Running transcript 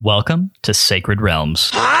Welcome to Sacred Realms.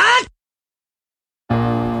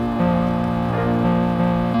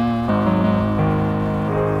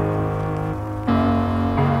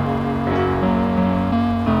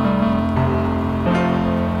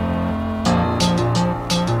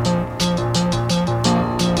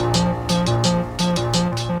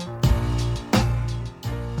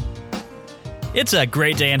 It's a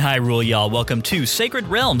great day in Hyrule, y'all. Welcome to Sacred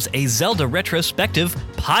Realms, a Zelda retrospective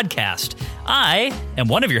podcast. I am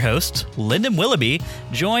one of your hosts, Lyndon Willoughby,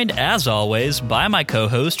 joined as always by my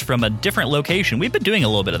co-host from a different location. We've been doing a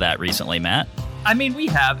little bit of that recently, Matt. I mean, we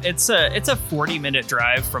have. It's a 40-minute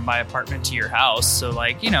drive from my apartment to your house. So,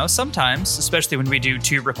 sometimes, especially when we do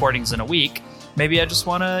 2 recordings in a week, maybe I just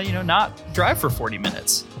want to, not drive for 40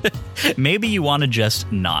 minutes. Maybe you want to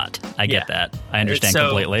just not. I get that. I understand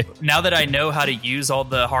completely. Now that I know how to use all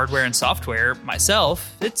the hardware and software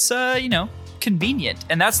myself, it's, convenient.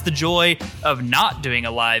 And that's the joy of not doing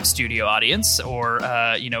a live studio audience or,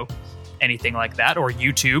 anything like that, or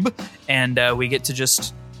YouTube. And we get to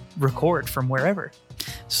just record from wherever.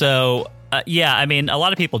 So, a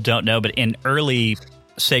lot of people don't know, but in early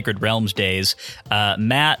Sacred Realms days,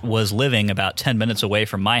 Matt was living about 10 minutes away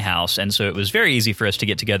from my house, and so it was very easy for us to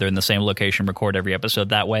get together in the same location, record every episode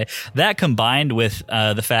that way. That combined with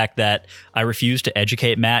the fact that I refused to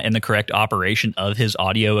educate Matt in the correct operation of his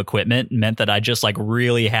audio equipment meant that I just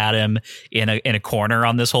really had him in a corner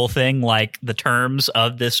on this whole thing. Like, the terms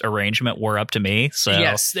of this arrangement were up to me. So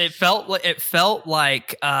yes, it felt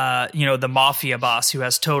like the mafia boss who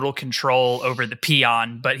has total control over the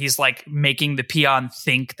peon, but he's making the peon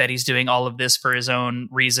think that he's doing all of this for his own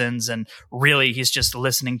reasons, and really he's just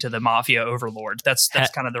listening to the mafia overlord. That's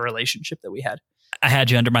kind of the relationship that we had. I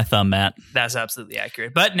had you under my thumb, Matt. That's absolutely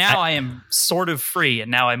accurate. But now I am sort of free,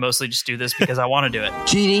 and now I mostly just do this because I want to do it.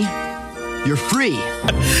 Genie, you're free.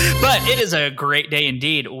 But it is a great day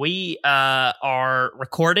indeed. We are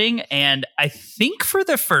recording, and I think for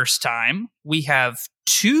the first time, we have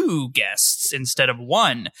 2 guests instead of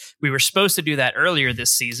 1. We were supposed to do that earlier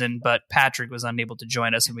this season, but Patrick was unable to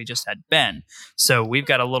join us, and we just had Ben. So we've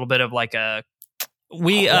got a little bit of a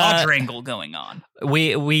quadrangle going on.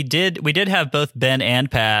 We did have both Ben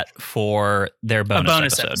and Pat for their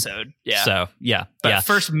bonus episode. Yeah. So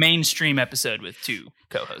first mainstream episode with 2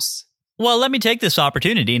 co-hosts. Well, let me take this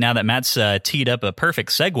opportunity, now that Matt's teed up a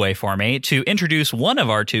perfect segue for me, to introduce one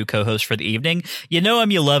of our 2 co-hosts for the evening. You know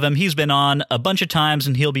him, you love him. He's been on a bunch of times,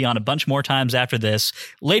 and he'll be on a bunch more times after this.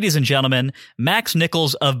 Ladies and gentlemen, Max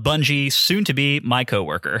Nichols of Bungie, soon to be my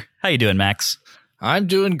coworker. How you doing, Max? I'm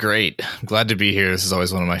doing great. I'm glad to be here. This is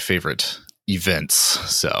always one of my favorite events,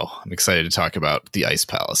 so I'm excited to talk about the Ice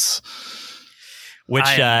Palace. Which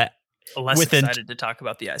excited to talk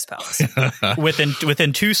about the Ice Palace.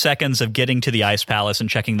 within 2 seconds of getting to the Ice Palace and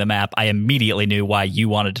checking the map, I immediately knew why you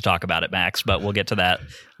wanted to talk about it, Max, but we'll get to that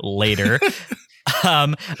later.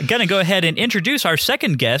 I'm going to go ahead and introduce our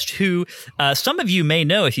second guest, who some of you may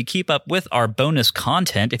know if you keep up with our bonus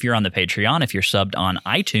content, if you're on the Patreon, if you're subbed on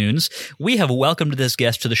iTunes. We have welcomed this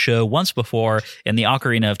guest to the show once before in the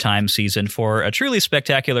Ocarina of Time season for a truly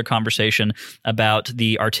spectacular conversation about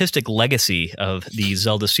the artistic legacy of the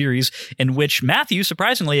Zelda series, in which Matthew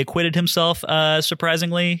surprisingly acquitted himself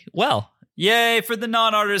surprisingly well. Yay for the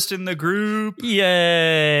non-artist in the group.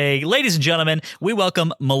 Yay. Ladies and gentlemen, we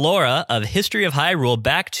welcome Melora of History of Hyrule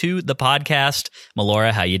back to the podcast.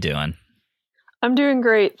 Melora, how you doing? I'm doing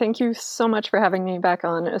great. Thank you so much for having me back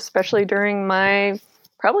on, especially during my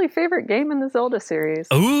probably favorite game in the Zelda series.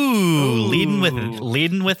 Ooh.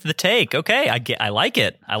 leading with the take. Okay, I like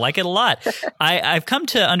it. I like it a lot. I've come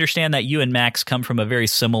to understand that you and Max come from a very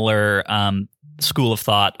similar school of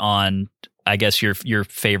thought on, I guess, your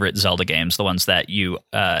favorite Zelda games, the ones that you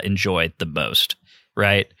enjoyed the most,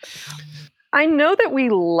 right? I know that we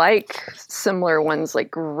like similar ones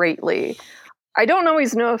greatly. I don't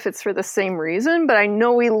always know if it's for the same reason, but I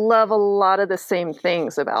know we love a lot of the same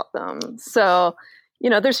things about them. So,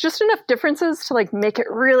 there's just enough differences to make it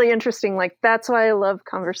really interesting. That's why I love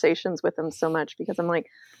conversations with them so much, because I'm like,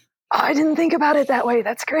 oh, I didn't think about it that way.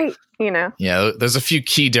 That's great. Yeah, there's a few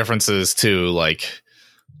key differences too.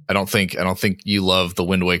 I don't think you love the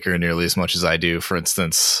Wind Waker nearly as much as I do, for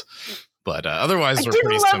instance. But otherwise, we're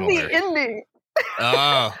pretty similar. I didn't love the ending.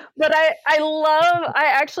 Oh. But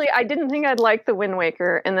I didn't think I'd like the Wind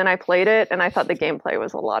Waker, and then I played it, and I thought the gameplay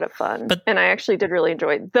was a lot of fun. And I actually did really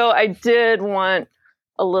enjoy it. Though I did want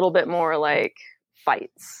a little bit more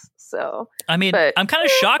fights. So I'm kind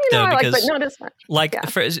of shocked though, because but not as much.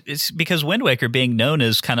 It's because Wind Waker being known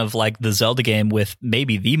as kind of like the Zelda game with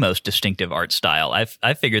maybe the most distinctive art style.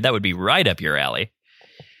 I figured that would be right up your alley.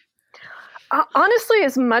 Honestly,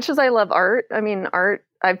 as much as I love art, I mean, art,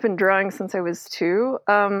 I've been drawing since I was 2.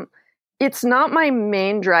 It's not my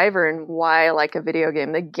main driver in why I like a video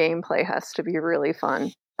game. The gameplay has to be really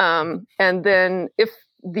fun. And then if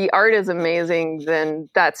the art is amazing, then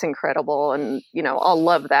that's incredible. And, I'll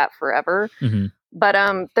love that forever. Mm-hmm. But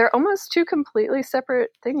they're almost 2 completely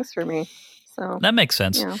separate things for me. So that makes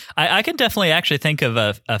sense. Yeah. I can definitely actually think of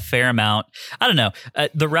a fair amount. I don't know.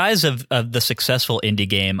 The rise of the successful indie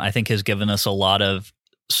game, I think, has given us a lot of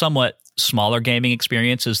somewhat smaller gaming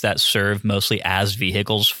experiences that serve mostly as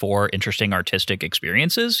vehicles for interesting artistic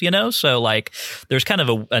experiences, So like there's kind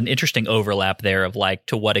of an interesting overlap there of like,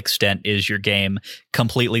 to what extent is your game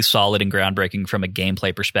completely solid and groundbreaking from a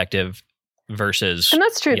gameplay perspective versus. And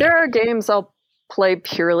that's true. There are games I'll play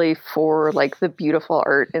purely for like the beautiful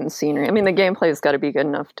art and scenery. I mean, the gameplay has got to be good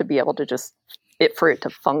enough to be able to for it to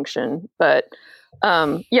function. But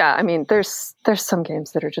I mean, there's some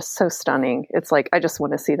games that are just so stunning. It's like I just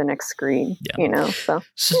want to see the next screen.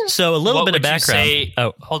 So a little bit of background.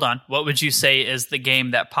 Hold on. What would you say is the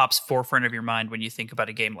game that pops forefront of your mind when you think about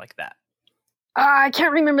a game like that? I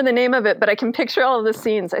can't remember the name of it, but I can picture all of the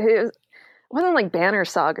scenes. It wasn't like Banner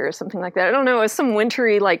Saga or something like that. I don't know. It was some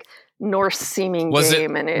wintry like Norse seeming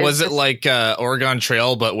game. Was it like Oregon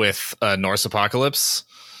Trail but with Norse apocalypse?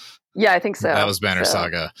 Yeah, I think so. That was Banner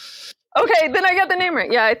Saga. Okay, then I got the name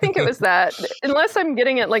right. Yeah, I think it was that. Unless I'm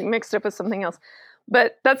getting it like mixed up with something else.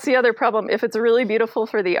 But that's the other problem. If it's really beautiful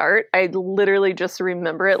for the art, I literally just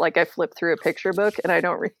remember it like I flip through a picture book, and I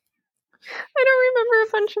don't remember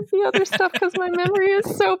a bunch of the other stuff because my memory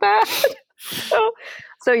is so bad.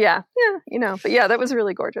 So yeah, but yeah, that was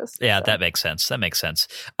really gorgeous. Yeah, so. That makes sense.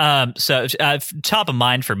 So top of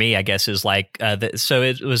mind for me, I guess, is like, so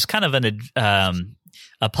it was kind of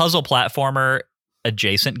a puzzle platformer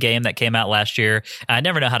adjacent game that came out last year. I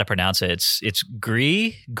never know how to pronounce it. It's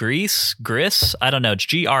Gris. I don't know. It's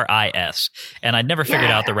GRIS. And I never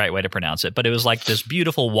figured out the right way to pronounce it, but it was like this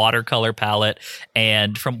beautiful watercolor palette.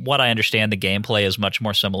 And from what I understand, the gameplay is much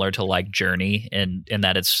more similar to like Journey in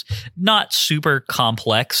that it's not super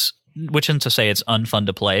complex, which isn't to say it's unfun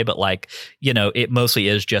to play, but like, it mostly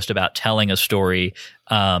is just about telling a story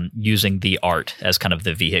using the art as kind of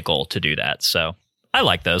the vehicle to do that. So I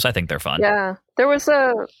like those. I think they're fun. Yeah. There was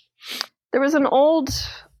an old,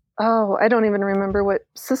 I don't even remember what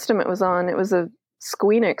system it was on. It was a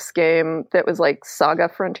Squeenix game that was like Saga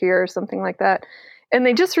Frontier or something like that. And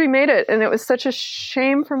they just remade it. And it was such a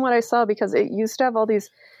shame from what I saw because it used to have all these,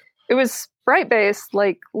 it was sprite based,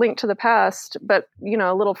 like Link to the Past, but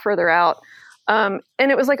a little further out. And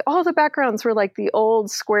it was like all the backgrounds were like the old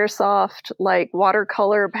Squaresoft, like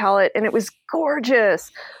watercolor palette. And it was gorgeous.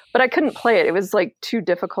 But I couldn't play it. It was like too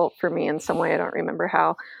difficult for me in some way. I don't remember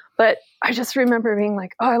how. But I just remember being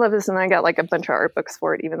like, oh, I love this. And I got like a bunch of art books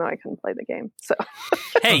for it, even though I couldn't play the game. So,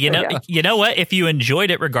 hey, you know what? If you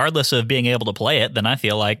enjoyed it, regardless of being able to play it, then I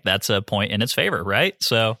feel like that's a point in its favor, right?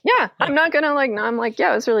 So, yeah, I'm not going to I'm like,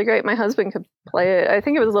 yeah, it was really great. My husband could play it. I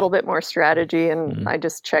think it was a little bit more strategy and I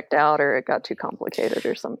just checked out or it got too complicated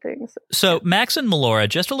or something. So Max and Melora,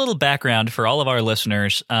 just a little background for all of our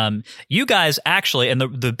listeners. You guys actually, and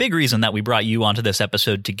the big reason that we brought you onto this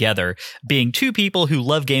episode together, being 2 people who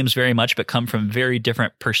love games very much but come from very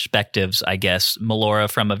different perspectives, I guess.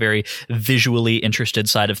 Melora from a very visually interested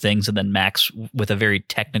side of things, and then Max with a very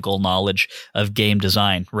technical knowledge of game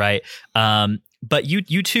design, right? But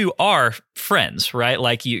you two are friends, right?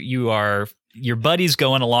 Like you are your buddies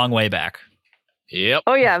going a long way back. Yep.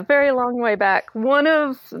 Oh yeah, very long way back. One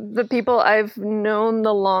of the people I've known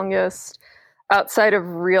the longest outside of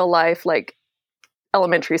real life, like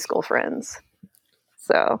elementary school friends.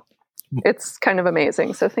 So it's kind of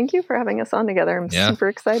amazing. So thank you for having us on together. I'm super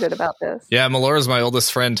excited about this. Yeah, Melora's my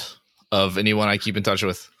oldest friend of anyone I keep in touch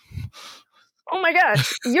with. Oh my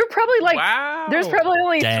gosh. You're probably like, wow. There's probably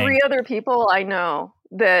only Dang. 3 other people I know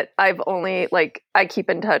that I've only like, I keep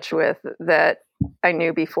in touch with that I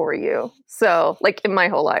knew before you. So like in my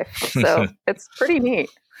whole life. So it's pretty neat.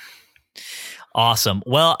 Awesome.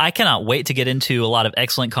 Well, I cannot wait to get into a lot of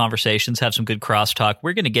excellent conversations, have some good crosstalk.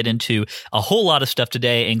 We're going to get into a whole lot of stuff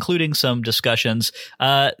today, including some discussions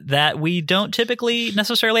that we don't typically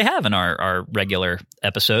necessarily have in our regular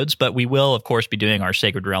episodes, but we will, of course, be doing our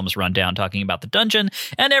Sacred Realms rundown, talking about the dungeon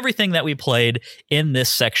and everything that we played in this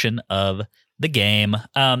section of the game.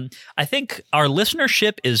 I think our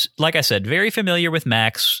listenership is, like I said, very familiar with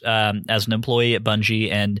Max as an employee at Bungie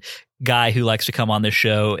and guy who likes to come on this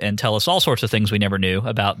show and tell us all sorts of things we never knew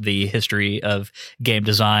about the history of game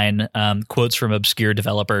design, quotes from obscure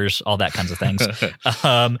developers, all that kinds of things.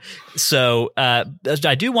 So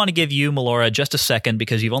I do want to give you, Melora, just a second,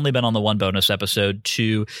 because you've only been on the one bonus episode,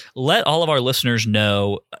 to let all of our listeners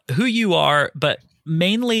know who you are, but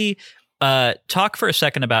mainly talk for a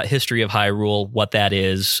second about History of Hyrule, what that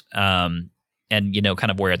is, and, you know,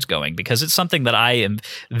 kind of where it's going, because it's something that I am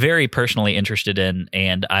very personally interested in,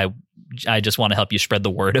 and I just want to help you spread the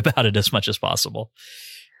word about it as much as possible.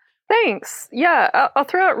 Thanks. Yeah, I'll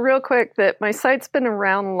throw out real quick that my site's been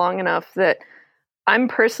around long enough that I'm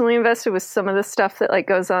personally invested with some of the stuff that like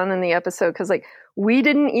goes on in the episode, because like we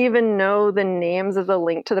didn't even know the names of the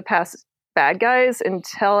Link to the Past bad guys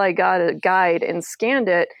until I got a guide and scanned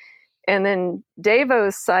it. And then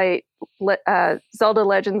Devo's site,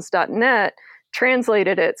 ZeldaLegends.net,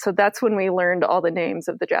 translated it. So that's when we learned all the names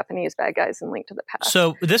of the Japanese bad guys in Link to the Past.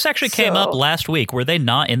 So this actually came up last week. Were they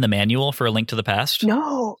not in the manual for A Link to the Past?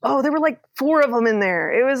 No. Oh, there were like 4 of them in there.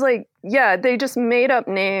 It was like, yeah, they just made up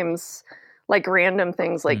names, like random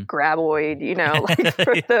things like Graboid, you know, like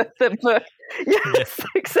for the book. Yes,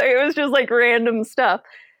 like, so it was just like random stuff.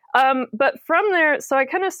 But from there, so I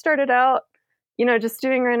kind of started out, you know, just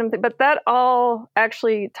doing random things. But that all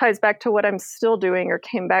actually ties back to what I'm still doing, or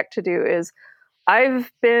came back to do, is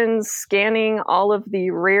I've been scanning all of the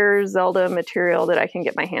rare Zelda material that I can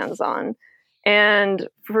get my hands on. And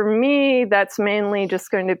for me, that's mainly just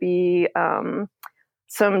going to be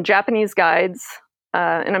some Japanese guides.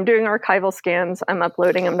 And I'm doing archival scans. I'm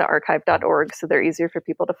uploading them to archive.org, so they're easier for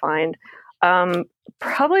people to find.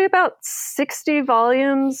 Probably about 60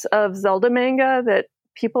 volumes of Zelda manga that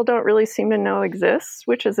people don't really seem to know exists,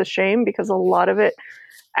 which is a shame, because a lot of it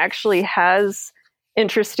actually has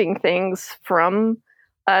interesting things from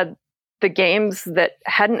the games that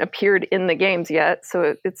hadn't appeared in the games yet.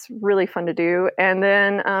 So it's really fun to do. And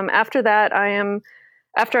then after that,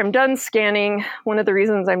 after I'm done scanning, one of the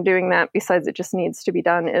reasons I'm doing that, besides it just needs to be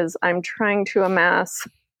done, is I'm trying to amass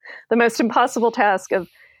the most impossible task of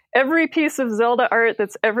every piece of Zelda art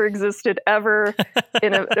that's ever existed ever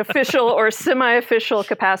in an official or semi-official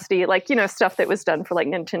capacity, like, you know, stuff that was done for like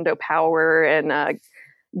Nintendo Power and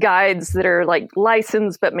guides that are like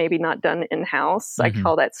licensed but maybe not done in-house. I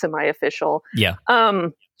call that semi-official. Yeah.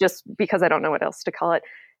 Just because I don't know what else to call it.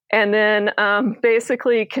 And then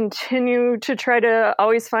basically continue to try to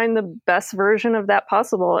always find the best version of that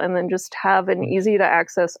possible, and then just have an easy to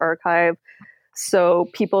access archive, so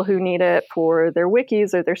people who need it for their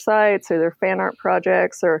wikis or their sites or their fan art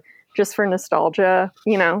projects or just for nostalgia,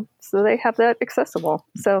 you know, so they have that accessible.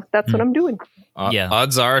 So that's what I'm doing.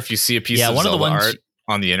 Odds are, if you see a piece of one Zelda of the ones art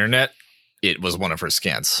on the internet, it was one of her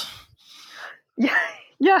scans.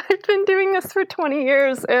 Yeah, I've been doing this for 20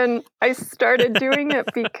 years, and I started doing it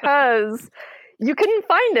because you couldn't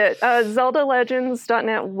find it.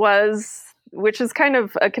 ZeldaLegends.net was, which is kind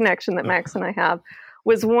of a connection that Max and I have,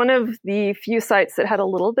 was one of the few sites that had a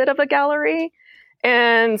little bit of a gallery.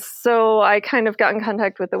 And so I kind of got in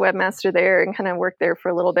contact with the webmaster there and kind of worked there for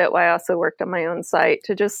a little bit while I also worked on my own site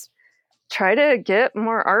to just try to get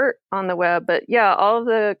more art on the web. But yeah, all of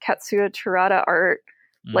the Katsuya Terada art,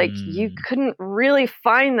 like you couldn't really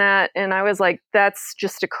find that. And I was like, that's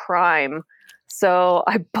just a crime. So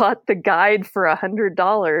I bought the guide for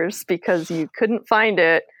 $100 because you couldn't find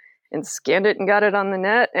it, and scanned it and got it on the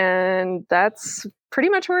net. And that's pretty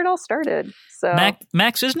much where it all started. So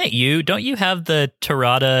Max, isn't it you? Don't you have the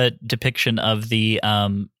Terada depiction of the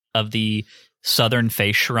Southern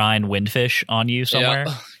Face Shrine Windfish on you somewhere?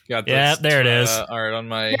 Got this there it is. Art on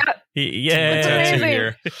my tattoo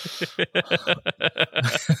here.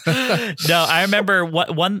 No, I remember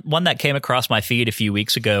one that came across my feed a few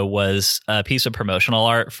weeks ago was a piece of promotional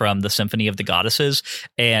art from the Symphony of the Goddesses,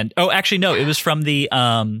 and it was from the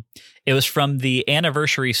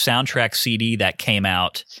anniversary soundtrack CD that came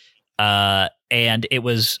out, and it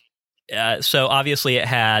was. So obviously it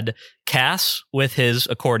had Cass with his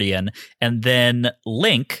accordion, and then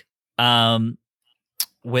Link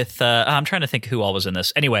with I'm trying to think who all was in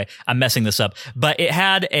this. Anyway, I'm messing this up, but it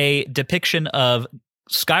had a depiction of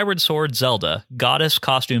Skyward Sword Zelda, goddess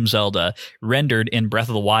costume Zelda, rendered in Breath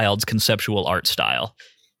of the Wild's conceptual art style.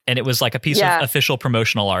 And it was like a piece of official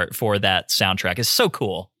promotional art for that soundtrack. It's so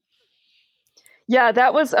cool. Yeah,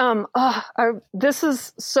 that was this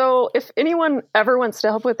is so, if anyone ever wants to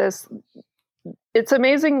help with this, it's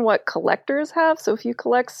amazing what collectors have. So if you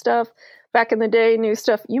collect stuff back in the day, new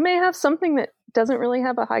stuff, you may have something that doesn't really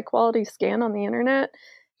have a high quality scan on the internet,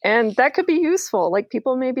 and that could be useful. Like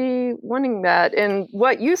people may be wanting that. And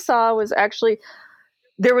what you saw was actually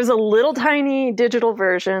there was a little tiny digital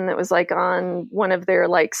version that was like on one of their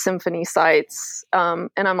like symphony sites. And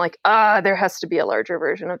I'm like, there has to be a larger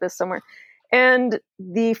version of this somewhere. And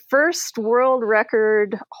the first world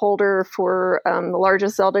record holder for the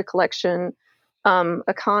largest Zelda collection,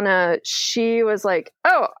 Akana, she was like,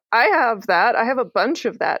 oh, I have that. I have a bunch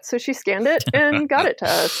of that. So she scanned it and got it to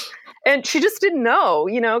us. And she just didn't know,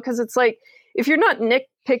 because it's like, if you're not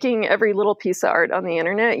nitpicking every little piece of art on the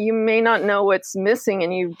internet, you may not know what's missing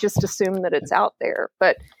and you just assume that it's out there.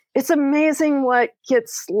 But it's amazing what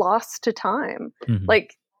gets lost to time. Mhm.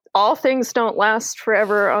 Like, all things don't last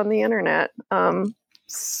forever on the internet.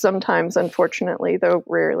 Sometimes, unfortunately, though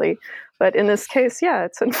rarely. But in this case, yeah,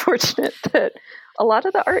 it's unfortunate that a lot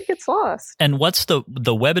of the art gets lost. And what's the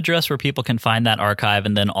web address where people can find that archive,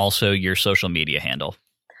 and then also your social media handle?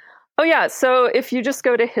 Oh, yeah. So if you just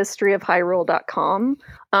go to historyofhyrule.com,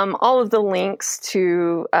 all of the links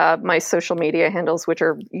to my social media handles, which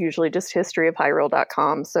are usually just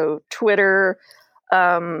historyofhyrule.com. So Twitter,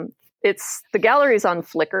 it's the gallery's on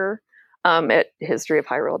Flickr at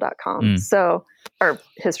historyofhyrule.com. So, or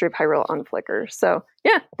History of Hyrule on Flickr. So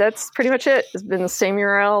yeah, that's pretty much it. It's been the same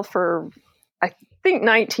URL for, I think,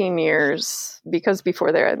 19 years, because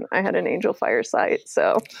before there I had an Angel Fire site.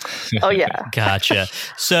 So, oh yeah. Gotcha.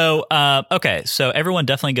 So, okay. So everyone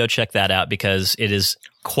definitely go check that out, because it is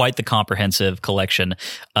quite the comprehensive collection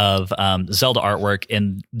of Zelda artwork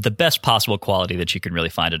in the best possible quality that you can really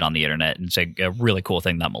find it on the internet. And it's a really cool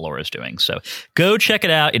thing that Melora is doing. So go check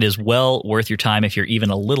it out. It is well worth your time if you're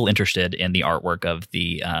even a little interested in the artwork of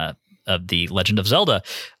the Legend of Zelda.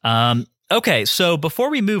 Okay, so before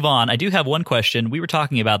we move on, I do have one question. We were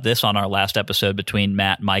talking about this on our last episode between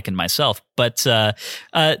Matt, Mike, and myself, but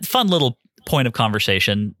fun little point of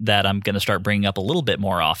conversation that I'm going to start bringing up a little bit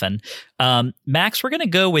more often. Max, we're going to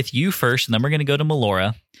go with you first, and then we're going to go to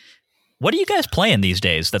Melora. What are you guys playing these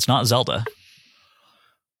days that's not Zelda?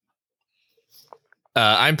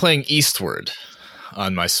 I'm playing Eastward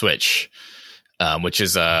on my Switch, which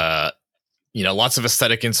is lots of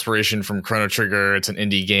aesthetic inspiration from Chrono Trigger. It's an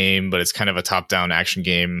indie game, but it's kind of a top-down action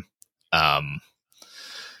game.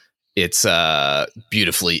 It's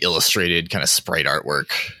beautifully illustrated, kind of sprite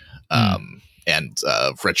artwork, and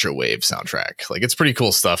retro wave soundtrack. Like, it's pretty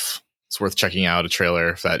cool stuff. It's worth checking out a trailer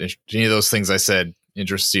if any of those things I said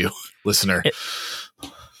interests you, listener.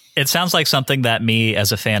 It sounds like something that me,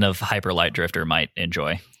 as a fan of Hyper Light Drifter, might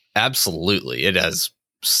enjoy. Absolutely. It has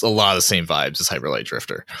a lot of the same vibes as Hyper Light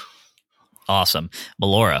Drifter. Awesome.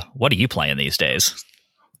 Melora, what are you playing these days?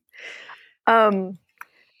 An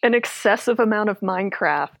excessive amount of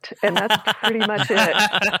Minecraft, and that's pretty much it.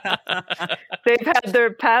 They've had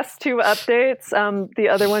their past 2 updates. The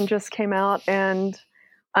other one just came out, and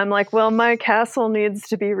I'm like, well, my castle needs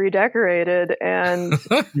to be redecorated, and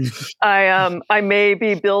I may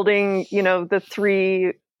be building, the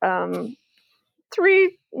 3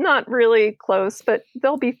 not really close, but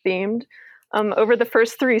they'll be themed. Over the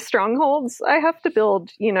first 3 strongholds, I have to build,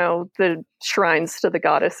 the shrines to the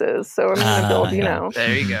goddesses. So I'm going to build,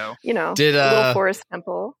 there you go. A little forest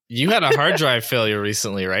temple. You had a hard drive failure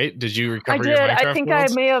recently, right? Did you recover your Minecraft I think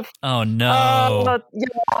worlds? I may have. Oh, no.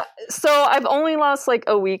 Yeah. So I've only lost like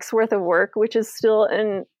a week's worth of work, which is still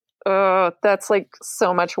that's like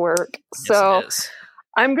so much work. So Yes, it is.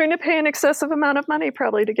 I'm going to pay an excessive amount of money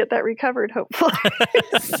probably to get that recovered, hopefully.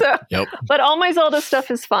 Yep. But all my Zelda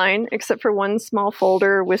stuff is fine, except for one small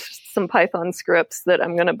folder with some Python scripts that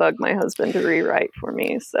I'm going to bug my husband to rewrite for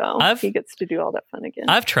me. So he gets to do all that fun again.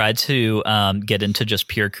 I've tried to get into just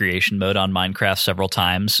pure creation mode on Minecraft several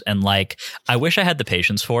times. And I wish I had the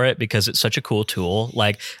patience for it, because it's such a cool tool.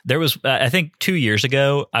 Like, there was, I think 2 years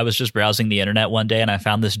ago, I was just browsing the internet one day and I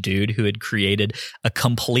found this dude who had created a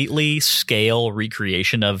completely scale recreation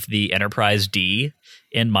of the Enterprise D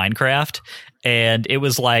in Minecraft. And it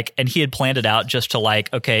was and he had planned it out just to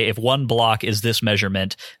okay, if one block is this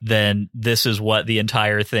measurement, then this is what the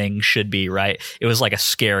entire thing should be, right? It was like a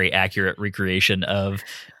scary accurate recreation of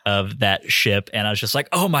that ship. And I was just like,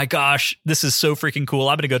 oh my gosh, this is so freaking cool.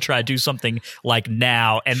 I'm going to go try to do something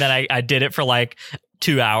now. And then I did it for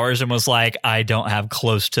 2 hours and was like, I don't have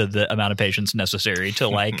close to the amount of patience necessary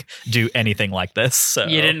to do anything like this. So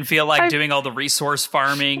You didn't feel like doing all the resource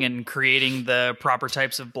farming and creating the proper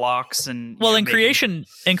types of blocks and in creation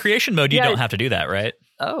mode, you don't have to do that, right?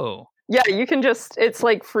 Oh. Yeah, you can just, it's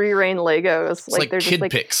like free reign Legos. It's like they're kid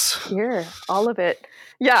just picks. Here, all of it.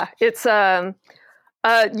 Yeah, it's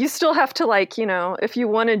you still have to if you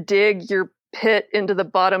want to dig your pit into the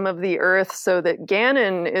bottom of the earth so that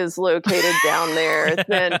Ganon is located down there,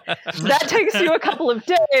 then that takes you a couple of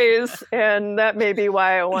days, and that may be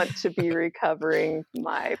why I want to be recovering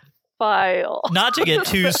my file. Not to get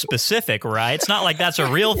too specific, right? It's not like that's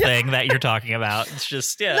a real thing that you're talking about. It's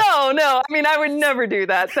just, yeah. No. I mean, I would never do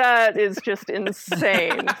that. That is just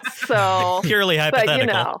insane. So Purely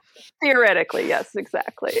hypothetical. But, theoretically, yes,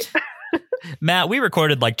 exactly. Matt, we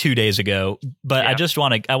recorded like 2 days ago, but Yeah.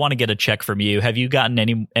 I want to get a check from you. Have you gotten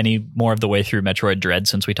any more of the way through Metroid Dread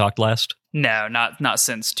since we talked last? No, not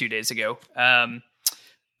since 2 days ago.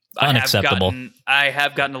 Unacceptable. I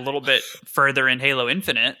have gotten a little bit further in Halo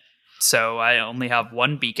Infinite, so I only have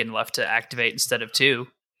one beacon left to activate instead of two.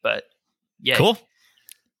 But yeah, Cool.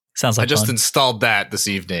 Sounds like I just fun. installed that this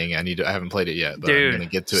evening. I haven't played it yet, but dude, I'm going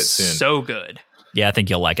to get to it soon. So good. Yeah, I think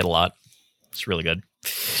you'll like it a lot. It's really good.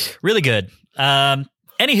 Really good.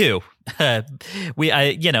 Anywho,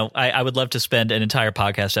 I would love to spend an entire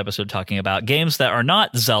podcast episode talking about games that are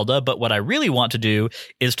not Zelda, but what I really want to do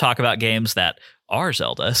is talk about games that are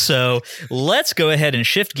Zelda. So let's go ahead and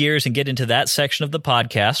shift gears and get into that section of the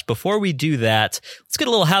podcast. Before we do that, let's get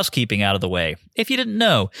a little housekeeping out of the way. If you didn't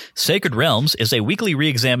know, Sacred Realms is a weekly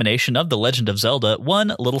re-examination of The Legend of Zelda,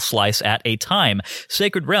 one little slice at a time.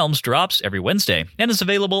 Sacred Realms drops every Wednesday and is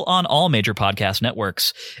available on all major podcast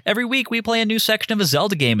networks. Every week, we play a new section of a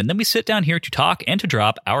Zelda game, and then we sit down here to talk and to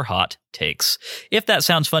drop our hot takes. If that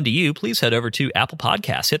sounds fun to you, please head over to Apple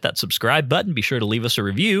Podcasts, hit that subscribe button, be sure to leave us a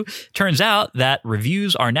review. Turns out that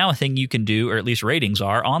reviews are now a thing you can do, or at least ratings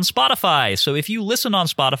are, on Spotify. So if you listen on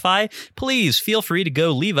Spotify, please feel free to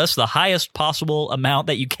go leave us the highest possible amount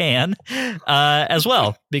that you can as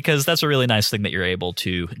well, because that's a really nice thing that you're able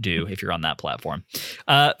to do if you're on that platform.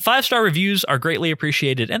 5-star reviews are greatly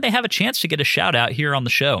appreciated, and they have a chance to get a shout out here on the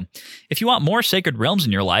show. If you want more Sacred Realms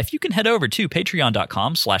in your life, you can head over to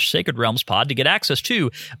patreon.com/Sacred Realms Pod to get access to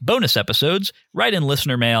bonus episodes, write in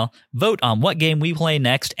listener mail, vote on what game we play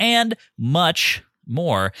next, and much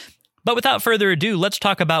more. But without further ado, let's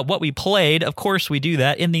talk about what we played. Of course, we do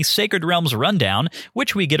that in the Sacred Realms Rundown,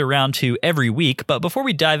 which we get around to every week. But before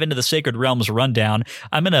we dive into the Sacred Realms Rundown,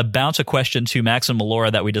 I'm going to bounce a question to Max and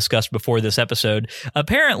Melora that we discussed before this episode.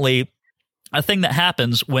 Apparently, a thing that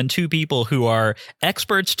happens when two people who are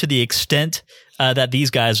experts to the extent that these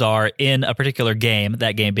guys are in a particular game,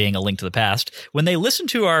 that game being A Link to the Past, when they listen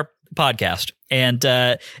to our podcast and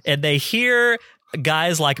they hear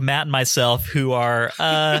guys like Matt and myself who are,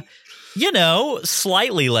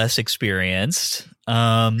 slightly less experienced,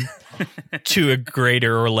 to a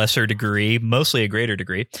greater or lesser degree, mostly a greater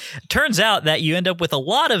degree. Turns out that you end up with a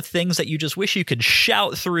lot of things that you just wish you could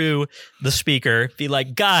shout through the speaker, be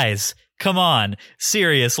like, guys, come on,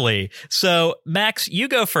 seriously. So, Max, you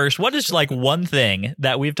go first. What is like one thing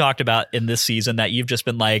that we've talked about in this season that you've just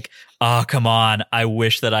been like, oh, come on, I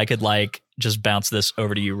wish that I could like just bounce this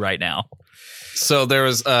over to you right now? So there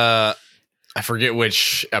was, I forget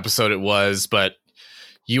which episode it was, but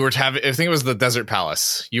you were having, I think it was the Desert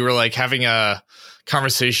Palace. You were like having a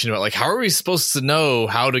conversation about like, how are we supposed to know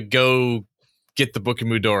how to go get the Book of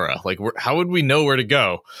Mudora? Like, how would we know where to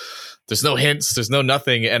go? There's no hints. There's no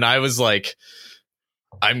nothing. And I was like,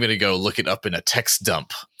 I'm going to go look it up in a text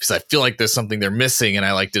dump because I feel like there's something they're missing. And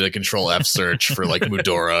I like did a Control F search for like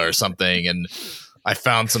Mudora or something. And I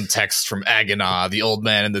found some text from Agana, the old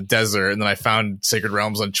man in the desert. And then I found Sacred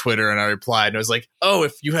Realms on Twitter and I replied and I was like, oh,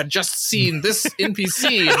 if you had just seen this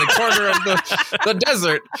NPC in the corner of the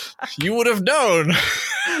desert, you would have known.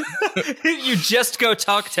 You just go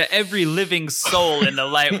talk to every living soul in the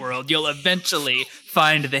light world. You'll eventually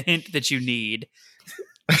find the hint that you need.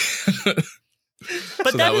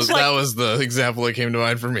 But So that was the example that came to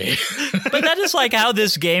mind for me. But that is like how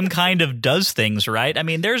this game kind of does things, right? I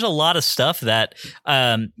mean, there's a lot of stuff that,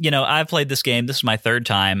 I've played this game. This is my third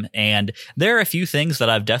time. And there are a few things that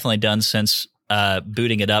I've definitely done since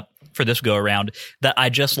booting it up for this go around that I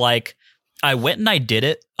just like. I went and I did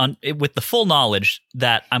it with the full knowledge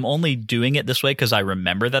that I'm only doing it this way because I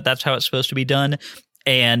remember that that's how it's supposed to be done.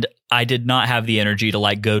 And I did not have the energy to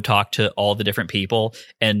like go talk to all the different people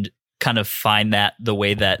and kind of find that the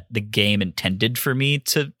way that the game intended for me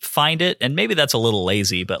to find it. And maybe that's a little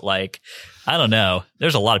lazy, but like, I don't know.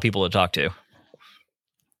 There's a lot of people to talk to.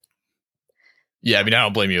 Yeah, I mean, I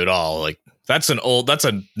don't blame you at all. Like, that's a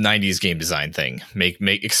 90s game design thing.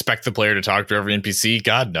 Expect the player to talk to every NPC.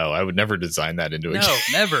 God, no, I would never design that into a game. No,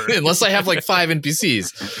 never. Unless I have like 5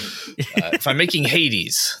 NPCs. If I'm making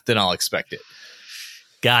Hades, then I'll expect it.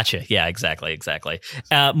 Gotcha. Yeah, exactly.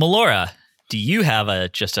 Melora, do you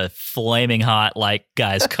have just a flaming hot, like,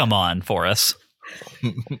 guys, come on for us?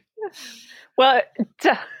 Well,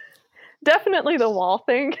 definitely the wall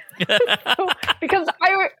thing. Because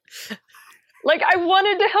I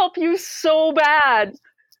wanted to help you so bad,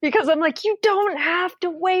 because I'm like, you don't have to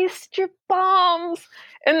waste your bombs.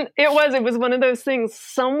 And it was one of those things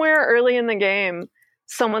somewhere early in the game.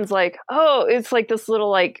 Someone's like, oh, it's like this little,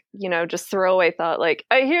 like, just throwaway thought. Like,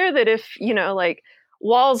 I hear that if, like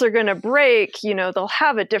walls are going to break, they'll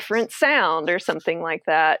have a different sound or something like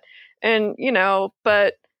that. And,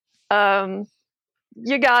 but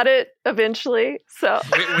you got it eventually. So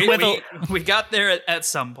we got there at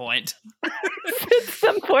some point. At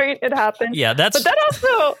some point it happened. Yeah, but that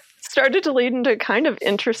also started to lead into kind of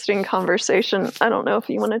interesting conversation. I don't know if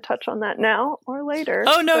you want to touch on that now or later.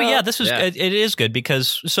 Oh no, yeah, this was it is good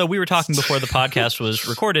because we were talking before the podcast was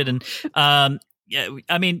recorded, and yeah,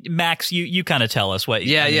 I mean, Max, you kind of tell us what.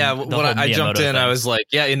 When I jumped in, I was like,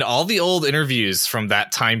 in all the old interviews from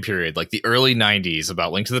that time period, like the early 90s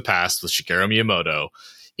about Link to the Past with Shigeru Miyamoto,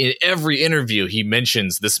 in every interview he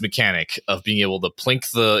mentions this mechanic of being able to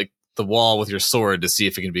plink the wall with your sword to see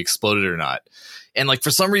if it can be exploded or not. And like,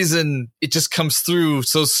 for some reason, it just comes through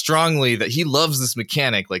so strongly that he loves this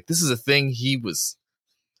mechanic. Like, this is a thing he was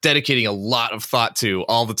dedicating a lot of thought to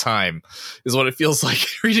all the time, is what it feels like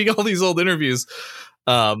reading all these old interviews.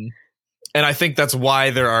 And I think that's why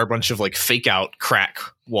there are a bunch of like fake out crack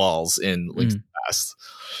walls in Link to the Past.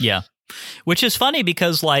 Yeah. Which is funny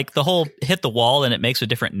because like the whole hit the wall and it makes a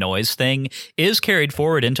different noise thing is carried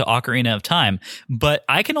forward into Ocarina of Time. But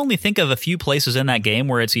I can only think of a few places in that game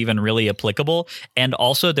where it's even really applicable. And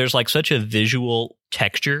also there's like such a visual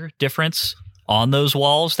texture difference on those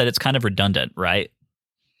walls that it's kind of redundant, right?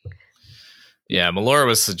 Yeah, Melora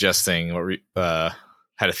was suggesting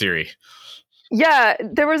had a theory. Yeah,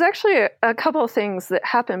 there was actually a couple of things that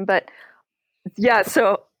happened, but yeah,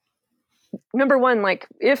 so number one, like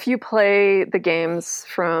if you play the games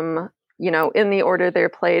from, in the order they're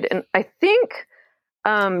played, and I think,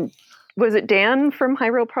 was it Dan from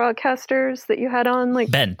Hyrule Broadcasters that you had on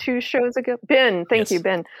like Ben. 2 shows ago? Ben, thank you,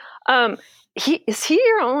 Ben. Is he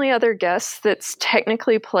your only other guest that's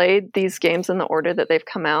technically played these games in the order that they've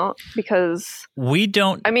come out? Because we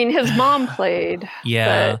don't. I mean, his mom played.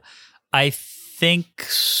 Yeah, but I think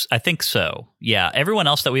so. Yeah, everyone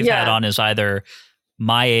else that we've had on is either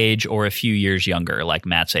my age or a few years younger, like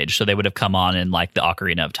Matt's age. So they would have come on in like the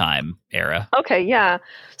Ocarina of Time era. Okay, yeah.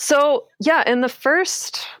 So yeah, in the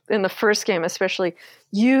first game especially,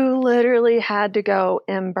 you literally had to go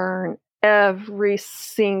and burn every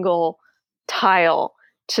single tile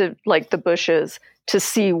to like the bushes to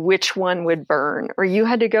see which one would burn, or you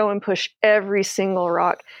had to go and push every single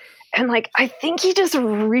rock. And like, I think he just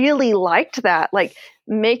really liked that, like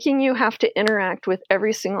making you have to interact with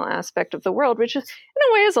every single aspect of the world, which is in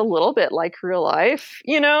a way is a little bit like real life,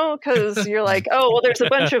 because you're like, oh, well, there's a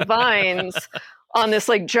bunch of vines on this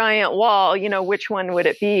like giant wall, which one would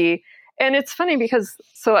it be? And it's funny because,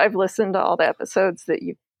 so I've listened to all the episodes that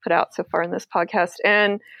you've put out so far in this podcast.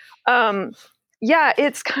 And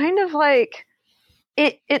it's kind of like,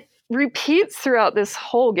 it repeats throughout this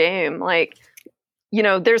whole game. Like,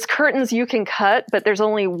 there's curtains you can cut, but there's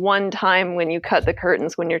only one time when you cut the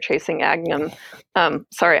curtains when you're chasing Agnem.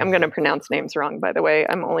 Sorry, I'm going to pronounce names wrong, by the way.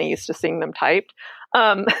 I'm only used to seeing them typed.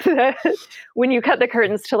 When you cut the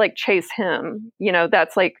curtains to like chase him,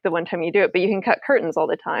 that's like the one time you do it, but you can cut curtains all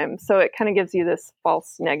the time. So it kind of gives you this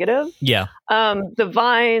false negative. Yeah. The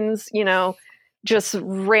vines, just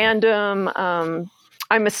random.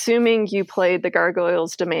 I'm assuming you played the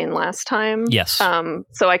Gargoyles Domain last time. Yes.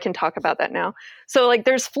 So I can talk about that now. So like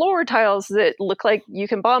there's floor tiles that look like you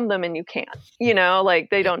can bomb them and you can't, like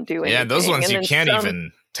they don't do anything. Yeah, those ones you can't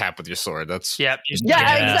even tap with your sword. That's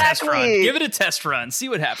exactly. Give it a test run. See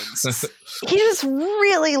what happens. He just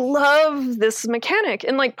really loved this mechanic.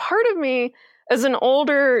 And like part of me as an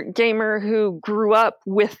older gamer who grew up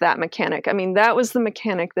with that mechanic, I mean, that was the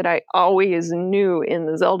mechanic that I always knew in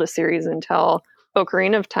the Zelda series until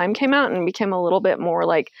Ocarina of Time came out and became a little bit more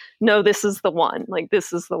like, no, this is the one. Like,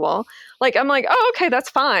 this is the wall. Like, I'm like, oh, okay, that's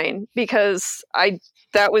fine. Because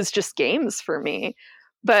that was just games for me.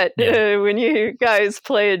 But when you guys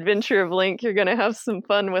play Adventure of Link, you're going to have some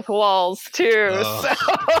fun with walls too. Oh. So,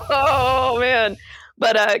 oh man.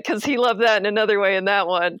 But because he loved that in another way in that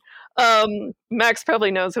one. Max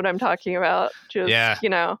probably knows what I'm talking about. Just,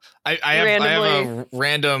 I have a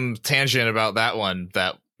random tangent about that one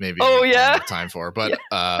that maybe we don't have time for. But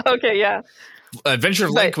okay, yeah. Adventure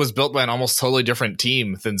of Link was built by an almost totally different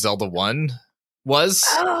team than Zelda 1 was.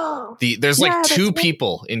 Oh, there's like 2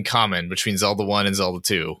 people in common between Zelda 1 and Zelda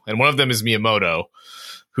 2, and one of them is Miyamoto,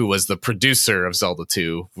 who was the producer of Zelda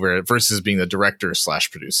 2 versus being the director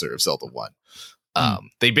 / producer of Zelda 1.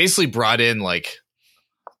 They basically brought in like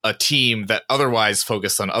a team that otherwise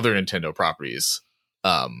focused on other Nintendo properties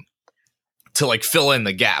to like fill in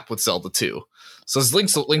the gap with Zelda 2. So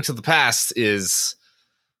Link to the Past is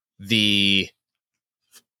the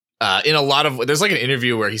in a lot of, there's like an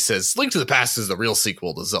interview where he says Link to the Past is the real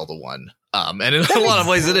sequel to Zelda 1. And in a lot of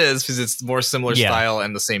ways it is, because it's more similar style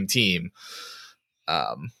and the same team.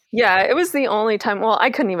 Yeah, it was the only time. Well, I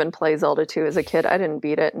couldn't even play Zelda 2 as a kid. I didn't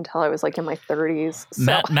beat it until I was like in my 30s. So.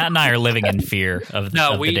 Matt and I are living in fear of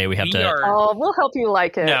the day we have to. Oh, we'll help you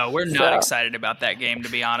like it. No, we're not excited about that game, to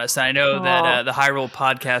be honest. I know that the Hyrule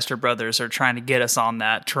Podcaster brothers are trying to get us on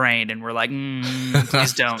that train, and we're like,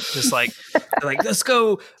 please don't. Just like, they're like, let's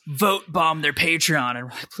go vote bomb their Patreon, and we're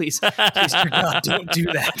like, please, dear God, don't do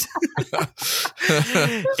that.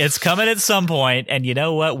 It's coming at some point, and you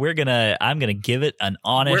know what? I'm gonna give it an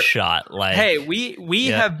honest shot. Like, hey, we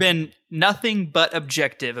have been nothing but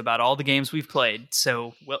objective about all the games we've played,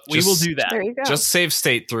 so we will do that. There you go. Just save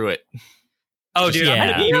state through it. Oh, dude,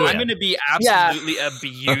 Yeah. I'm going to be absolutely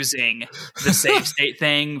abusing the save state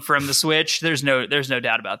thing from the Switch. There's no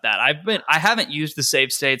doubt about that. I haven't used the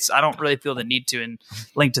save states. I don't really feel the need to in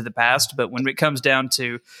Link to the Past, but when it comes down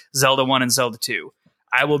to Zelda 1 and Zelda 2,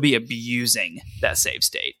 I will be abusing that save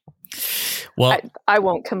state. well, I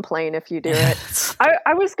won't complain if you do it.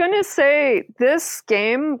 I was going to say this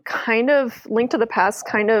game kind of, Link to the Past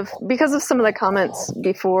kind of, because of some of the comments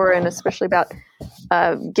before and especially about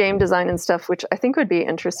game design and stuff, which I think would be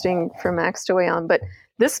interesting for Max to weigh on. But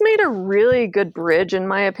this made a really good bridge, in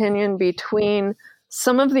my opinion, between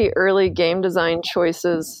some of the early game design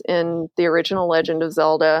choices in the original Legend of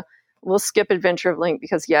Zelda. We'll skip Adventure of Link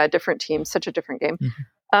because, different team, such a different game.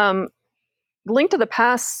 Mm-hmm. Link to the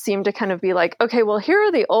Past seemed to kind of be like, okay, well, here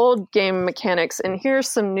are the old game mechanics and here's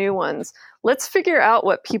some new ones. Let's figure out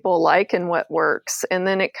what people like and what works. And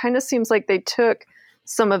then it kind of seems like they took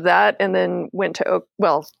some of that and then went to,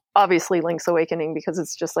 obviously Link's Awakening, because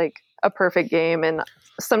it's just like a perfect game. And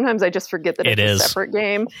sometimes I just forget that it's a separate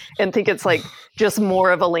game and think it's like just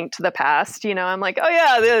more of a Link to the Past. You know, I'm like, oh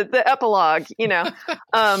yeah, the epilogue, you know,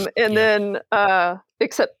 then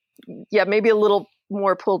except, maybe a little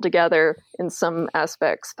more pulled together in some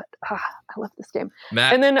aspects, but I love this game.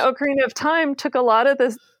 Matt. And then Ocarina of Time took a lot of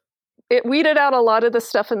this, it weeded out a lot of the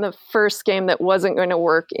stuff in the first game that wasn't going to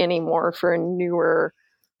work anymore for a newer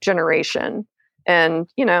generation, and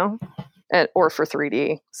or for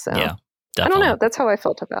 3D. So yeah, I don't know. That's how I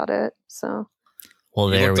felt about it. So well,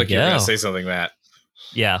 there you looked we like go. You were going to say something, Matt.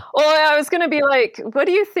 Yeah. Well, I was going to be like, what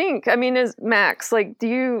do you think? I mean, is Max like?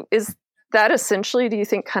 Is that essentially, do you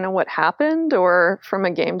think, kind of what happened, or from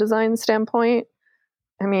a game design standpoint?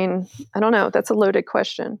 I mean, I don't know. That's a loaded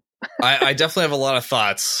question. I definitely have a lot of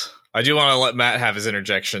thoughts. I do want to let Matt have his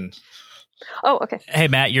interjection. Oh, okay. Hey,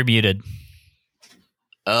 Matt, you're muted.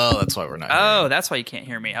 Oh, that's why we're not. Oh, that's why you can't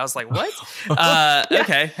hear me. I was like, what?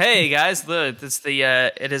 Okay. Hey guys, look,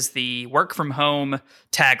 it is the work from home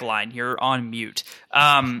tagline. You're on mute.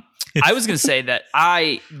 I was going to say that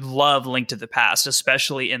I love Link to the Past,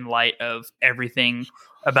 especially in light of everything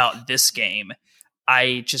about this game.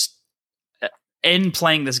 In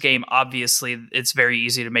playing this game, obviously, it's very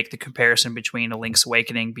easy to make the comparison between A Link's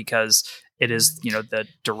Awakening because it is, the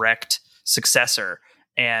direct successor.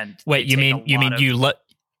 And wait, you mean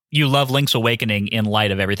you love Link's Awakening in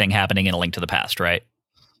light of everything happening in A Link to the Past, right?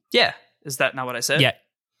 Yeah, is that not what I said? Yeah.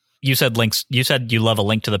 You said you love A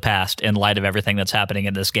Link to the Past in light of everything that's happening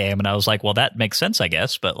in this game, and I was like, well, that makes sense, I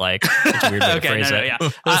guess, but like, it's a weird way to phrase it.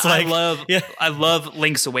 Yeah. I love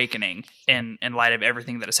Link's Awakening in light of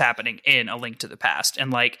everything that is happening in A Link to the Past,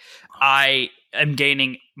 and like, I am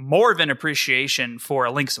gaining more of an appreciation for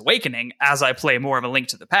A Link's Awakening as I play more of A Link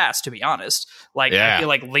to the Past. To be honest, I feel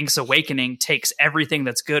like Link's Awakening takes everything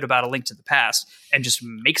that's good about A Link to the Past and just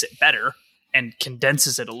makes it better and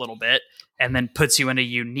condenses it a little bit, and then puts you in a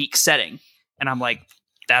unique setting. And I'm like,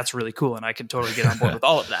 that's really cool. And I can totally get on board with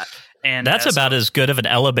all of that. And that's about as good of an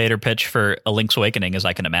elevator pitch for A Link's Awakening as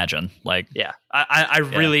I can imagine. Like, yeah, I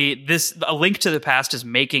really, A Link to the Past is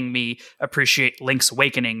making me appreciate Link's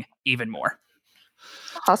Awakening even more.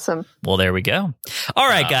 Awesome. Well, there we go. All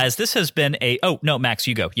right, guys, this has been oh, no, Max,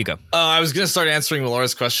 you go. I was going to start answering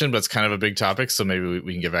Laura's question, but it's kind of a big topic, so maybe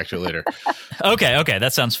we can get back to it later. Okay.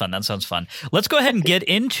 That sounds fun. Let's go ahead and get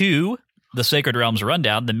into the Sacred Realms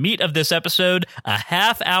rundown, the meat of this episode, a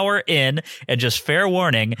half hour in, and just fair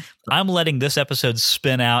warning, I'm letting this episode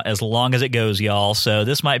spin out as long as it goes, y'all. So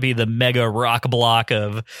this might be the mega rock block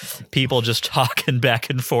of people just talking back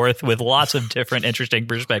and forth with lots of different interesting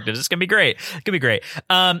perspectives. It's going to be great.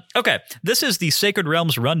 Okay, this is the Sacred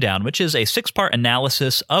Realms rundown, which is a 6-part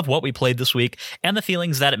analysis of what we played this week and the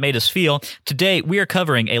feelings that it made us feel. Today, we are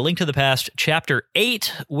covering A Link to the Past Chapter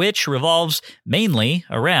 8, which revolves mainly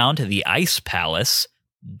around the Ice Palace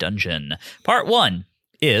dungeon. Part 1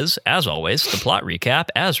 is, as always, the plot recap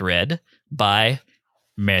as read by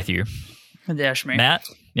Matthew. Dash me. Matt,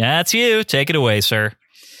 that's you. Take it away, sir.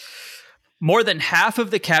 More than half of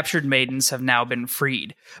the captured maidens have now been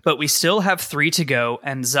freed, but we still have 3 to go,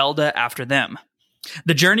 and Zelda after them.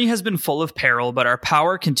 The journey has been full of peril, but our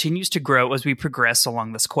power continues to grow as we progress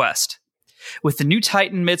along this quest. With the new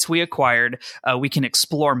Titan mitts we acquired, we can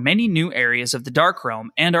explore many new areas of the Dark Realm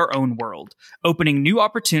and our own world, opening new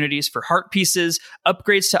opportunities for heart pieces,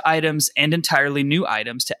 upgrades to items, and entirely new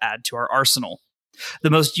items to add to our arsenal.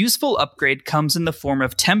 The most useful upgrade comes in the form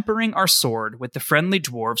of tempering our sword with the friendly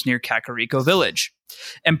dwarves near Kakariko Village,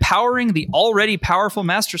 empowering the already powerful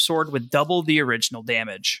Master Sword with double the original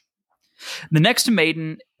damage. The next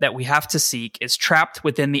maiden that we have to seek is trapped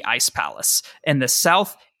within the Ice Palace in the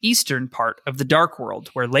southeastern part of the Dark World,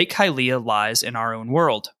 where Lake Hylia lies in our own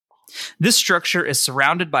world. This structure is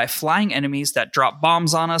surrounded by flying enemies that drop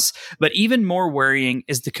bombs on us, but even more worrying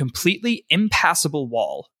is the completely impassable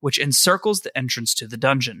wall, which encircles the entrance to the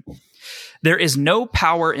dungeon. There is no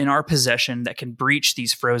power in our possession that can breach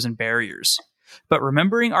these frozen barriers. But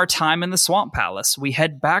remembering our time in the Swamp Palace, we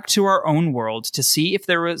head back to our own world to see if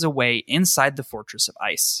there is a way inside the Fortress of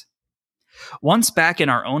Ice. Once back in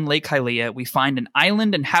our own Lake Hylia, we find an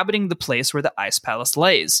island inhabiting the place where the Ice Palace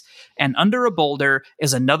lays, and under a boulder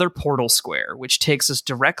is another portal square, which takes us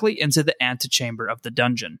directly into the antechamber of the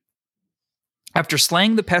dungeon. After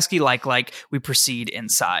slaying the pesky like, we proceed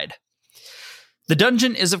inside. The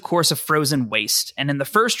dungeon is, of course, a frozen waste, and in the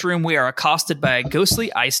first room we are accosted by a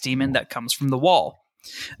ghostly ice demon that comes from the wall.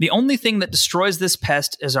 The only thing that destroys this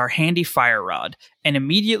pest is our handy fire rod, and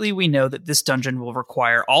immediately we know that this dungeon will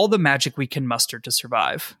require all the magic we can muster to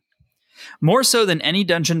survive. More so than any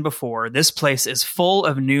dungeon before, this place is full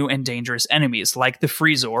of new and dangerous enemies, like the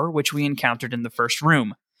Freezor, which we encountered in the first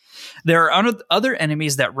room. There are other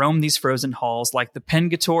enemies that roam these frozen halls, like the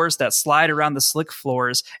Pengators that slide around the slick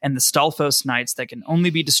floors, and the Stalfos Knights that can only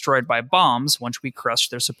be destroyed by bombs once we crush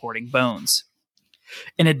their supporting bones.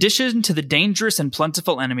 In addition to the dangerous and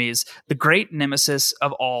plentiful enemies, the greatest nemesis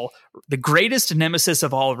of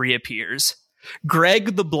all reappears.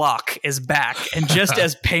 Greg the Block is back, and just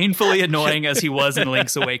as painfully annoying as he was in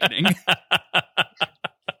Link's Awakening.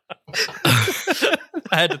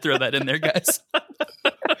 I had to throw that in there, guys.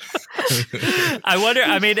 I wonder,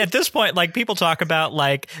 I mean, at this point, like, people talk about,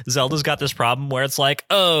 like, Zelda's got this problem where it's like,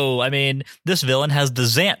 oh, I mean, this villain has the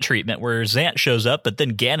Zant treatment where Zant shows up, but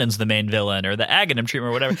then Ganon's the main villain, or the Aghanim treatment,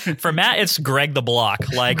 or whatever. For Matt, it's Greg the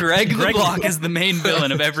Block. Like, Greg the Block is the main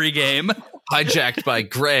villain of every game. Hijacked by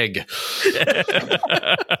Greg.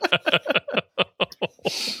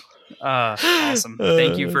 Awesome.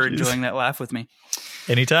 Thank you for enjoying that laugh with me.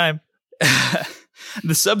 Anytime.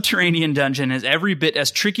 The subterranean dungeon is every bit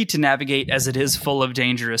as tricky to navigate as it is full of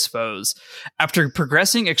dangerous foes. After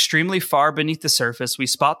progressing extremely far beneath the surface, we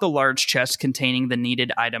spot the large chest containing the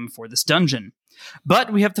needed item for this dungeon.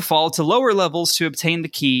 But we have to fall to lower levels to obtain the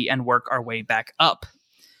key and work our way back up.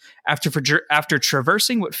 After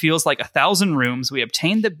traversing what feels like 1,000 rooms, we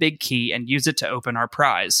obtain the big key and use it to open our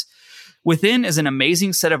prize. Within is an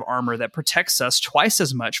amazing set of armor that protects us twice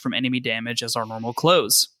as much from enemy damage as our normal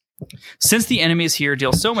clothes. Since the enemies here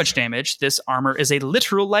deal so much damage, this armor is a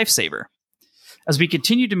literal lifesaver. As we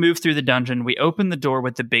continue to move through the dungeon, we open the door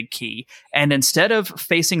with the big key, and instead of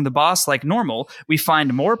facing the boss like normal, we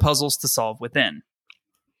find more puzzles to solve within.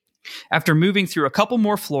 After moving through a couple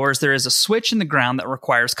more floors, there is a switch in the ground that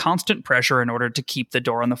requires constant pressure in order to keep the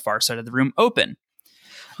door on the far side of the room open.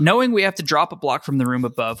 Knowing we have to drop a block from the room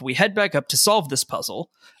above, we head back up to solve this puzzle,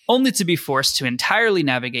 only to be forced to entirely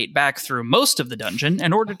navigate back through most of the dungeon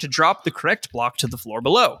in order to drop the correct block to the floor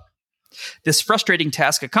below. This frustrating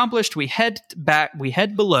task accomplished, we head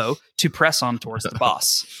below to press on towards the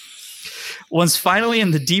boss. Once finally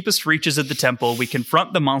in the deepest reaches of the temple, we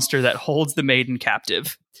confront the monster that holds the maiden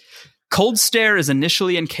captive. Cold Stare is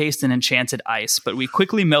initially encased in enchanted ice, but we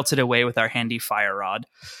quickly melt it away with our handy fire rod.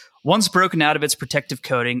 Once broken out of its protective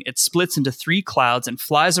coating, it splits into 3 clouds and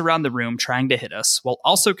flies around the room trying to hit us, while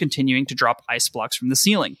also continuing to drop ice blocks from the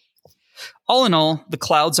ceiling. All in all, the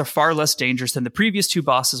clouds are far less dangerous than the previous 2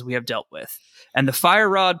 bosses we have dealt with, and the fire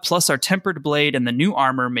rod plus our tempered blade and the new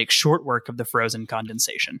armor make short work of the frozen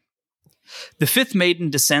condensation. The 5th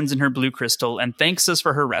maiden descends in her blue crystal and thanks us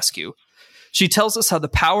for her rescue. She tells us how the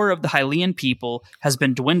power of the Hylian people has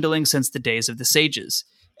been dwindling since the days of the sages,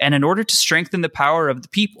 and in order to strengthen the power of the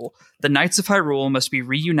people, the Knights of Hyrule must be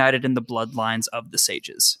reunited in the bloodlines of the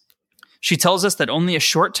sages. She tells us that only a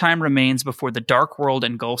short time remains before the Dark World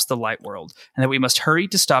engulfs the Light World, and that we must hurry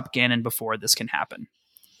to stop Ganon before this can happen.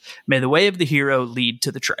 May the way of the hero lead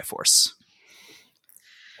to the Triforce.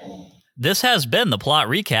 This has been the plot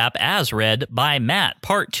recap as read by Matt.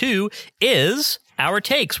 Part 2 is our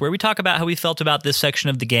takes, where we talk about how we felt about this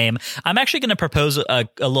section of the game. I'm actually going to propose a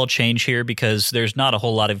little change here because there's not a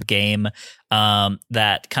whole lot of game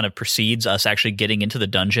that kind of precedes us actually getting into the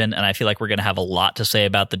dungeon, and I feel like we're going to have a lot to say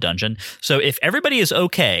about the dungeon. So if everybody is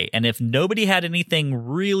okay, and if nobody had anything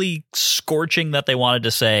really scorching that they wanted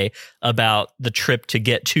to say about the trip to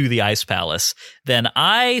get to the Ice Palace, then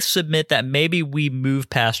I submit that maybe we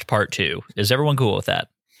move past part 2. Is everyone cool with that?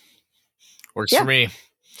 Works for me.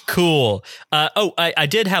 Cool. I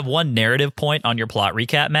did have one narrative point on your plot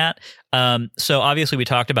recap, Matt. So obviously we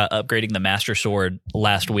talked about upgrading the Master Sword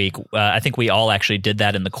last week. I think we all actually did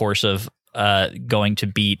that in the course of going to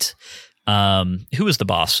beat who was the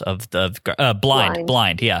boss of the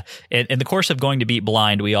Blind. Yeah. In the course of going to beat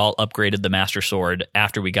Blind, we all upgraded the Master Sword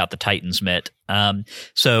after we got the Titan's Mitt.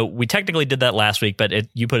 So we technically did that last week, but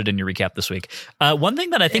you put it in your recap this week. One thing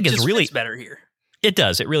that I think is really better here. It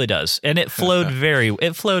does. It really does. And it flowed very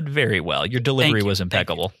well. Your delivery was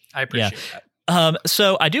impeccable. I appreciate that.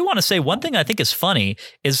 So I do want to say one thing I think is funny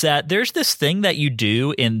is that there's this thing that you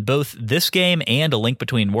do in both this game and A Link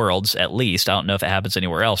Between Worlds, at least. I don't know if it happens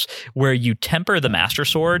anywhere else, where you temper the Master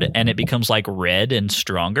Sword and it becomes like red and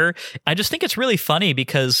stronger. I just think it's really funny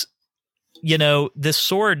because, you know, this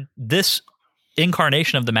sword, this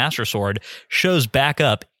incarnation of the Master Sword shows back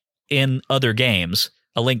up in other games,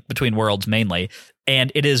 A Link Between Worlds mainly,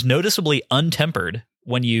 and it is noticeably untempered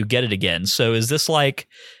when you get it again. So is this like,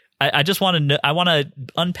 I just want to know, I want to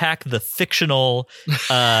unpack the fictional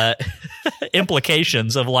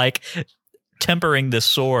implications of like tempering this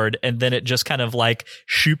sword, and then it just kind of like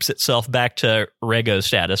shoops itself back to Rego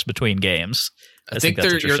status between games. I think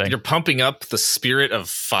you're pumping up the spirit of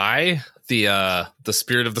Phi, the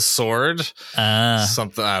spirit of the sword.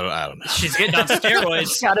 Something I don't know. She's getting on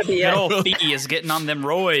steroids. Gotta be it. Old Phi is getting on them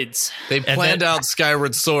roids. They planned out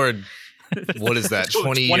Skyward Sword. What is that?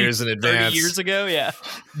 20 years in advance. 30 years ago, yeah.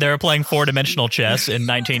 They were playing 4-dimensional chess in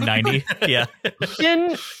 1990. Yeah.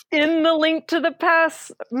 In the Link to the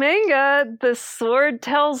Past manga, the sword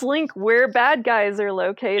tells Link where bad guys are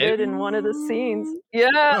located in one of the scenes.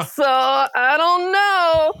 Yeah, so I don't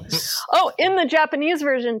know. Oh, in the Japanese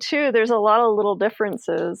version too, there's a lot of little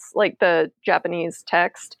differences, like the Japanese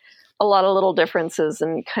text, a lot of little differences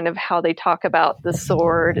in kind of how they talk about the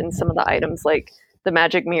sword and some of the items, like the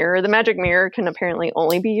magic mirror. The magic mirror can apparently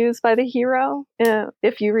only be used by the hero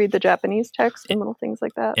if you read the Japanese text and little things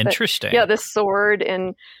like that. Interesting. But, yeah, this sword,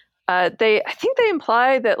 and I think they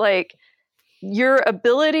imply that like your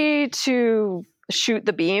ability to shoot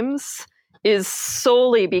the beams is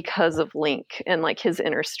solely because of Link and like his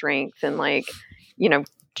inner strength and like, you know,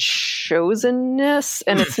 chosenness,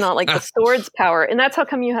 and it's not like the sword's power, and that's how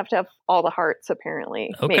come you have to have all the hearts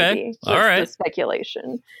apparently. Okay. Maybe. All right. The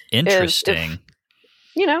speculation. Interesting.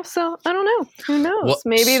 You know, so I don't know. Who knows? Well,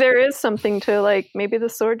 maybe there is something to like, maybe the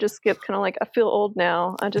sword just gets kind of like, I feel old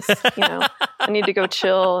now. I just, you know, I need to go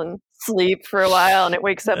chill and sleep for a while. And it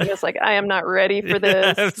wakes up and it's like, I am not ready for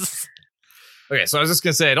this. Yes. Okay, so I was just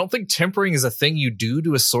going to say, I don't think tempering is a thing you do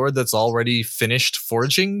to a sword that's already finished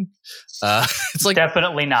forging. It's like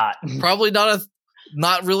definitely not. Probably not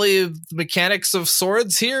really the mechanics of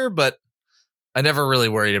swords here, but I never really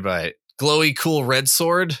worried about it. Glowy, cool red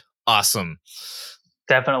sword. Awesome.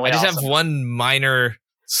 Definitely. I just have one minor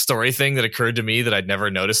story thing that occurred to me that I'd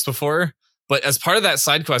never noticed before. But as part of that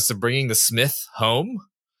side quest of bringing the smith home,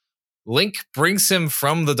 Link brings him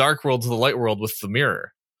from the Dark World to the Light World with the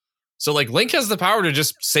mirror. So, like, Link has the power to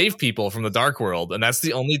just save people from the Dark World, and that's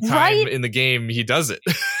the only time in the game he does it.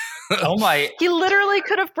 Oh my! He literally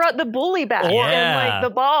could have brought the bully back and like the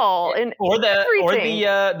ball and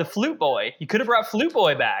the flute boy. He could have brought Flute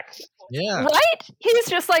Boy back. Yeah. Right? He's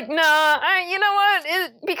just like, nah, you know what?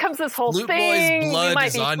 It becomes this whole Flute thing. Boy's blood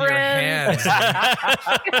is on your hands.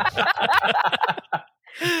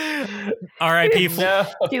 R.I.P.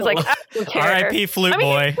 He's like, I don't care. R.I.P. Flute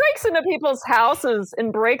Boy. He breaks into people's houses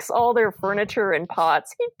and breaks all their furniture and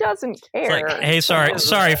pots. He doesn't care. It's like, hey,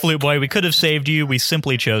 sorry, Flute Boy. We could have saved you. We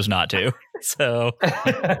simply chose not to. So, oh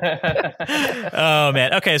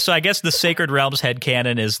man. Okay, so I guess the Sacred Realms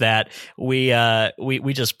headcanon is that we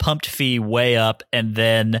just pumped Fee way up, and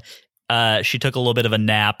then she took a little bit of a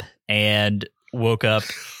nap and woke up,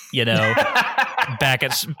 you know, back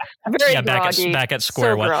at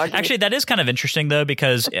square one. Groggy. Actually, that is kind of interesting though,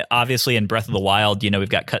 because obviously in Breath of the Wild, you know, we've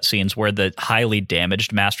got cutscenes where the highly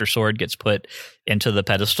damaged Master Sword gets put into the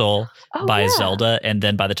pedestal by Zelda, and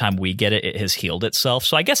then by the time we get it, it has healed itself.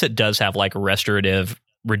 So I guess it does have like regenerative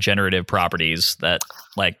properties that,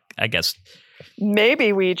 like, I guess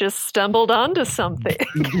Maybe we just stumbled onto something.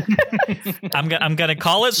 I'm gonna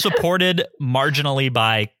call it supported marginally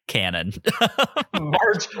by canon.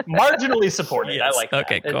 Marginally supported. Yes. I like that.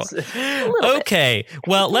 Okay, cool. bit. Okay,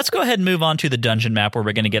 well, let's go ahead and move on to the dungeon map where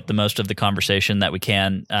we're going to get the most of the conversation that we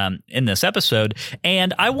can in this episode.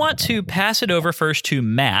 And I want to pass it over first to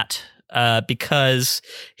Matt. Because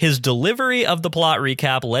his delivery of the plot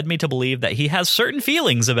recap led me to believe that he has certain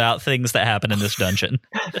feelings about things that happen in this dungeon.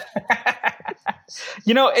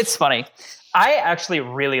 It's funny. I actually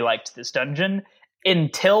really liked this dungeon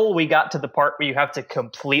until we got to the part where you have to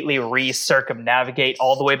completely re-circumnavigate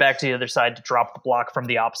all the way back to the other side to drop the block from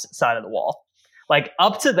the opposite side of the wall. Like,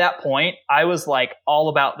 up to that point, I was like all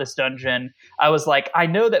about this dungeon. I was like, I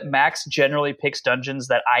know that Max generally picks dungeons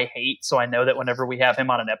that I hate, so I know that whenever we have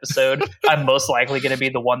him on an episode, I'm most likely going to be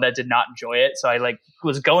the one that did not enjoy it. So I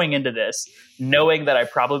was going into this knowing that I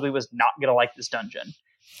probably was not going to like this dungeon.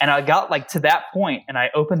 And I got to that point, and I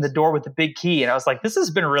opened the door with the big key, and I was like, this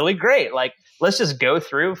has been really great. Like, let's just go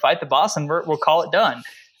through, fight the boss, and we'll call it done.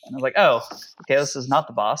 And I was like, oh, okay, this is not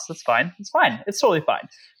the boss. That's fine. It's fine. It's totally fine.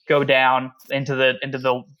 Go down into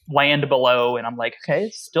the land below, and I'm like, okay,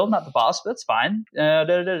 it's still not the boss, but that's fine.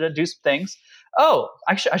 Do some things. Oh,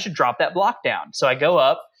 I should drop that block down. So I go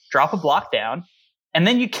up, drop a block down, and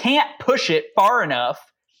then you can't push it far enough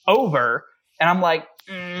over. And I'm like,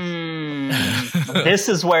 this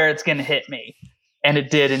is where it's going to hit me. And it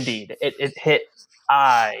did indeed. It hit.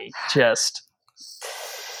 I just,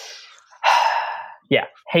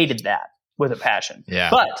 hated that with a passion. Yeah.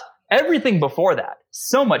 But everything before that,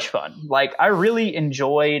 so much fun. Like, I really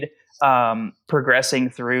enjoyed progressing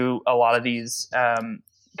through a lot of these kind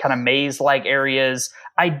of maze-like areas.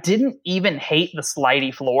 I didn't even hate the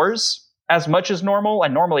slidey floors as much as normal. I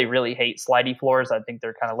normally really hate slidey floors. I think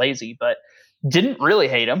they're kind of lazy, but didn't really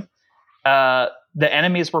hate them. The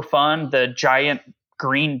enemies were fun. The giant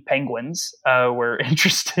green penguins were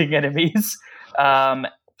interesting enemies. And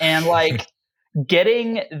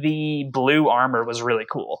getting the blue armor was really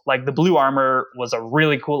cool. Like, the blue armor was a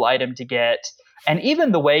really cool item to get. And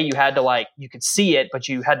even the way you had to you could see it, but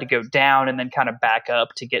you had to go down and then kind of back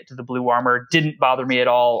up to get to the blue armor didn't bother me at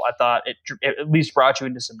all. I thought it at least brought you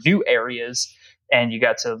into some new areas, and you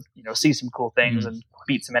got to, see some cool things and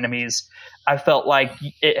beat some enemies. I felt like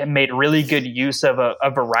it made really good use of a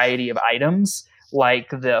variety of items,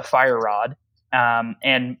 like the fire rod.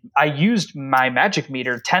 And I used my magic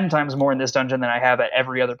meter 10 times more in this dungeon than I have at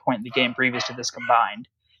every other point in the game previous to this combined.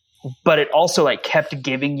 But it also kept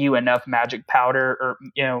giving you enough magic powder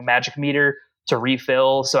or, magic meter to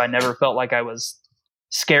refill. So I never felt like I was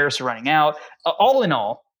scarce or running out. All in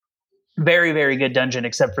all, very, very good dungeon,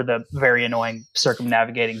 except for the very annoying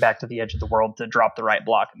circumnavigating back to the edge of the world to drop the right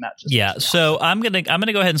block. And that just So I'm gonna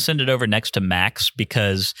go ahead and send it over next to Max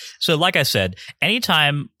because, like I said,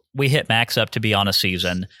 anytime we hit Max up to be on a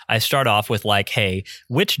season, I start off with hey,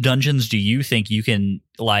 which dungeons do you think you can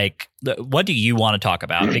what do you want to talk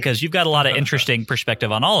about? Because you've got a lot of interesting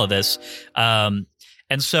perspective on all of this. And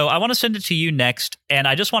so I want to send it to you next. And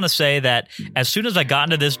I just want to say that as soon as I got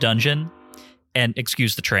into this dungeon, and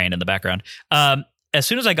excuse the train in the background, as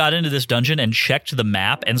soon as I got into this dungeon and checked the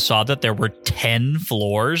map and saw that there were 10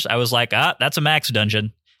 floors, I was like, that's a Max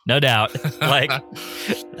dungeon. No doubt.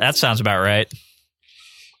 That sounds about right.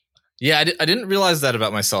 Yeah, I didn't realize that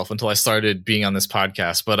about myself until I started being on this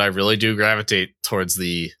podcast, but I really do gravitate towards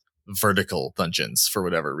the vertical dungeons for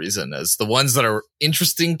whatever reason, as the ones that are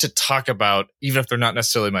interesting to talk about, even if they're not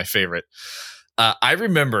necessarily my favorite. I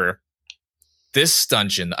remember this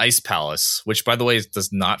dungeon, Ice Palace, which, by the way,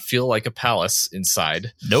 does not feel like a palace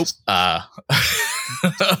inside. Nope.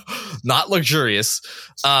 Not luxurious.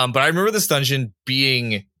 But I remember this dungeon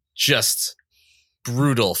being just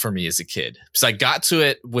brutal for me as a kid, because I got to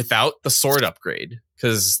it without the sword upgrade,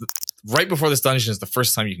 because right before this dungeon is the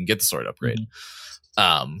first time you can get the sword upgrade.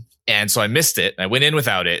 And so I missed it, and I went in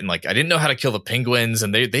without it, and I didn't know how to kill the penguins,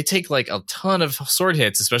 and they take a ton of sword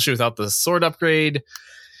hits, especially without the sword upgrade.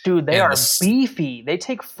 Dude, they are beefy. They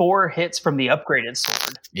take 4 hits from the upgraded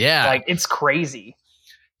sword. Yeah. It's crazy.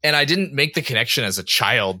 And I didn't make the connection as a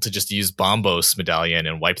child to just use Bombos Medallion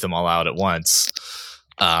and wipe them all out at once.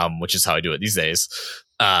 Which is how I do it these days.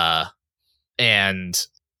 And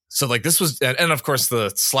so this was, and of course the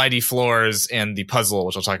slidey floors and the puzzle,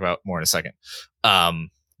 which I'll talk about more in a second.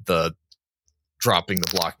 The dropping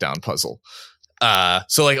the block down puzzle.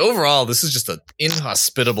 So overall, this is just an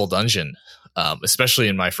inhospitable dungeon, especially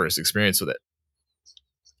in my first experience with it.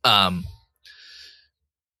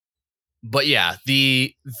 But yeah,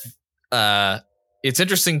 it's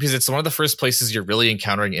interesting because it's one of the first places you're really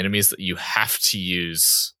encountering enemies that you have to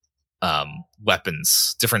use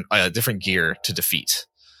weapons, different gear to defeat.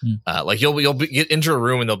 Like you'll get into a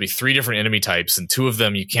room and there'll be 3 different enemy types, and 2 of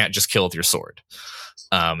them you can't just kill with your sword.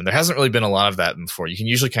 And there hasn't really been a lot of that before. You can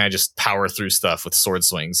usually kind of just power through stuff with sword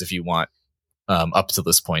swings if you want, up to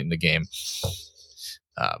this point in the game.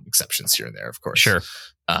 Exceptions here and there, of course. Sure.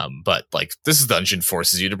 But like this dungeon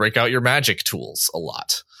forces you to break out your magic tools a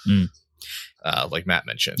lot. Like Matt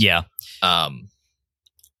mentioned. Yeah.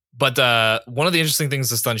 But one of the interesting things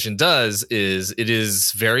this dungeon does is it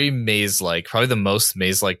is very maze-like, probably the most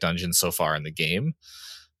maze-like dungeon so far in the game.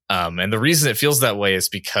 And the reason it feels that way is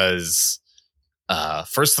because,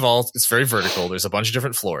 first of all, it's very vertical. There's a bunch of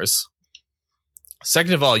different floors.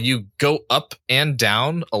 Second of all, you go up and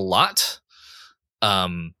down a lot.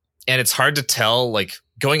 And it's hard to tell, like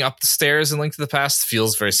going up the stairs in Link to the Past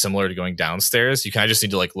feels very similar to going downstairs. You kind of just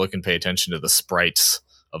need to like look and pay attention to the sprites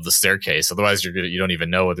of the staircase. Otherwise you don't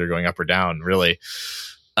even know whether you're going up or down, really.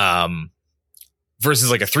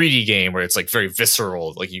 Versus like a 3D game where it's like very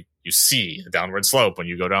visceral. Like you see a downward slope when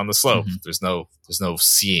you go down the slope. There's no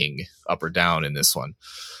seeing up or down in this one.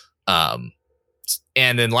 And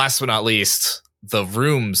then last but not least, the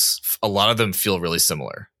rooms, a lot of them feel really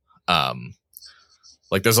similar.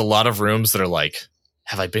 Like there's a lot of rooms that are like,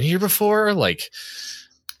 have I been here before? Like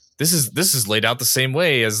this is laid out the same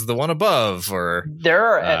way as the one above, or there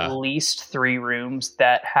are at least 3 rooms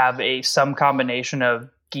that have some combination of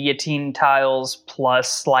guillotine tiles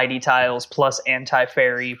plus slidey tiles plus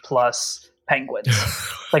anti-fairy plus penguins.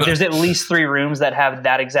 Like there's at least 3 rooms that have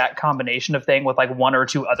that exact combination of thing with like 1 or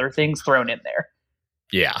 2 other things thrown in there.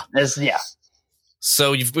 Yeah.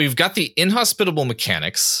 So we've got the inhospitable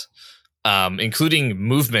mechanics, including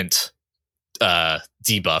movement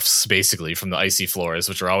debuffs, basically, from the icy floors,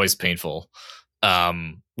 which are always painful.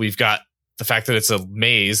 We've got the fact that it's a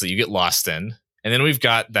maze that you get lost in, and then we've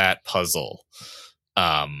got that puzzle.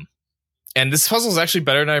 And this puzzle is actually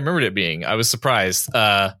better than I remembered it being. I was surprised,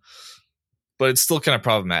 but it's still kind of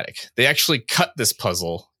problematic. They actually cut this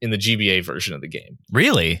puzzle in the GBA version of the game.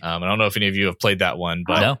 Really? I don't know if any of you have played that one,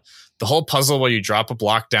 but no. The whole puzzle where you drop a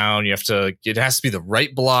block down, it has to be the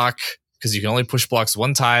right block because you can only push blocks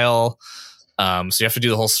 1 tile. So you have to do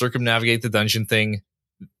the whole circumnavigate the dungeon thing.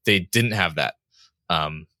 They didn't have that.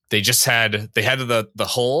 They had the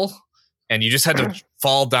hole, and you just had to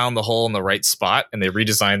fall down the hole in the right spot, and they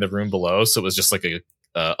redesigned the room below. So it was just like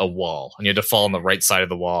a wall, and you had to fall on the right side of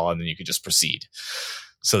the wall, and then you could just proceed.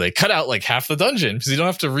 So they cut out like half the dungeon because you don't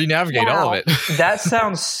have to re-navigate all of it. That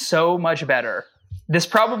sounds so much better. This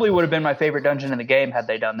probably would have been my favorite dungeon in the game had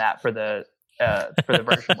they done that for the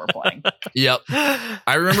version we're playing. Yep.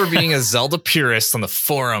 I remember being a Zelda purist on the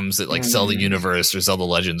forums at like Zelda Universe or Zelda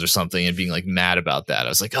Legends or something and being like mad about that. I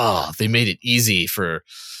was like, oh, they made it easy for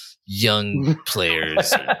young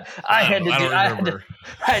players. I had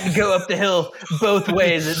to go up the hill both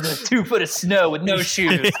ways in the 2 foot of snow with no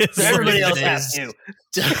shoes. So everybody else has to.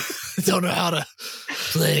 Don't know how to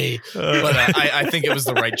play. But I think it was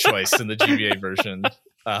the right choice in the GBA version.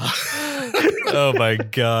 Oh my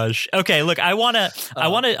gosh. Okay, look, I want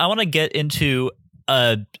to get into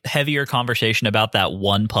a heavier conversation about that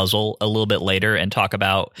one puzzle a little bit later and talk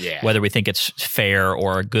about whether we think it's fair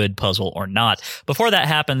or a good puzzle or not. Before that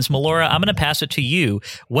happens, Melora, I'm going to pass it to you.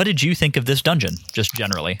 What did you think of this dungeon, just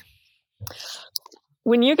generally?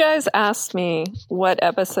 When you guys asked me what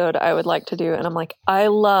episode I would like to do, and I'm like, I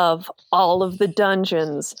love all of the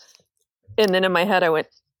dungeons. And then in my head, I went,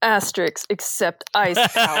 asterisk, except Ice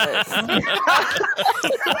Palace.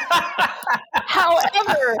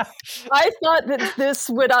 However, I thought that this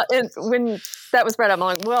would, when that was brought up,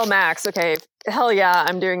 I'm like, well, Max, okay, hell yeah,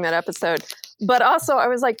 I'm doing that episode. But also, I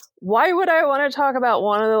was like, why would I want to talk about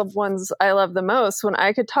one of the ones I love the most when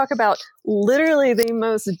I could talk about literally the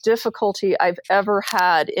most difficulty I've ever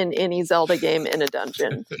had in any Zelda game in a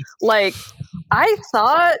dungeon? Like,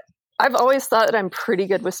 I've always thought that I'm pretty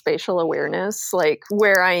good with spatial awareness, like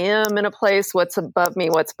where I am in a place, what's above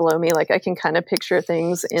me, what's below me. Like I can kind of picture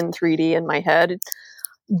things in 3D in my head.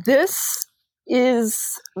 This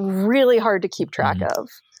is really hard to keep track of.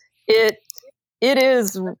 It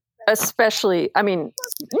is, especially, I mean,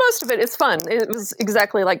 most of it is fun. It was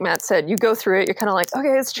exactly like Matt said. You go through it, you're kind of like,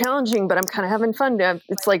 okay, it's challenging, but I'm kind of having fun.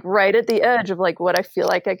 It's like right at the edge of like what I feel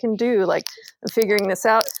like I can do. Like I'm figuring this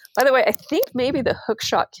out. By the way, I think maybe the hook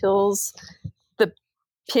shot kills the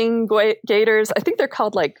Pingators. I think they're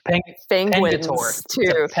called like penguins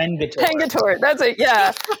too. Pengator. That's it.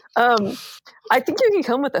 Yeah. I think you can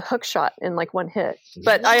come with a hook shot in like one hit.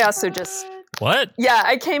 But I also just what? Yeah,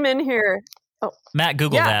 I came in here. Oh, Matt,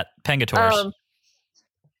 Google that. Pengators.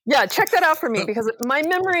 Yeah, check that out for me because my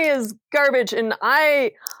memory is garbage, and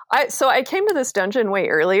so I came to this dungeon way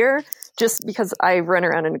earlier just because I run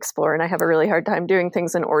around and explore, and I have a really hard time doing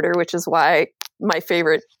things in order, which is why my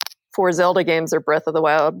favorite 4 Zelda games are Breath of the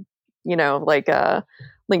Wild, like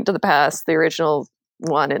Link to the Past, the original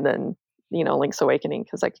one, and then Link's Awakening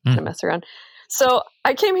because I can kind of mess around. So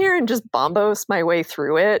I came here and just bombos my way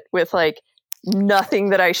through it with like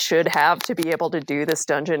nothing that I should have to be able to do this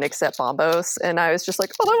dungeon except bombos. And I was just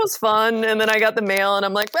like, oh, that was fun. And then I got the mail and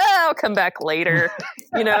I'm like, well, I'll come back later,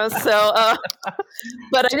 but I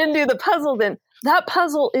didn't do the puzzle then. That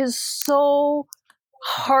puzzle is so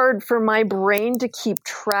hard for my brain to keep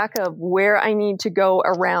track of where I need to go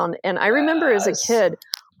around. And I remember as a kid,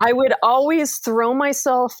 I would always throw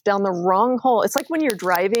myself down the wrong hole. It's like when you're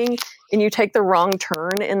driving and you take the wrong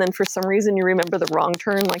turn, and then for some reason you remember the wrong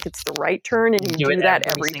turn like it's the right turn, and you do that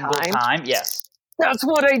every time. Yes. That's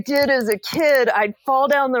what I did as a kid. I'd fall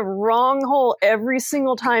down the wrong hole every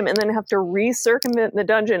single time and then have to recircumvent the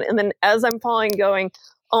dungeon. And then as I'm falling, going,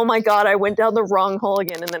 oh my God, I went down the wrong hole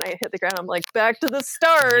again. And then I hit the ground. I'm like, back to the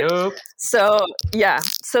start. Yep.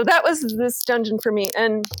 So that was this dungeon for me.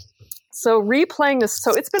 And so replaying this,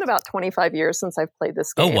 so it's been about 25 years since I've played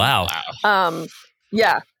this game. Oh, wow.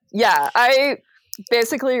 Yeah. I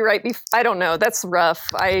basically I don't know. That's rough.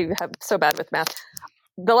 I have so bad with math.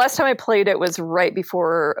 The last time I played it was right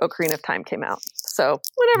before Ocarina of Time came out. So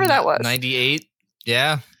whatever that was. 98?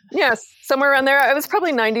 Yeah. Yes, somewhere around there. I was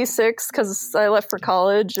probably 96 because I left for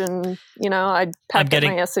college and, I'd packed up my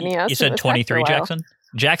SNES. You said 23, Jackson?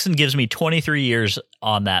 Jackson gives me 23 years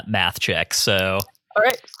on that math check, so... All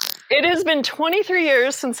right. It has been 23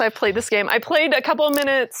 years since I played this game. I played a couple of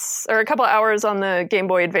minutes or a couple of hours on the Game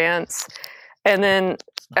Boy Advance. And then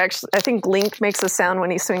actually, I think Link makes a sound when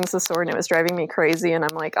he swings the sword and it was driving me crazy. And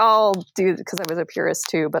I'm like, I'll do, because I was a purist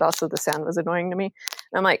too, but also the sound was annoying to me.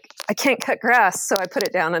 And I'm like, I can't cut grass. So I put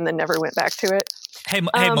it down and then never went back to it. Hey,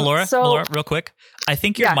 Melora, real quick. I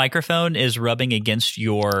think your microphone is rubbing against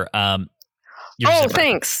your zipper.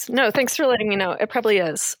 Thanks. No, thanks for letting me know. It probably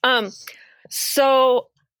is. So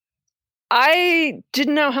I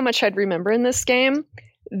didn't know how much I'd remember in this game.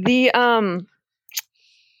 The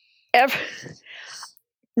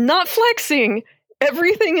not flexing,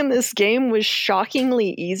 everything in this game was shockingly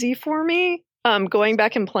easy for me. Going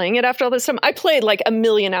back and playing it after all this time, I played like 1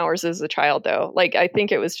 million hours as a child, though. Like I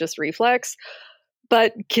think it was just reflex.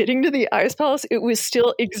 But getting to the Ice Palace, it was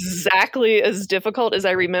still exactly as difficult as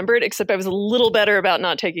I remembered, except I was a little better about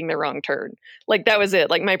not taking the wrong turn. Like that was it.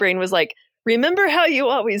 Like my brain was like, remember how you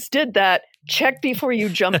always did that? Check before you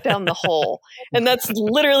jump down the hole. And that's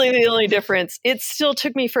literally the only difference. It still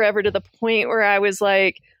took me forever to the point where I was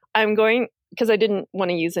like, because I didn't want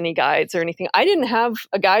to use any guides or anything. I didn't have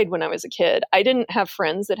a guide when I was a kid. I didn't have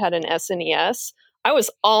friends that had an SNES. I was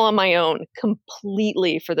all on my own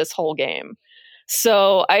completely for this whole game.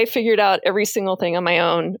 So I figured out every single thing on my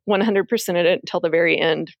own, 100%ed it until the very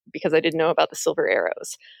end because I didn't know about the silver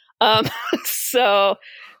arrows. So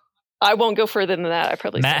I won't go further than that. I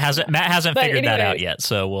probably Matt hasn't figured that out yet.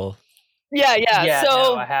 So we'll. Yeah.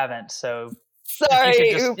 So no, I haven't. So sorry.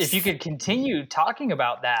 If you could continue talking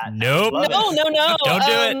about that. Nope. No. Don't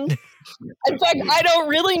do it. In fact, I don't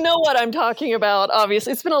really know what I'm talking about.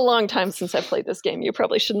 Obviously, it's been a long time since I played this game. You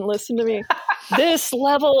probably shouldn't listen to me. This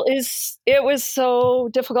level it was so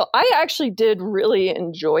difficult. I actually did really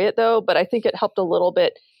enjoy it though, but I think it helped a little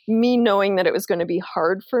bit me knowing that it was going to be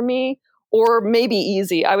hard for me or maybe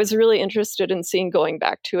easy. I was really interested in seeing going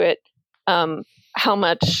back to it, how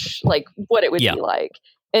much, like what it would be like.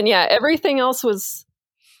 And everything else was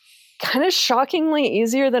kind of shockingly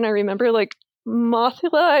easier than I remember. Like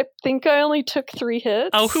Mothula, I think I only took 3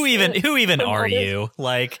 hits. Oh, who even are you?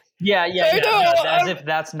 Like, yeah. As if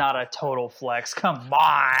that's not a total flex. Come on.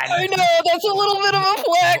 I know that's a little bit of a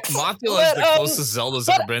flex. Mothula is the closest Zelda's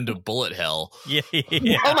ever been to bullet hell. Yeah.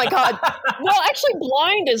 Oh my God. Well, actually,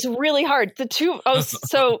 blind is really hard.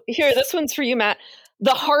 So here, this one's for you, Matt.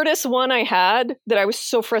 The hardest one I had that I was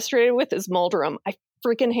so frustrated with is Mulderum. I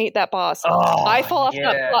freaking hate that boss. I fall off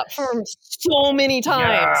that platform so many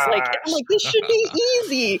times. Like I'm like, this should be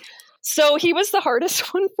easy. So he was the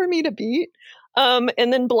hardest one for me to beat. And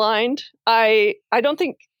then blind. I don't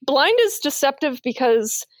think blind is deceptive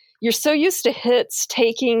because you're so used to hits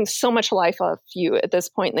taking so much life off you at this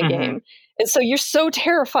point in the game. And so you're so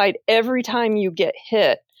terrified every time you get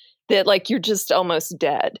hit that like you're just almost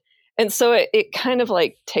dead. And so it kind of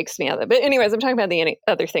like takes me out of it. But anyways, I'm talking about the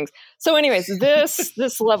other things. So anyways,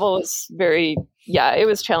 this level is very, it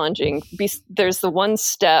was challenging. There's the 1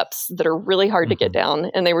 steps that are really hard to get down.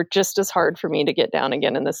 And they were just as hard for me to get down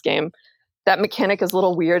again in this game. that mechanic is a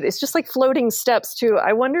little weird. It's just like floating steps too.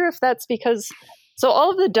 I wonder if that's because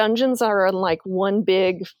all of the dungeons are on like one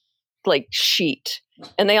big like sheet,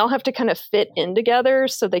 and they all have to kind of fit in together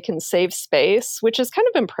so they can save space, which is kind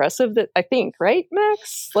of impressive. That I think, right,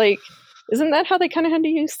 Max? Like, isn't that how they kind of had to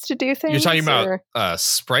used to do things? You're talking about a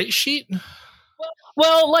sprite sheet?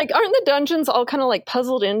 Well, like, aren't the dungeons all kind of like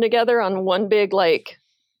puzzled in together on one big like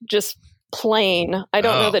just plane? I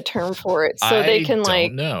don't know the term for it, so they can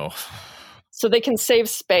like no. So they can save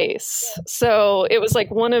space. So it was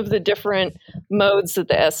like one of the different modes that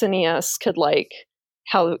the SNES could like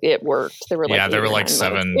how it worked. There were like there were like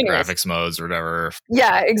 7 graphics modes or whatever.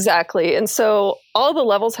 Yeah, exactly. And so all the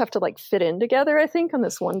levels have to like fit in together, I think, on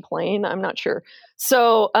this one plane. I'm not sure.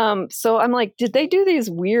 So I'm like, did they do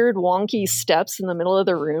these weird wonky steps in the middle of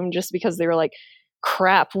the room just because they were like,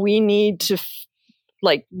 crap, we need to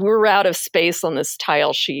like, we're out of space on this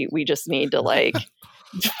tile sheet. We just need to like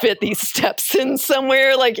fit these steps in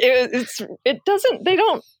somewhere. Like it's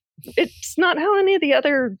not how any of the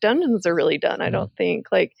other dungeons are really done, I don't think.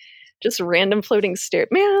 Like just random floating stair.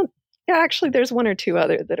 Man, yeah, actually there's one or two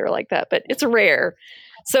other that are like that, but it's rare.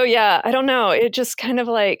 So yeah, I don't know. It just kind of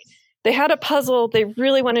like they had a puzzle. They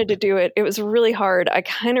really wanted to do it. It was really hard. I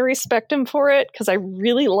kind of respect them for it because I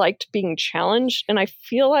really liked being challenged. And I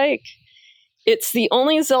feel like it's the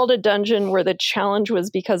only Zelda dungeon where the challenge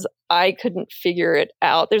was because I couldn't figure it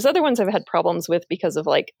out. There's other ones I've had problems with because of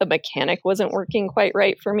like a mechanic wasn't working quite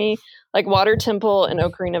right for me. Like Water Temple and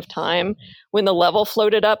Ocarina of Time, when the level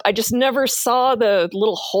floated up, I just never saw the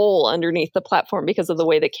little hole underneath the platform because of the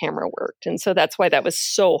way the camera worked. And so that's why that was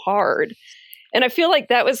so hard. And I feel like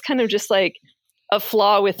that was kind of just like a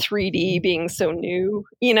flaw with 3D being so new.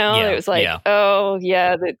 You know, it was like, oh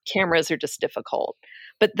yeah, the cameras are just difficult.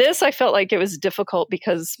 But this, I felt like it was difficult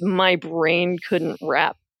because my brain couldn't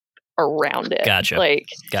wrap around it.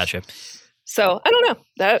 Gotcha. So I don't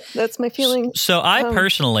know. That's my feeling. So I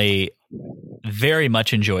personally very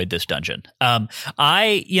much enjoyed this dungeon.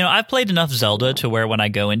 I've played enough Zelda to where when I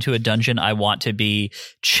go into a dungeon, I want to be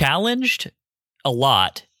challenged a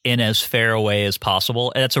lot in as fair a way as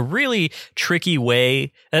possible. And that's a really tricky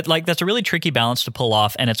way. That's a really tricky balance to pull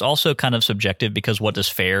off. And it's also kind of subjective because what does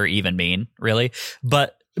fair even mean, really?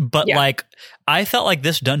 But like, I felt like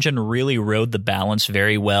this dungeon really rode the balance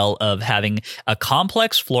very well of having a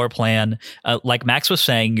complex floor plan. Like Max was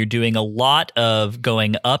saying, you're doing a lot of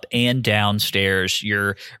going up and down stairs.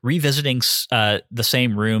 You're revisiting the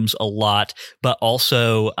same rooms a lot, but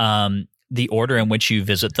also the order in which you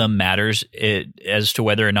visit them matters as to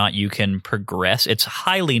whether or not you can progress. It's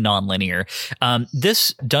highly nonlinear.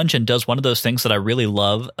 This dungeon does one of those things that I really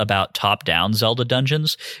love about top-down Zelda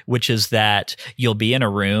dungeons, which is that you'll be in a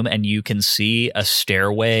room and you can see a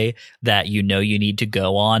stairway that you know you need to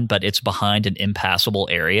go on, but it's behind an impassable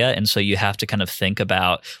area. And so you have to kind of think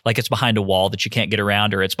about, like, it's behind a wall that you can't get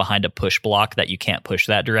around, or it's behind a push block that you can't push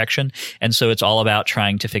that direction. And so it's all about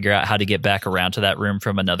trying to figure out how to get back around to that room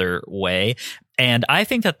from another way. And I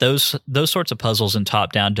think that those sorts of puzzles in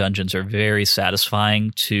top-down dungeons are very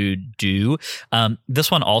satisfying to do.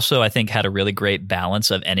 This one also, I think, had a really great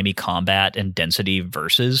balance of enemy combat and density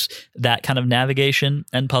versus that kind of navigation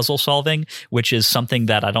and puzzle solving, which is something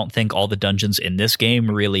that I don't think all the dungeons in this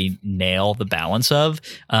game really nail the balance of.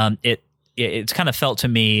 It's kind of felt to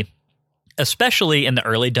me, especially in the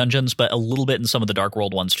early dungeons, but a little bit in some of the Dark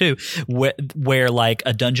World ones too, where like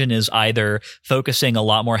a dungeon is either focusing a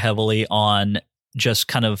lot more heavily on just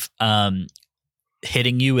kind of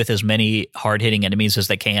hitting you with as many hard-hitting enemies as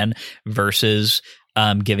they can versus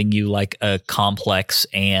giving you like a complex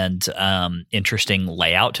and interesting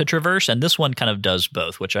layout to traverse. And this one kind of does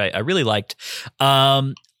both, which I really liked.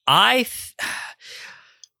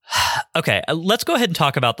 Okay, let's go ahead and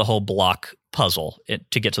talk about the whole block puzzle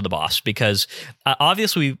to get to the boss, because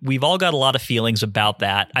obviously we've all got a lot of feelings about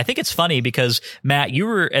that. I think it's funny because, Matt, you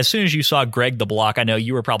were, as soon as you saw Greg the Block, I know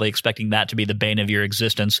you were probably expecting that to be the bane of your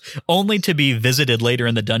existence, only to be visited later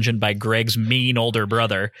in the dungeon by Greg's mean older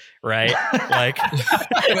brother, right? Like,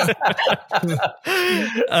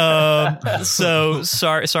 so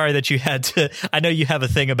sorry that you had to. I know you have a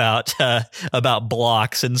thing about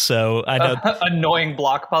blocks, and so I know annoying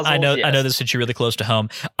block puzzles. I know this hits you really close to home.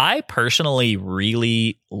 I personally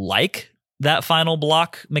really like that final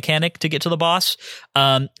block mechanic to get to the boss.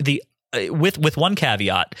 With one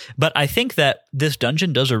caveat, but I think that this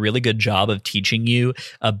dungeon does a really good job of teaching you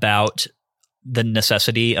about the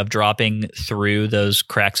necessity of dropping through those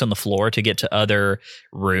cracks on the floor to get to other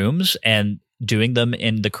rooms and doing them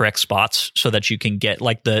in the correct spots so that you can get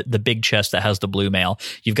like the big chest that has the blue mail.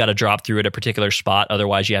 You've got to drop through at a particular spot.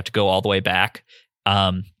 Otherwise you have to go all the way back.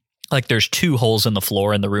 like there's 2 holes in the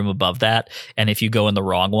floor in the room above that, and if you go in the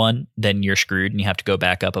wrong one, then you're screwed and you have to go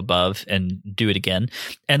back up above and do it again.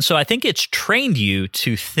 And so I think it's trained you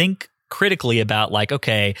to think critically about like,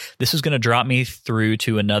 okay, this is going to drop me through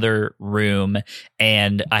to another room,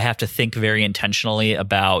 and I have to think very intentionally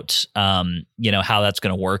about how that's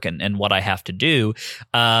going to work and what I have to do.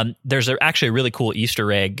 There's actually a really cool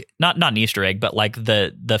Easter egg, not an Easter egg, but like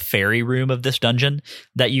the fairy room of this dungeon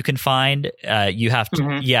that you can find. You have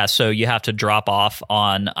to so you have to drop off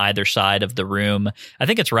on either side of the room. I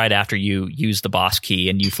think it's right after you use the boss key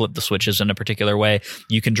and you flip the switches in a particular way.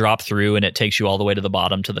 You can drop through and it takes you all the way to the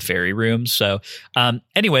bottom to the fairy room. So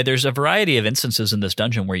anyway, there's a variety of instances in this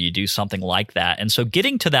dungeon where you do something like that. And so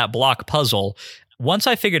getting to that block puzzle, once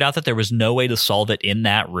I figured out that there was no way to solve it in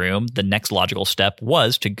that room, the next logical step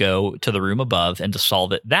was to go to the room above and to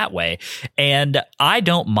solve it that way. And I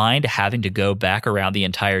don't mind having to go back around the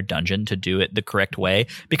entire dungeon to do it the correct way,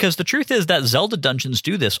 because the truth is that Zelda dungeons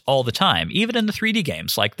do this all the time, even in the 3D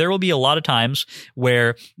games. Like there will be a lot of times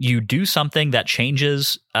where you do something that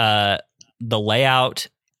changes the layout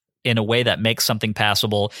in a way that makes something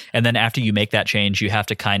passable, and then after you make that change, you have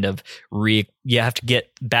to kind of you have to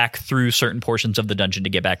get back through certain portions of the dungeon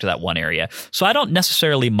to get back to that one area. So I don't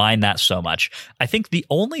necessarily mind that so much. I think the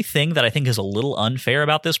only thing that I think is a little unfair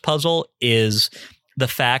about this puzzle is the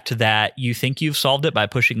fact that you think you've solved it by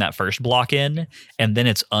pushing that first block in, and then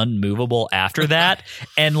it's unmovable after that.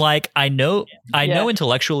 And like, I know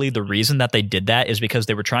intellectually the reason that they did that is because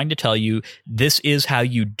they were trying to tell you this is how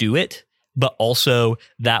you do it, but also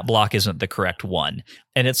that block isn't the correct one.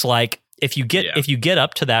 And it's like, if you get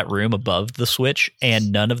up to that room above the switch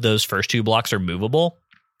and none of those first 2 blocks are movable,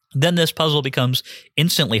 then this puzzle becomes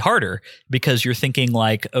instantly harder, because you're thinking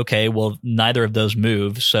like, okay, well, neither of those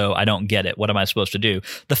move, so I don't get it. What am I supposed to do?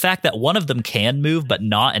 The fact that one of them can move, but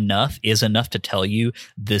not enough, is enough to tell you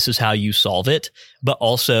this is how you solve it. But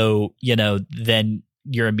also, then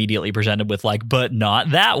you're immediately presented with like, but not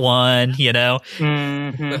that one,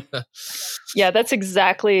 Mm-hmm. Yeah, that's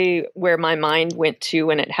exactly where my mind went to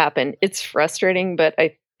when it happened. It's frustrating, but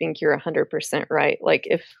I think you're 100% right. Like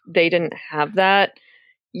if they didn't have that,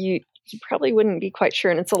 you probably wouldn't be quite sure.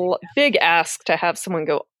 And it's a big ask to have someone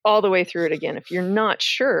go all the way through it again if you're not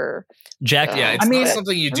sure. Jack, it's not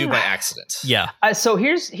something you do by accident. Yeah. So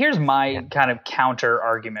here's my kind of counter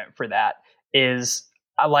argument for that is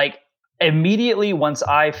immediately once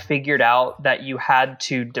I figured out that you had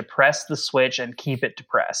to depress the switch and keep it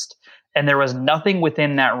depressed, and there was nothing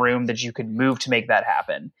within that room that you could move to make that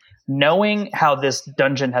happen, knowing how this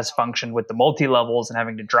dungeon has functioned with the multi-levels and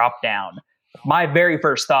having to drop down, my very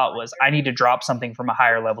first thought was I need to drop something from a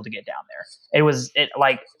higher level to get down there.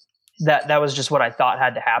 That was just what I thought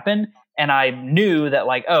had to happen. And I knew that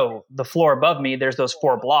like, oh, the floor above me, there's those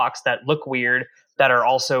 4 blocks that look weird that are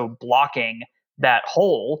also blocking that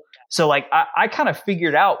hole. So like I kind of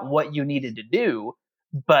figured out what you needed to do,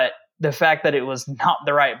 but the fact that it was not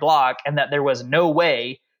the right block and that there was no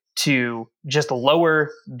way to just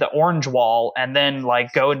lower the orange wall and then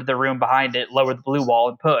like go into the room behind it, lower the blue wall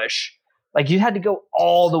and push, like you had to go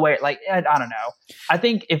all the way. Like, I don't know. I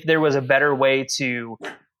think if there was a better way to,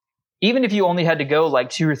 even if you only had to go like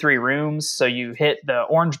 2 or 3 rooms, so you hit the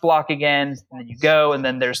orange block again, and then you go, and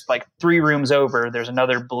then there's like 3 rooms over, there's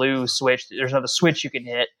another blue switch, there's another switch you can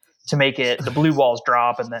hit to make it, the blue walls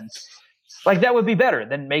drop, and then like that would be better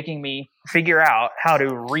than making me figure out how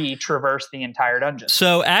to re-traverse the entire dungeon.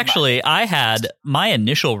 So actually, I had my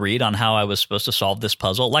initial read on how I was supposed to solve this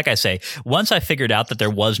puzzle. Like I say, once I figured out that there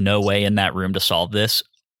was no way in that room to solve this,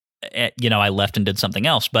 I left and did something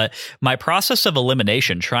else. But my process of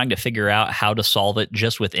elimination, trying to figure out how to solve it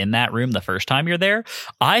just within that room the first time you're there,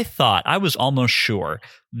 I was almost sure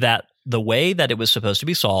that the way that it was supposed to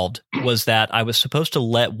be solved was that I was supposed to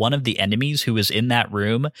let one of the enemies who was in that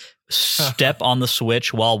room step on the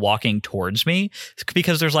switch while walking towards me,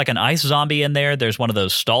 because there's like an ice zombie in there. There's one of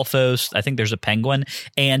those Stalfos. I think there's a penguin.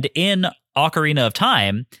 And in Ocarina of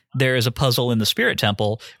Time, there is a puzzle in the Spirit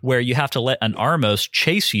Temple where you have to let an Armos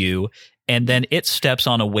chase you, and then it steps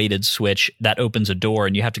on a weighted switch that opens a door,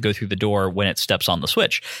 and you have to go through the door when it steps on the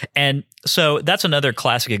switch. And so that's another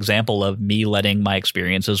classic example of me letting my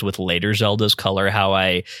experiences with later Zeldas color how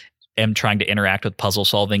I am trying to interact with puzzle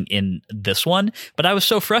solving in this one. But I was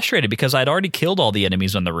so frustrated because I'd already killed all the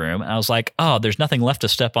enemies in the room, and I was like, oh, there's nothing left to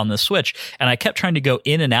step on this switch. And I kept trying to go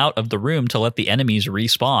in and out of the room to let the enemies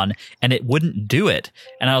respawn, and it wouldn't do it.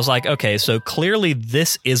 And I was like, okay, so clearly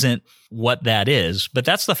this isn't what that is. But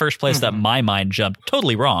that's the first place that my mind jumped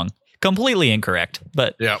totally wrong, completely incorrect.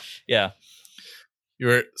 But yeah. You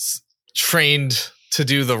were trained to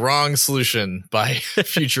do the wrong solution by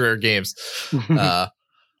future games.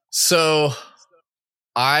 So,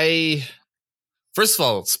 first of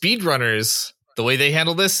all, speedrunners, the way they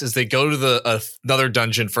handle this is they go to another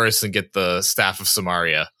dungeon first and get the Staff of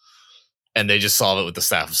Samaria, and they just solve it with the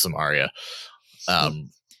Staff of Samaria,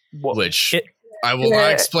 which I will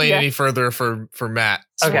not explain any further for Matt.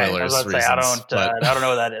 Spoilers. Okay, I was about to say, reasons, I don't know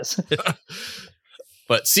what that is.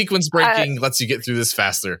 But sequence breaking lets you get through this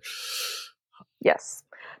faster. Yes.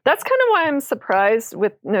 That's kind of why I'm surprised,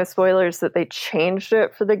 with no spoilers, that they changed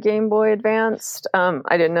it for the Game Boy Advanced. I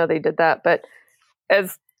didn't know they did that, but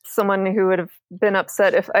as someone who would have been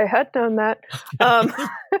upset if I had known that,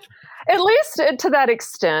 at least to that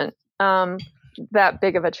extent, that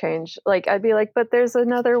big of a change, like I'd be like, but there's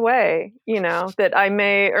another way, that I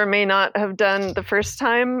may or may not have done the first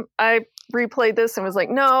time I replayed this and was like,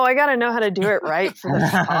 no, I got to know how to do it right for this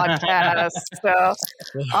podcast. So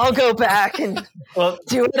I'll go back and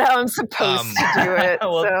do it how I'm supposed to do it.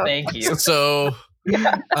 Thank you. So,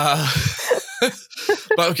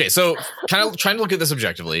 but okay, so kind of trying to look at this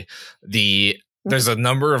objectively, there's a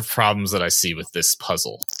number of problems that I see with this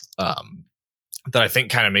puzzle that I think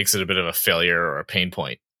kind of makes it a bit of a failure or a pain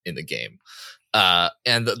point in the game.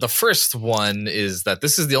 And the first one is that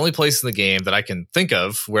this is the only place in the game that I can think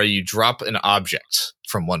of where you drop an object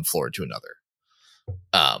from one floor to another.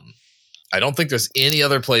 I don't think there's any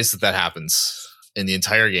other place that happens in the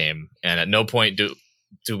entire game. And at no point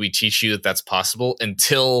do we teach you that that's possible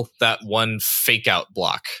until that one fake out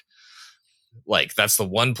block. Like, that's the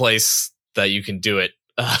one place that you can do it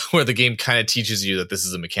where the game kind of teaches you that this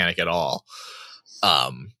is a mechanic at all.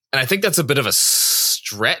 And I think that's a bit of a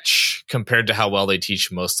stretch compared to how well they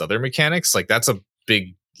teach most other mechanics. Like, that's a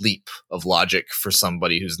big leap of logic for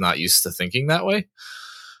somebody who's not used to thinking that way.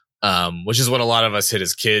 Which is what a lot of us hit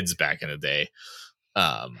as kids back in the day.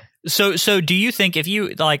 So do you think, if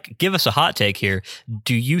you give us a hot take here,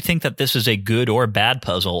 do you think that this is a good or bad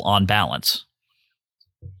puzzle on balance?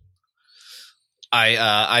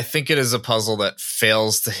 I think it is a puzzle that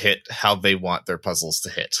fails to hit how they want their puzzles to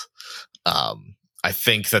hit. I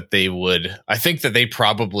think that they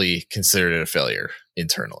probably considered it a failure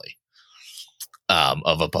internally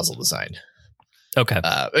of a puzzle design. Okay.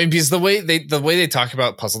 Because the way they talk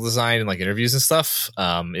about puzzle design in interviews and stuff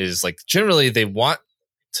is generally they want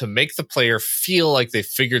to make the player feel like they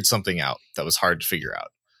figured something out that was hard to figure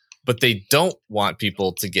out, but they don't want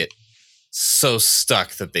people to get so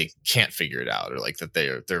stuck that they can't figure it out, or that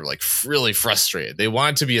they're really frustrated. They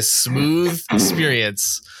want it to be a smooth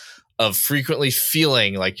experience of frequently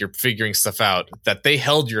feeling like you're figuring stuff out, that they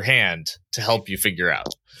held your hand to help you figure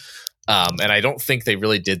out. And I don't think they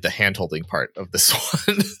really did the hand-holding part of this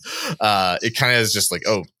one. It kind of is just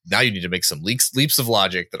now you need to make some leaps of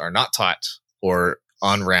logic that are not taught or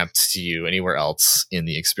on-ramped to you anywhere else in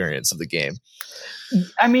the experience of the game.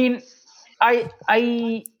 I mean, I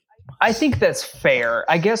think that's fair.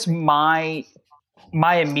 I guess my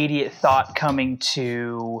immediate thought coming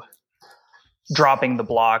to dropping the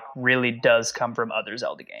block really does come from other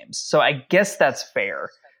Zelda games. So I guess that's fair.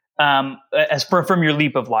 From your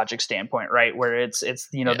leap of logic standpoint, right? Where it's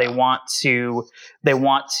they want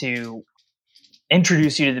to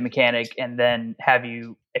introduce you to the mechanic and then have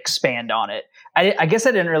you expand on it. I guess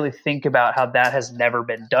I didn't really think about how that has never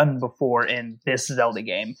been done before in this Zelda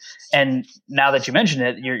game. And now that you mention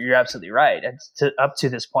it, you're absolutely right. Up to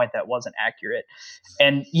this point, that wasn't accurate.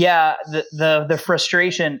 And yeah, the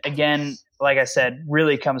frustration, again, like I said,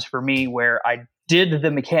 really comes for me where I did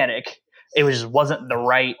the mechanic. It just wasn't the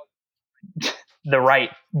right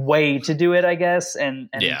way to do it, I guess. And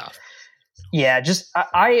yeah, just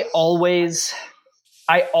I always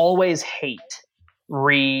hate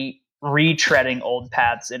retreading old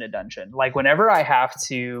paths in a dungeon. Whenever I have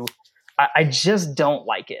to, I just don't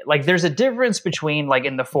like it. There's a difference between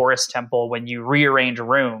in the Forest Temple when you rearrange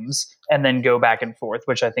rooms and then go back and forth,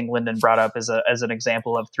 which I think Lyndon brought up as an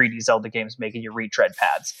example of 3D Zelda games making you retread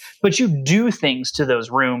paths. But you do things to those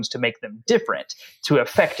rooms to make them different, to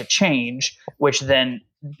affect a change, which then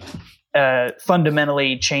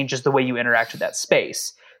fundamentally changes the way you interact with that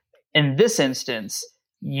space. In this instance,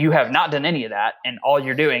 you have not done any of that, and all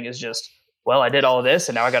you're doing is just, I did all of this,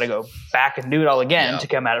 and now I got to go back and do it all again to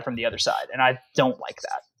come at it from the other side, and I don't like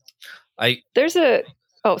that. There's a...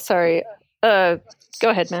 Oh, sorry. Go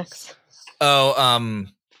ahead, Max. Oh,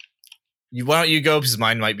 why don't you go, because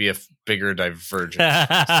mine might be a bigger divergence.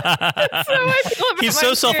 He's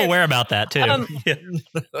so self-aware about that, too.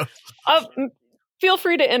 Feel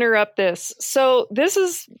free to interrupt this. So this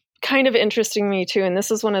is kind of interesting to me, too, and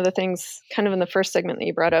this is one of the things kind of in the first segment that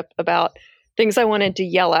you brought up about things I wanted to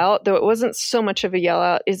yell out, though it wasn't so much of a yell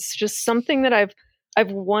out. It's just something that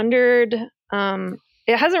I've wondered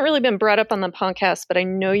it hasn't really been brought up on the podcast, but I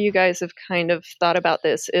know you guys have kind of thought about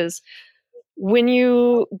this, is when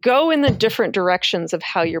you go in the different directions of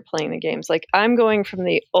how you're playing the games. Like I'm going from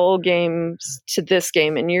the old games to this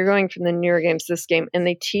game, and you're going from the newer games to this game, and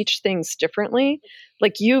they teach things differently.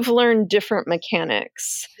 Like you've learned different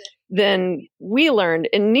mechanics than we learned,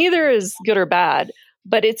 and neither is good or bad,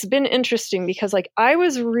 but it's been interesting because like I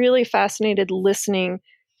was really fascinated listening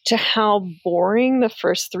to how boring the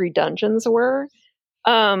first 3 dungeons were,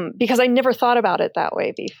 because I never thought about it that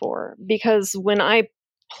way before. Because when I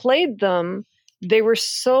played them, they were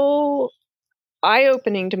so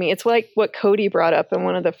eye-opening to me. It's like what Cody brought up in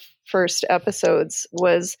one of the first episodes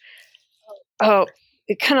was,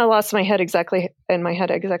 it kind of lost my head exactly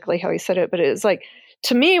how he said it, but it was like,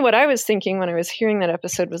 to me, what I was thinking when I was hearing that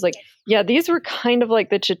episode was like, yeah, these were kind of like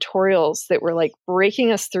the tutorials that were like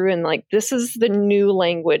breaking us through, and like, this is the new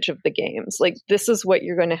language of the games. Like, this is what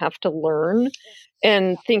you're going to have to learn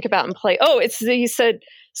and think about and play. He said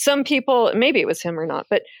some people, maybe it was him or not,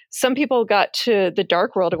 but some people got to the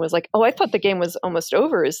Dark World and was like, I thought the game was almost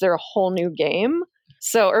over. Is there a whole new game?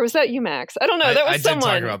 So, or was that you, Max? I don't know. That was someone.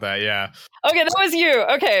 I did talk about that, yeah. Okay, that was you.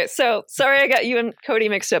 Okay, so sorry I got you and Cody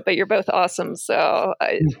mixed up, but you're both awesome. So,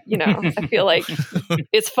 I feel like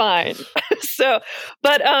it's fine.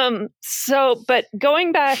 But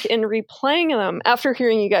going back and replaying them after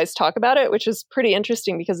hearing you guys talk about it, which is pretty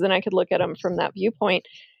interesting because then I could look at them from that viewpoint.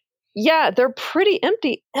 Yeah, they're pretty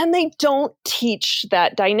empty and they don't teach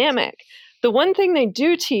that dynamic. The one thing they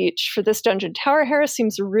do teach for this dungeon, Tower of Hera,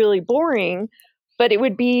 seems really boring, but it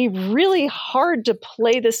would be really hard to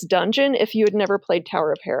play this dungeon if you had never played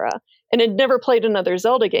Tower of Hera and had never played another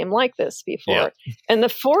Zelda game like this before. Yeah. And the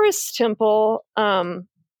Forest Temple, Skull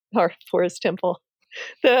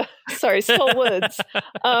Woods,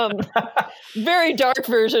 very dark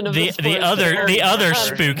version of the other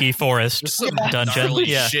spooky forest dungeon.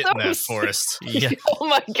 Yeah, shit in that forest. Yeah. Oh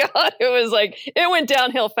my god, it was like it went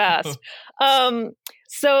downhill fast.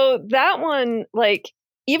 So that one, like,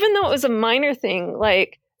 even though it was a minor thing,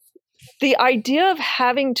 like the idea of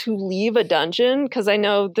having to leave a dungeon, because I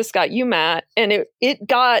know this got you, Matt, and it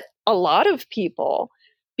got a lot of people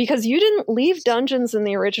because you didn't leave dungeons in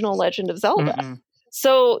the original Legend of Zelda. Mm-mm.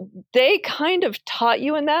 So they kind of taught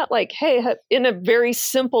you in that, like, hey, in a very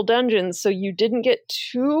simple dungeon, so you didn't get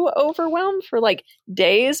too overwhelmed for like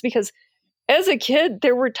days, because as a kid,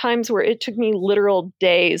 there were times where it took me literal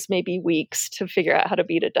days, maybe weeks, to figure out how to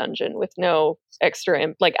beat a dungeon with no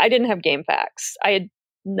extra, like I didn't have game facts. I had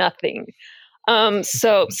nothing.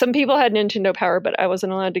 So some people had Nintendo Power, but I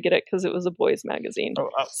wasn't allowed to get it because it was a boys magazine.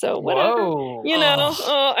 So whatever,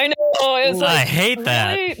 I know. It was like, I hate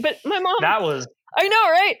that. Really? But my mom, I know,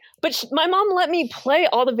 right? But my mom let me play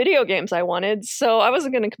all the video games I wanted, so I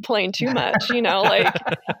wasn't going to complain too much. Like,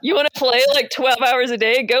 you want to play like 12 hours a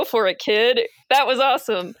day? Go for it, kid. That was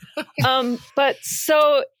awesome. But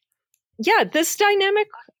so, yeah, this dynamic,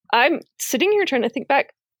 I'm sitting here trying to think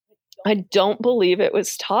back. I don't believe it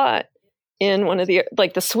was taught in one of the,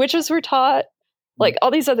 like, the switches were taught. Like,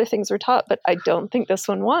 all these other things were taught, but I don't think this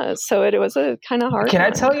one was. So it was a kind of hard Can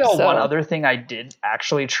one. I tell you one other thing I did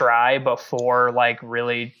actually try before, like,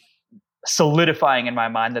 really solidifying in my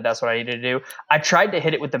mind that that's what I needed to do? I tried to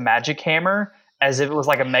hit it with the magic hammer as if it was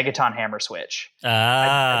like a Megaton hammer switch.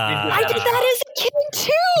 I did that as a kid,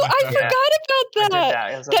 too. I forgot about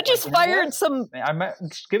that. That just fired some... I might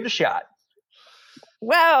just give it a shot.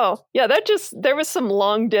 Wow. Yeah, there was some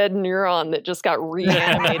long dead neuron that just got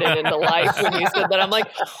reanimated into life when you said that. I'm like,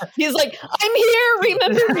 he's like, I'm here,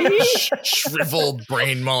 remember me? Shriveled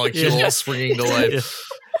brain molecules springing to life.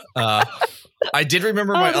 I did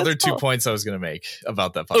remember my other 2 points I was going to make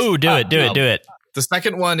about that puzzle. Oh, do it. The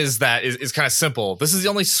second one is kind of simple. This is the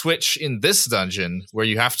only switch in this dungeon where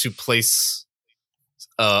you have to place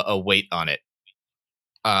a weight on it.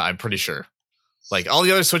 I'm pretty sure. Like, all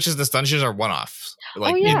the other switches in this dungeon are one-off.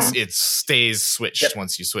 Like, it stays switched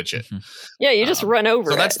once you switch it. Yeah, you just run over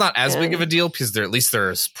it. So that's not as big of a deal because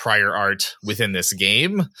there's prior art within this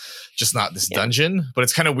game, just not this dungeon. But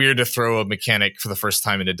it's kind of weird to throw a mechanic for the first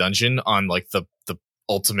time in a dungeon on, like, the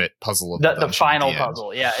ultimate puzzle of the final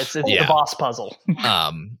puzzle. Yeah, it's the boss puzzle.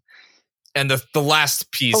 And the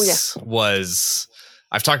last piece was,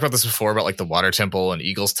 I've talked about this before about, like, the Water Temple and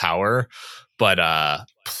Eagle's Tower, but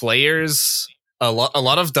players... A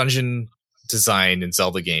lot of dungeon design in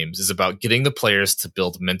Zelda games is about getting the players to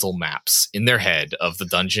build mental maps in their head of the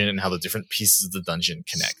dungeon and how the different pieces of the dungeon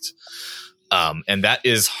connect. And that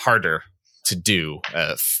is harder to do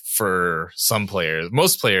for some players,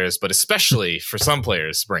 most players, but especially for some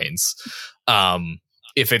players' brains.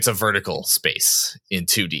 If it's a vertical space in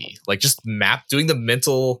 2D, like just doing the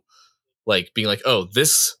mental like being like, oh,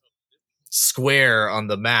 this square on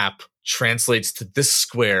the map translates to this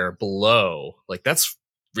square below. Like that's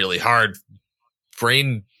really hard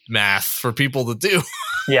brain math for people to do.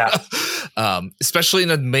 Yeah. Especially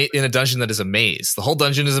in a dungeon that is a maze. The whole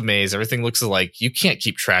dungeon is a maze. Everything looks alike. You can't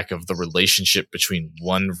keep track of the relationship between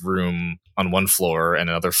one room on one floor and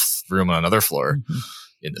another room on another floor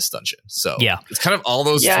in this dungeon. So it's kind of all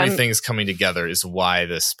those three things coming together is why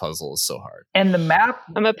this puzzle is so hard. And the map,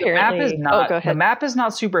 I'm apparently the map is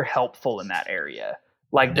not super helpful in that area.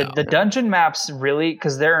 Like the dungeon maps really,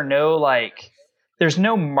 because there are no like, there's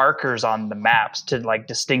no markers on the maps to like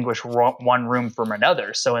distinguish one room from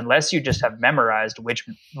another. So unless you just have memorized which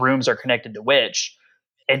rooms are connected to which,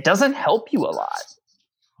 it doesn't help you a lot.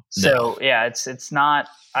 So it's not.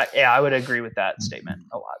 I would agree with that statement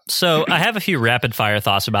a lot. So I have a few rapid fire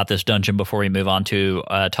thoughts about this dungeon before we move on to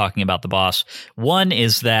talking about the boss. One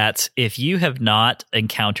is that if you have not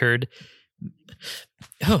encountered,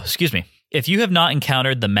 if you have not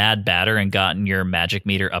encountered the Mad Batter and gotten your magic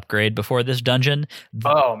meter upgrade before this dungeon,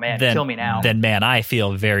 kill me now. Then man, I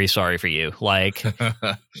feel very sorry for you. Like,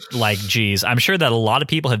 geez, I'm sure that a lot of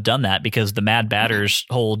people have done that because the Mad Batter's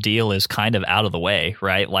whole deal is kind of out of the way,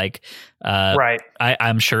 right? Like, right.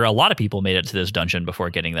 I'm sure a lot of people made it to this dungeon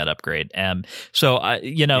before getting that upgrade. So, I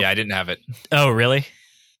didn't have it. Oh, really?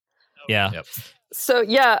 Yeah. Yep.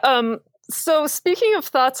 So so speaking of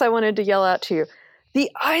thoughts, I wanted to yell out to you. The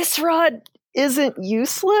ice rod isn't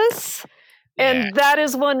useless, and that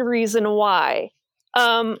is one reason why.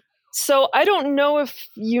 So I don't know if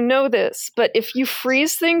you know this, but if you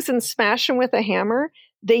freeze things and smash them with a hammer,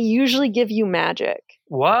 they usually give you magic.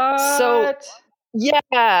 What? So,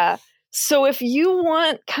 yeah. So if you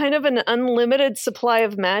want kind of an unlimited supply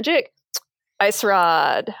of magic, ice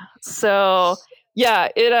rod. So, yeah,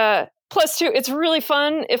 it plus, too, it's really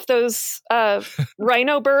fun if those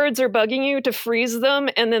rhino birds are bugging you to freeze them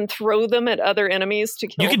and then throw them at other enemies to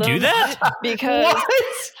kill them. You can do that?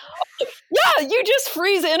 Because, yeah, you just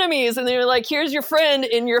freeze enemies and they're like, here's your friend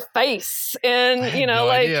in your face. And,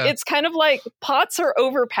 it's kind of like pots are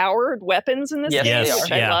overpowered weapons in this game,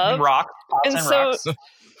 which I love. Pots and rocks.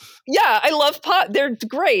 Yeah, I love pot. They're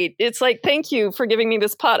great. It's like, thank you for giving me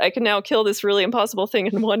this pot. I can now kill this really impossible thing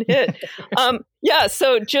in one hit.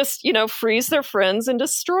 So just, freeze their friends and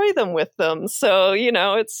destroy them with them. So,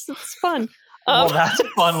 it's fun. Well, that's a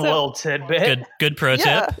fun little tidbit. Good pro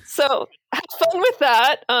tip. So have fun with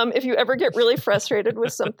that. If you ever get really frustrated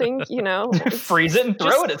with something, freeze it and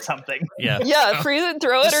throw it at something. Yeah, freeze it and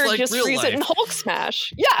throw it, or like just freeze it and Hulk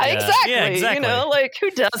smash. Yeah, exactly. Yeah, exactly.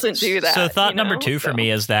 Who doesn't do that? So thought number two for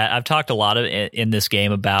me is that I've talked a lot in this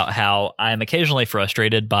game about how I'm occasionally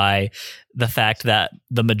frustrated by the fact that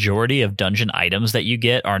the majority of dungeon items that you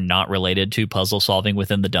get are not related to puzzle solving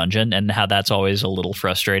within the dungeon, and how that's always a little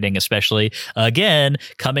frustrating, especially, again,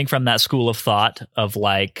 coming from that school of thought of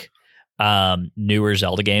like newer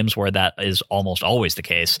Zelda games where that is almost always the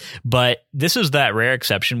case. But this is that rare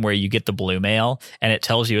exception where you get the blue mail and it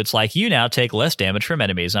tells you it's like, you now take less damage from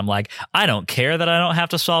enemies. I'm like, I don't care that I don't have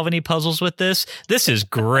to solve any puzzles with this. This is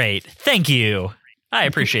great. Thank you. I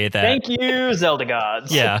appreciate that. Thank you, Zelda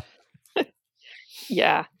gods. Yeah.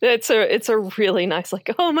 Yeah, it's a really nice,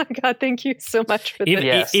 like, oh my god, thank you so much for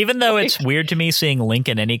this. Even though it's weird to me seeing Link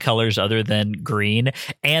in any colors other than green,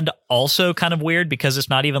 and also kind of weird because it's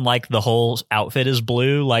not even like the whole outfit is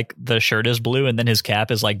blue, like the shirt is blue and then his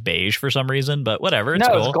cap is like beige for some reason, but whatever, it's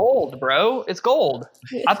cool. It's gold, bro. It's gold.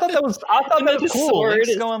 I thought that was cool.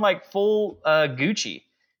 Link's going like full Gucci.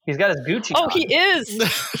 He's got his Gucci on. He is.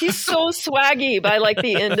 He's so swaggy by like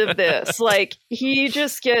the end of this. Like he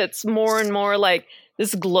just gets more and more like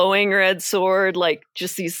this glowing red sword, like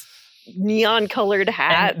just these neon colored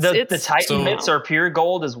hats. And the Titan mitts are pure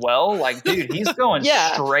gold as well. Like, dude, he's going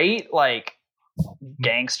straight like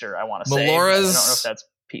gangster, I want to say. Melora's I don't know if that's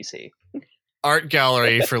PC. Art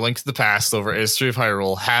gallery for Link to the Past over History of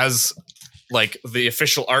Hyrule has like the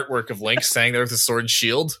official artwork of Link standing there with his sword and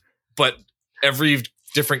shield, but every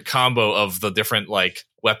different combo of the different like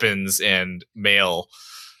weapons and mail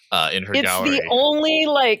in her gallery. It's the only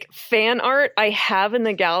like fan art I have in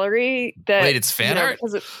the gallery. That wait, it's fan art?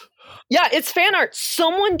 Yeah, it's fan art.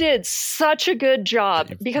 Someone did such a good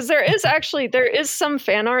job because there is some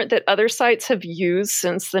fan art that other sites have used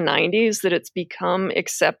since the 90s that it's become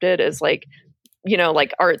accepted as like,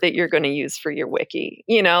 like art that you're going to use for your wiki,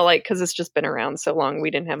 like, because it's just been around so long.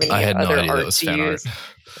 We didn't have any other art to use.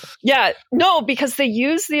 Yeah, no, because they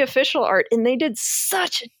used the official art and they did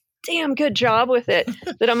such a damn good job with it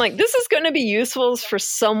that I'm like, this is going to be useful for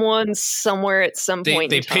someone somewhere at some point.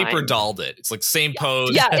 They paper dolled it. It's like same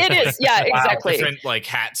pose. Yeah, it is. Yeah, exactly. Different like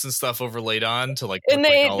hats and stuff overlaid on to like. And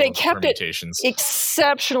they kept it permutations.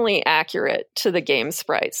 Exceptionally accurate to the game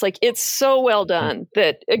sprites. Like it's so well done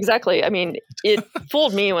that exactly. I mean, it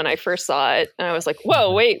fooled me when I first saw it, and I was like,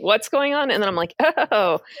 whoa, wait, what's going on? And then I'm like,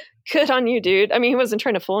 oh. Good on you, dude. I mean, he wasn't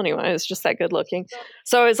trying to fool anyone. It was just that good looking.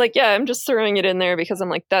 So I was like, yeah, I'm just throwing it in there because I'm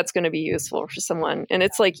like, that's going to be useful for someone. And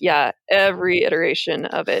it's like, yeah, every iteration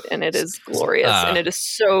of it. And it is glorious. And it is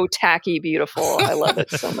so tacky beautiful. I love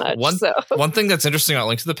it so much. One thing that's interesting about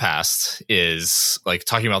Link to the Past is like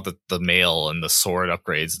talking about the mail and the sword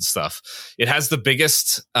upgrades and stuff. It has the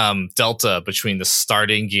biggest delta between the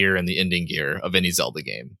starting gear and the ending gear of any Zelda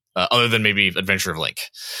game, other than maybe Adventure of Link,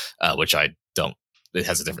 which I don't. It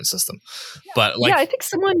has a different system, but like, I think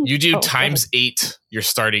you do times 8 your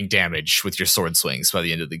starting damage with your sword swings by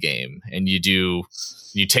the end of the game, and you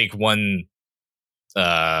take 1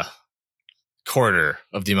 quarter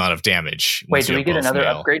of the amount of damage. Wait, do we get another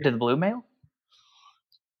upgrade to the blue mail?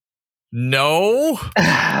 No,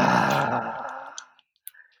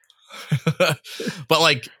 but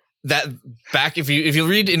like that back. If you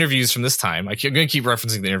read interviews from this time, I'm going to keep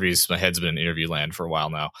referencing the interviews. My head's been in interview land for a while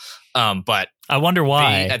now. But I wonder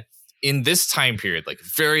why in this time period, like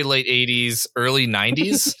very late 80s, early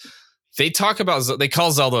 90s, they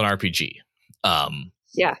call Zelda an RPG.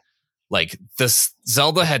 Yeah. Like this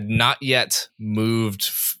Zelda had not yet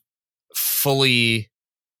moved fully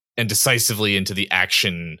and decisively into the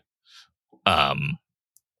action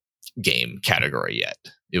game category yet.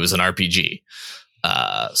 It was an RPG.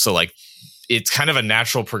 So like it's kind of a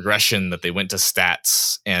natural progression that they went to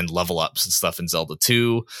stats and level ups and stuff in Zelda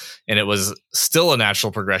 2. And it was still a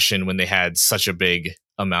natural progression when they had such a big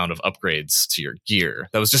amount of upgrades to your gear.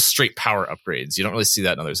 That was just straight power upgrades. You don't really see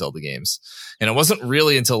that in other Zelda games. And it wasn't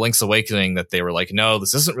really until Link's Awakening that they were like, no,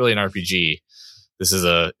 this isn't really an RPG. This is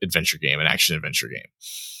an adventure game, an action adventure game.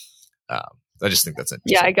 I just think that's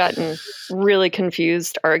interesting. Yeah, I gotten really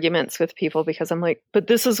confused arguments with people because I'm like, but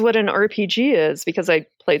this is what an RPG is, because I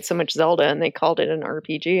played so much Zelda and they called it an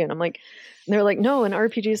RPG. And I'm like, and they're like, no, an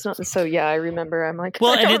RPG is not. So yeah, I remember. I'm like,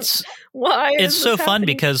 well, and it's so fun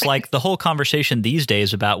because like the whole conversation these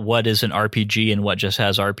days about what is an RPG and what just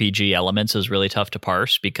has RPG elements is really tough to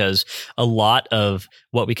parse, because a lot of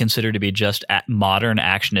what we consider to be just modern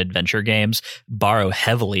action adventure games borrow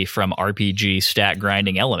heavily from RPG stat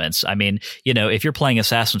grinding elements. I mean, you know, if you're playing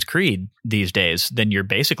Assassin's Creed these days, then you're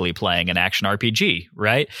basically playing an action RPG,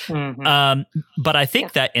 right? Mm-hmm. But I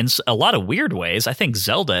think that in a lot of weird ways, I think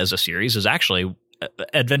Zelda as a series is actually,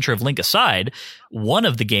 Adventure of Link aside, one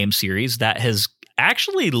of the game series that has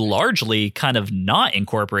actually largely kind of not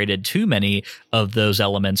incorporated too many of those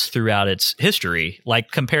elements throughout its history,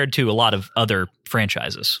 like compared to a lot of other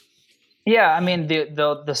franchises. Yeah, I mean,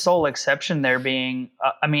 the sole exception there being,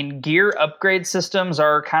 gear upgrade systems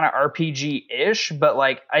are kind of RPG-ish, but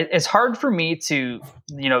like it's hard for me to,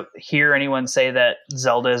 hear anyone say that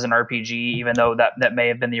Zelda is an RPG, even though that may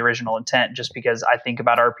have been the original intent, just because I think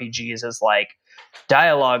about RPGs as like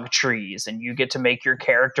dialogue trees, and you get to make your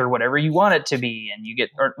character whatever you want it to be, and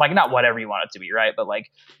not whatever you want it to be, right? But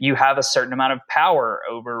like you have a certain amount of power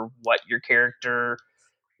over what your character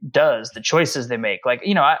does, the choices they make. Like,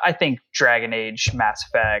 I think Dragon Age, Mass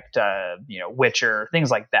Effect, Witcher, things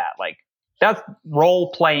like that. Like that's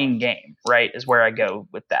role-playing game, right, is where I go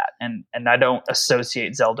with that. And I don't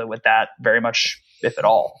associate Zelda with that very much, if at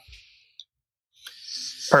all,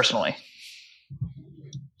 personally.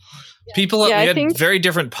 We had very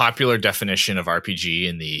different popular definition of RPG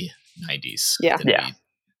in the 90s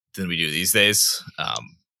than we do these days.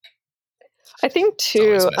 I think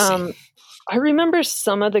too, I remember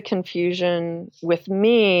some of the confusion with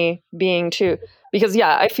me being too, because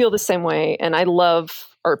I feel the same way, and I love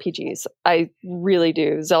RPGs. I really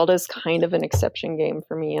do. Zelda's kind of an exception game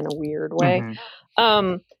for me in a weird way.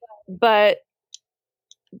 Mm-hmm. But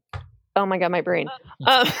oh my God, my brain.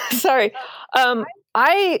 Sorry.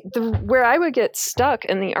 Where I would get stuck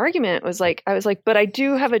in the argument was like, I was like, but I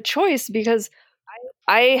do have a choice because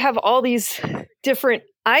I have all these different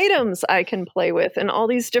items I can play with and all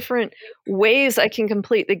these different ways I can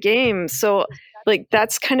complete the game. So like,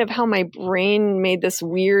 that's kind of how my brain made this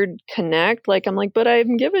weird connect. Like, I'm like, but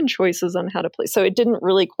I'm given choices on how to play. So it didn't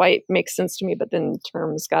really quite make sense to me, but then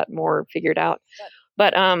terms got more figured out.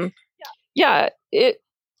 But it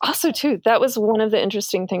also too, that was one of the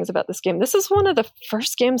interesting things about this game. This is one of the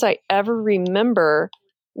first games I ever remember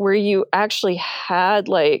where you actually had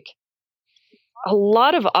like a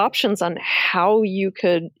lot of options on how you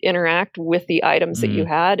could interact with the items that you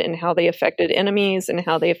had and how they affected enemies and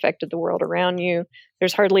how they affected the world around you.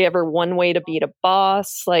 There's hardly ever one way to beat a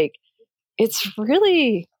boss. Like, it's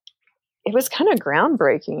really, it was kind of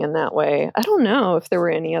groundbreaking in that way. I don't know if there were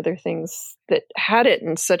any other things that had it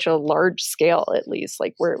in such a large scale, at least,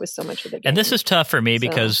 like where it was so much of the game. And this is tough for me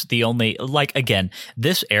because the only, like, again,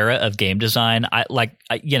 this era of game design,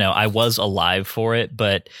 I was alive for it,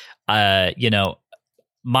 but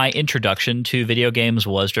my introduction to video games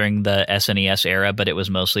was during the SNES era, but it was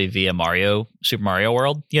mostly via Super Mario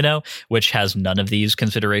World, which has none of these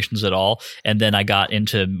considerations at all. And then I got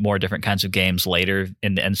into more different kinds of games later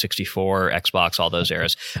in the N64, Xbox, all those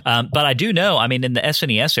eras. But I do know, I mean, in the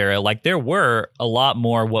SNES era, like there were a lot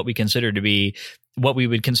more what we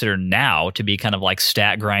would consider now to be kind of like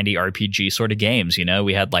stat grindy RPG sort of games.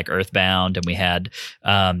 We had like Earthbound and we had,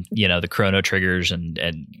 the Chrono Triggers and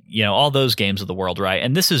all those games of the world. Right.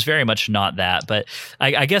 And this is very much not that, but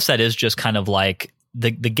I guess that is just kind of like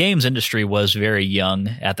the games industry was very young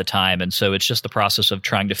at the time. And so it's just the process of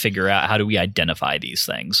trying to figure out how do we identify these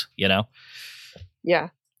things, Yeah.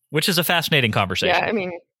 Which is a fascinating conversation. Yeah. I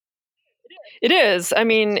mean, it is. I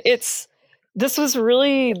mean, this was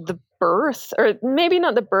really the birth, or maybe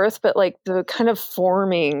not the birth, but like the kind of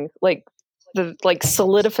forming, like the like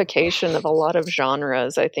solidification of a lot of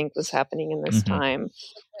genres, I think was happening in this time.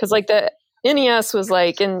 Because like the NES was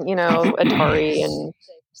like, and Atari and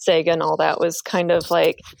Sega and all that was kind of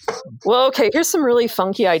like, well, okay, here's some really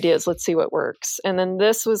funky ideas. Let's see what works. And then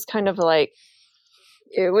this was kind of like,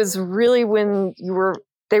 it was really when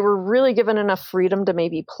they were really given enough freedom to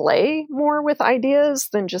maybe play more with ideas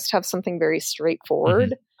than just have something very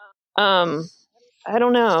straightforward. I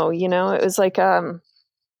don't know, it was like,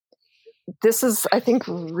 this is, I think,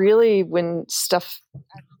 really when stuff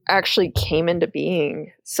actually came into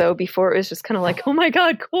being. So before it was just kind of like, oh my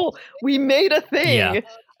God, cool. We made a thing. Yeah.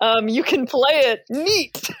 You can play it.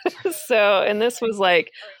 Neat. And this was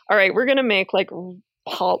like, all right, we're going to make like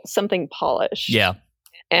something polished. Yeah.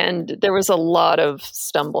 And there was a lot of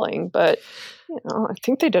stumbling, but I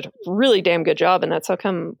think they did a really damn good job. And that's how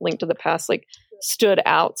come Link to the Past like stood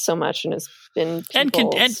out so much and has been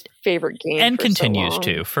people's favorite game and for continues so long.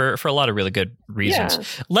 to for a lot of really good reasons.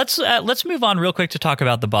 Yeah. Let's move on real quick to talk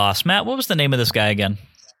about the boss. Matt, what was the name of this guy again?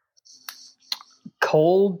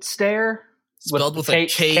 Cold Stare. Spelled with a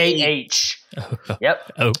K-H.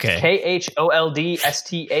 Yep. Okay.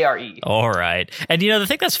 KHOLDSTARE. All right. And the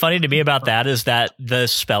thing that's funny to me about that is that the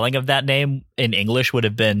spelling of that name in English would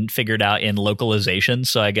have been figured out in localization.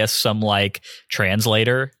 So I guess some like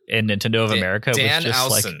translator in Nintendo of America Dan was just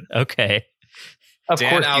Owsen. like, okay. Of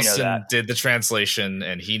Dan course Owsen you know that. did the translation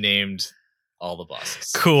and he named all the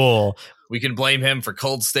bosses. Cool. We can blame him for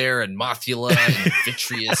Cold Stare and Mothula and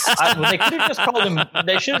Vitreous. They could have just called him.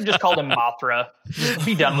 They should have just called him Mothra. Just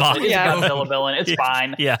be done with it. It's a Godzilla villain. It's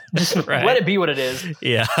fine. Yeah, right. Let it be what it is.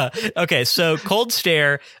 Yeah. Okay. So Cold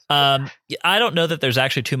Stare. I don't know that there's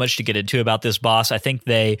actually too much to get into about this boss. I think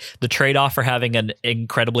the trade-off for having an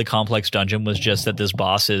incredibly complex dungeon was just that this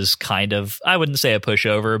boss is kind of, I wouldn't say a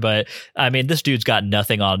pushover, but I mean, this dude's got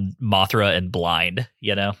nothing on Mothra and Blind.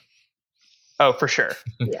 Oh, for sure.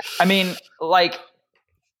 Yeah. I mean, like,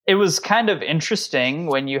 it was kind of interesting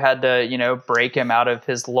when you had to, break him out of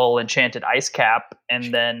his little enchanted ice cap,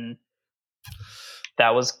 and then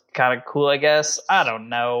that was kind of cool, I guess. I don't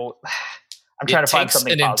know. I'm trying to find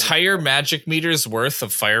something. It takes an positive. entire magic meter's worth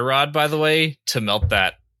of fire rod, by the way, to melt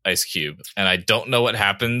that ice cube, and I don't know what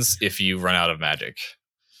happens if you run out of magic.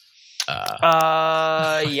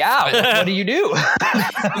 Yeah. What do you do?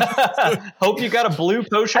 Hope you got a blue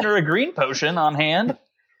potion or a green potion on hand.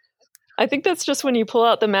 I think that's just when you pull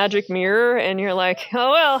out the magic mirror and you're like,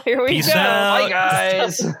 oh, well, here we Peace go. out. Bye,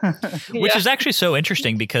 guys. Which is actually so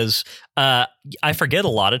interesting because I forget a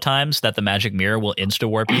lot of times that the magic mirror will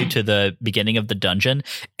insta-warp you to the beginning of the dungeon.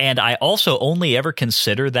 And I also only ever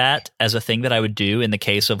consider that as a thing that I would do in the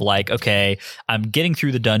case of like, okay, I'm getting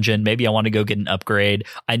through the dungeon. Maybe I want to go get an upgrade.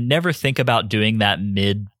 I never think about doing that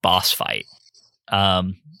mid-boss fight. I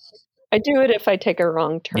do it if I take a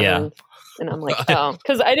wrong turn. Yeah. And I'm like, oh,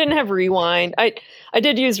 because I didn't have rewind. I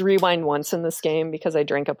did use rewind once in this game because I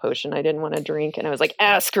drank a potion I didn't want to drink. And I was like,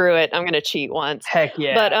 screw it. I'm going to cheat once. Heck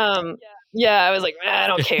yeah. But yeah, I was like, I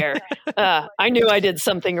don't care. I knew I did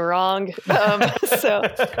something wrong. I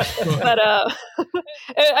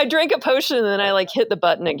drank a potion and then I like hit the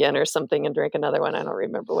button again or something and drank another one. I don't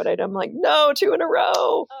remember what I did. I'm like, no, 2 in a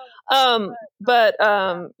row.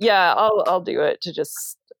 Yeah, I'll do it to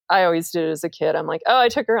just, I always did it as a kid. I'm like, oh, I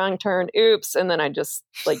took a wrong turn. Oops. And then I just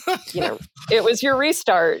like, it was your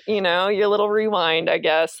restart, your little rewind, I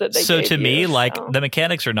guess. That they so gave to me, you, like so. the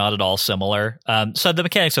mechanics are not at all similar. So the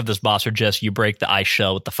mechanics of this boss are just you break the ice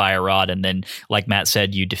shell with the fire rod, and then, like Matt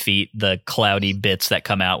said, you defeat the cloudy bits that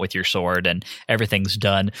come out with your sword, and everything's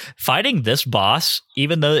done. Fighting this boss,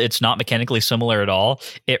 even though it's not mechanically similar at all,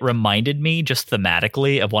 it reminded me just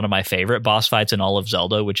thematically of one of my favorite boss fights in all of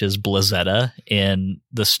Zelda, which is Blizzetta in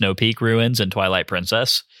the Snow Peak ruins in Twilight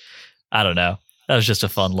Princess. I don't know. That was just a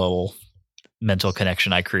fun little mental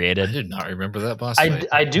connection I I created. did not remember that boss fight.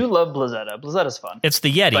 I do love Blizzetta. Blizetta's fun. It's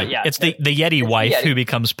the Yeti. But yeah, it's the Yeti wife Yeti. who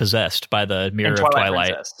becomes possessed by the Mirror In of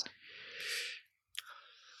Twilight. Princess.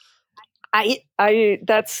 I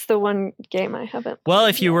that's the one game I haven't. Well,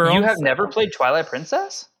 if you were You on, have never played Twilight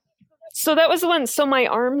Princess? So that was the one. So my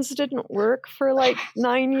arms didn't work for like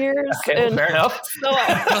 9 years. Okay, and fair enough. so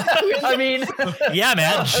I mean, yeah,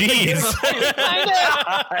 man, jeez.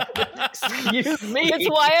 excuse me. it's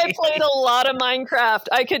why I played a lot of Minecraft.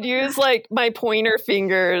 I could use like my pointer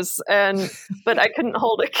fingers, but I couldn't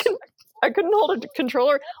hold it. I couldn't hold a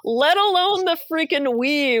controller, let alone the freaking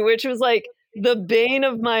Wii, which was like the bane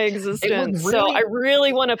of my existence. So I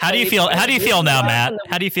really want to. How do you feel? How do you feel now, Matt?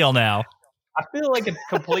 How do you feel now? I feel like a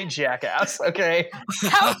complete jackass. Okay.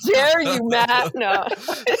 How dare you, Matt? No.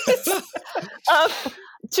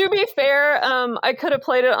 To be fair, I could have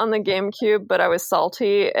played it on the GameCube, but I was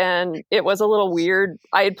salty and it was a little weird.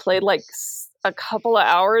 I had played like a couple of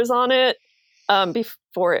hours on it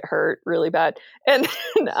before it hurt really bad. And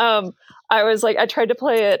then, I was like, I tried to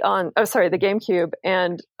play it on, the GameCube,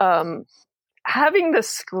 and having the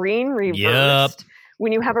screen reversed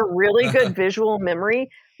when you have a really good visual memory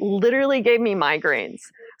literally gave me migraines.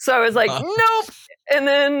 So I was like, nope. And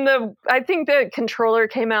then I think the controller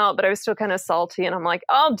came out, but I was still kind of salty. And I'm like,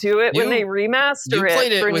 I'll do it when they remaster You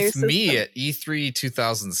played it for with new me system. at E3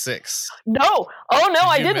 2006. No. Oh, no,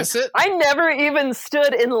 I you didn't. miss it? I never even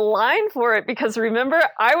stood in line for it because remember,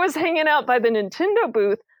 I was hanging out by the Nintendo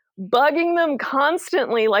booth, bugging them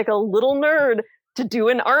constantly like a little nerd to do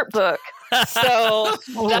an art book. So that's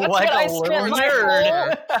Like what I a spent little my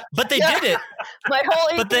nerd. whole, But they did it. my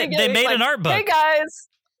whole But they E3 made like, an art book. Hey guys,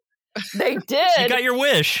 they did. You got your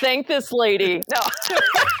wish. Thank this lady. No.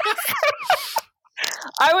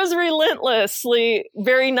 I was relentlessly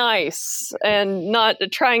very nice and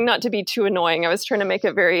trying not to be too annoying. I was trying to make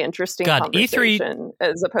it very interesting God, conversation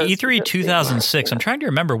as opposed to E3 just being 2006. like, I'm trying to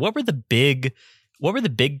remember what were the big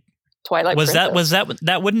Twilight was Princess.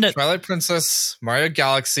 that wouldn't it? Twilight Princess, Mario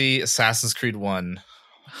Galaxy, Assassin's Creed 1.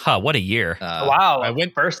 Huh, what a year. Wow. I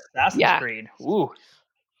went first Assassin's Yeah. Creed. Ooh.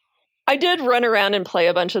 I did run around and play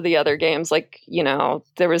a bunch of the other games. Like,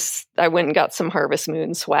 I went and got some Harvest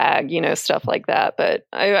Moon swag, stuff like that. But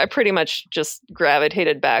I pretty much just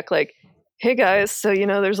gravitated back like, hey guys, so,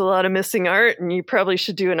 there's a lot of missing art and you probably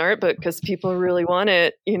should do an art book because people really want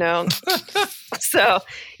it, So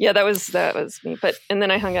yeah, that was me. And then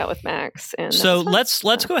I hung out with Max. And So let's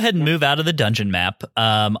go ahead and move out of the dungeon map.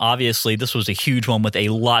 Obviously, this was a huge one with a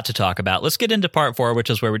lot to talk about. Let's get into part 4, which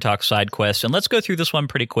is where we talk side quests, and let's go through this one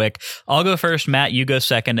pretty quick. I'll go first, Matt, you go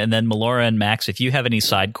second, and then Melora and Max, if you have any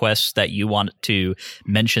side quests that you want to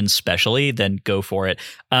mention specially, then go for it.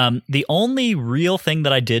 The only real thing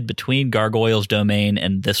that I did between Gargoyle's Domain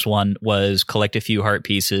and this one was collect a few heart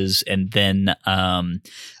pieces, and then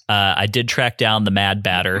I did track down the Mad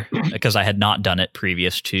Batter because I had not done it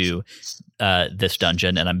previous to this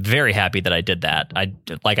dungeon, and I'm very happy that I did that. I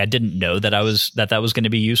didn't know that that was going to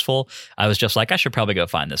be useful. I was just like, I should probably go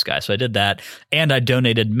find this guy, so I did that, and I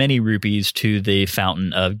donated many rupees to the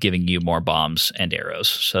fountain of giving you more bombs and arrows.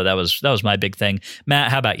 So that was my big thing.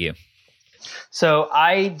 Matt, how about you? So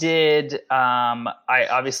I did. I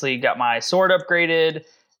obviously got my sword upgraded.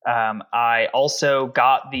 I also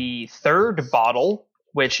got the 3rd bottle,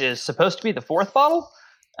 which is supposed to be the 4th bottle,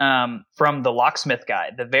 from the locksmith guy,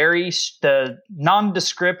 the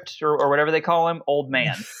nondescript or whatever they call him, old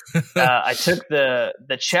man. I took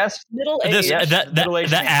the chest, middle-aged.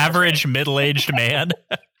 The average middle-aged man.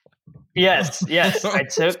 Yes. I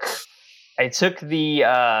took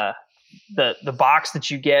the box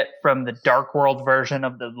that you get from the Dark World version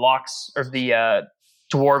of the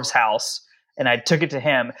dwarves house, and I took it to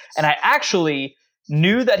him, and I actually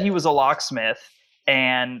knew that he was a locksmith.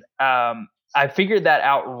 And I figured that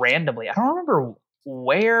out randomly. I don't remember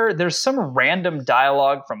where. There's some random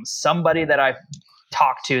dialogue from somebody that I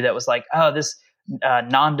talked to that was like, oh, this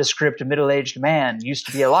nondescript middle-aged man used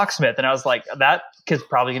to be a locksmith. And I was like, that is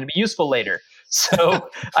probably going to be useful later. So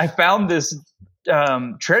I found this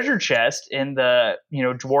treasure chest in the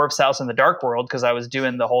dwarf's house in the Dark World because I was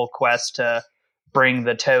doing the whole quest to bring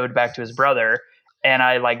the toad back to his brother. And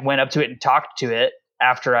I like went up to it and talked to it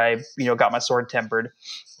after I, got my sword tempered.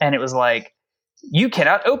 And it was like, you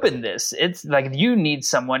cannot open this. It's like, you need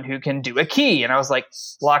someone who can do a key. And I was like,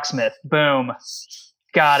 locksmith, boom,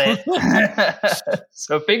 got it.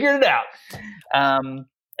 So figured it out.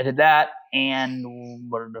 I did that. And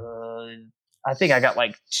I think I got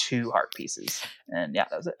like 2 heart pieces, and yeah,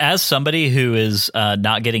 that was it. As somebody who is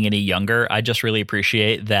not getting any younger, I just really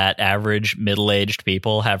appreciate that average middle-aged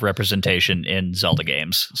people have representation in Zelda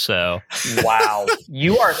games. So, wow,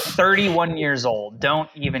 you are 31 years old.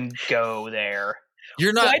 Don't even go there.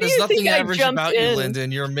 You're not. Why do There's you nothing think I average jumped about you, in?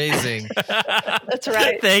 Lyndon. You're amazing. That's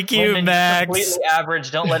right. Thank you, Lyndon, you're Max. completely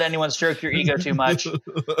average. Don't let anyone stroke your ego too much.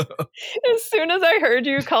 As soon as I heard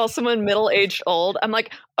you call someone middle-aged old, I'm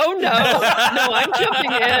like, oh no, I'm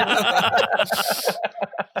jumping in.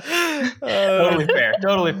 Totally fair.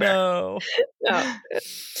 Totally fair. No. No.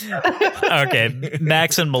 Okay,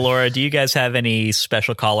 Max and Melora, do you guys have any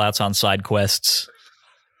special call-outs on side quests?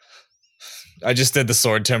 I just did the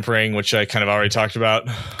sword tempering, which I kind of already talked about.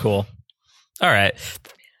 Cool. All right.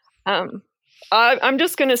 I'm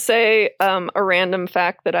just going to say a random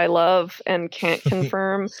fact that I love and can't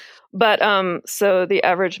confirm. But so the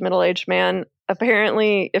average middle-aged man,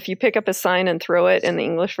 apparently, if you pick up a sign and throw it in the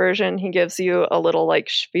English version, he gives you a little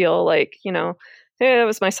like spiel, like, hey, that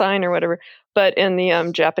was my sign or whatever. But in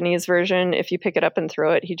the Japanese version, if you pick it up and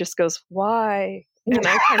throw it, he just goes, why? And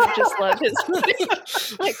I kind of just love his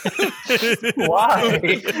like, Why?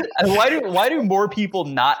 And why do more people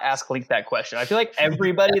not ask Link that question? I feel like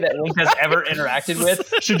everybody that Link has ever interacted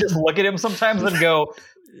with should just look at him sometimes and go,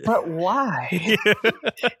 but why?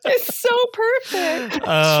 it's so perfect.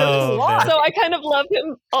 Oh, man. So I kind of love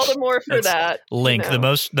him all the more for that. Link, the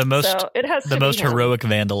most So it has the to most be him. heroic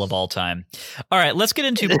vandal of all time. All right, let's get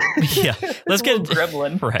into let's get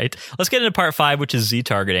gremlin. right. Let's get into part 5, which is Z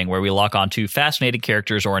targeting, where we lock on to fascinating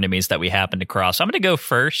characters or enemies that we happen to cross. I'm going to go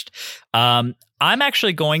first. I'm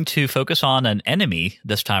actually going to focus on an enemy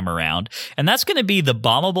this time around, and that's going to be the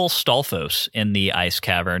bombable Stalfos in the Ice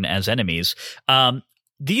Cavern as enemies.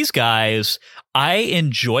 These guys, I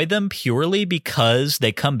enjoy them purely because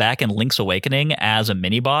they come back in Link's Awakening as a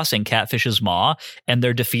mini-boss in Catfish's Maw, and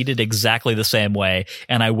they're defeated exactly the same way,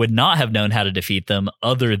 and I would not have known how to defeat them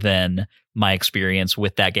other than my experience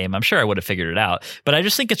with that game. I'm sure I would have figured it out, but I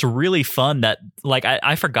just think it's really fun that, like,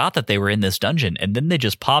 I forgot that they were in this dungeon, and then they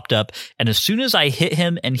just popped up, and as soon as I hit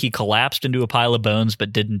him and he collapsed into a pile of bones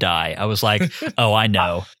but didn't die, I was like, oh, I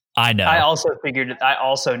know. I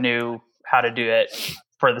also knew how to do it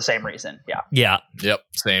for the same reason. Yeah. Yeah. Yep.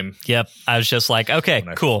 Same. Yep. I was just like, okay,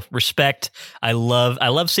 cool. Respect. I love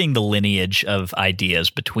seeing the lineage of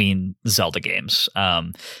ideas between Zelda games.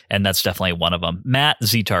 And that's definitely one of them. Matt,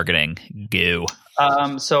 Z targeting, go.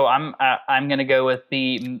 So I'm going to go with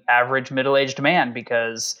the average middle-aged man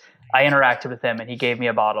because I interacted with him and he gave me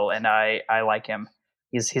a bottle and I like him.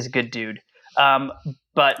 He's a good dude.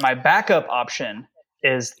 But my backup option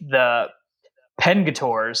is the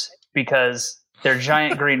Pengators because they're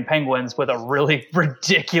giant green penguins with a really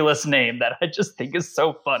ridiculous name that I just think is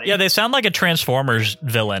so funny. Yeah, they sound like a Transformers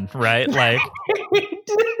villain, right? Like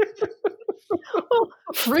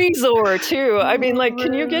Freezor too. I mean, like,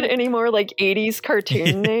 can you get any more like 80s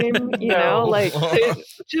cartoon name? You know, like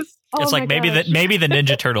just. Oh it's like maybe gosh. maybe the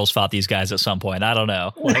Ninja Turtles fought these guys at some point. I don't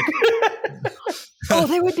know. Like, oh,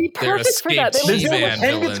 they would be perfect for that. They would escaped be He-Man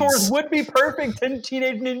villains. Pengators would be perfect in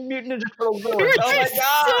Teenage Mutant Ninja Turtles villains. Oh my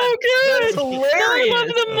god, so good. That's hilarious. I love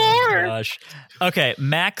them more. gosh. Okay,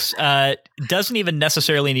 Max doesn't even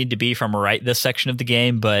necessarily need to be from right this section of the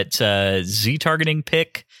game, but Z targeting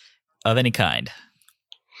pick of any kind.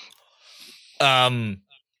 I'm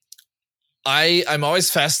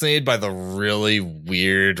always fascinated by the really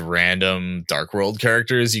weird, random Dark World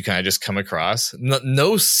characters you kind of just come across.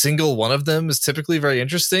 No single one of them is typically very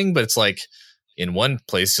interesting, but it's like in one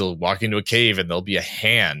place you'll walk into a cave and there'll be a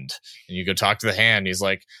hand, and you go talk to the hand. He's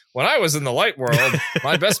like, "When I was in the light world,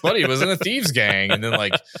 my best buddy was in a thieves gang," and then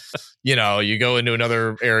like, you go into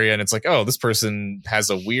another area and it's like, "Oh, this person has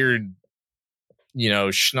a weird,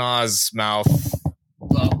 schnoz mouth."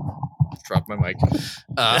 Drop my mic.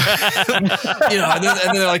 And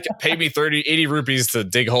then they're like, pay me 80 rupees to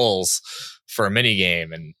dig holes for a mini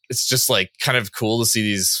game. And it's just like kind of cool to see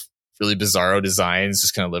these really bizarro designs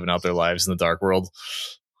just kind of living out their lives in the Dark World.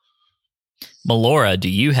 Melora, do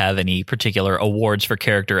you have any particular awards for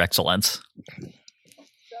character excellence?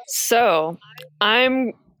 So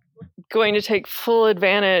I'm going to take full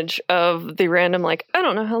advantage of the random, like, I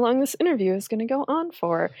don't know how long this interview is going to go on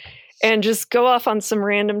for. and just go off on some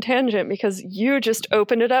random tangent because you just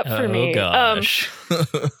opened it up for me. Gosh.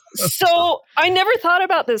 So I never thought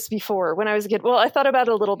about this before when I was a kid. Well, I thought about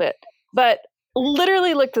it a little bit, but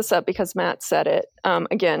literally looked this up because Matt said it.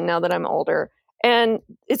 Again, now that I'm older, and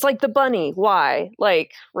it's like the bunny. Why?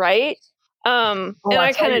 Like, right? And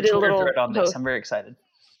I kind of did a little on this. I'm very excited.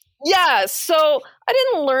 Yeah. So I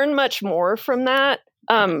didn't learn much more from that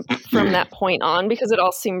point on because it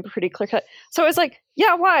all seemed pretty clear cut. So I was like,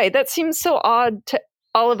 yeah, why? That seems so odd to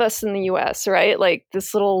all of us in the US, right? Like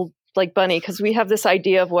this little like bunny, because we have this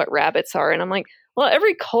idea of what rabbits are. And I'm like, well,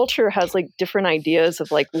 every culture has like different ideas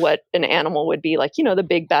of like what an animal would be, like, you know, the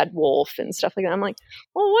big bad wolf and stuff like that. I'm like,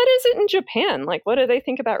 well, what is it in Japan? Like, what do they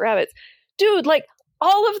think about rabbits? Dude, like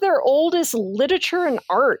all of their oldest literature and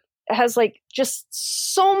art has like just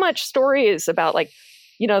so much stories about like,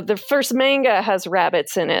 you know, the first manga has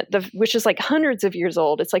rabbits in it, which is like hundreds of years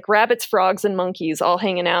old. It's like rabbits, frogs, and monkeys all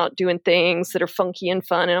hanging out doing things that are funky and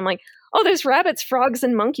fun. And I'm like, oh, there's rabbits, frogs,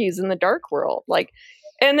 and monkeys in the dark world. Like,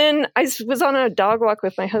 and then I was on a dog walk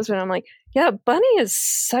with my husband. I'm like, yeah, bunny is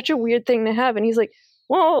such a weird thing to have. And he's like,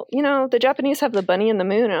 well, you know, the Japanese have the bunny and the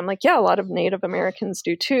moon. And I'm like, yeah, a lot of Native Americans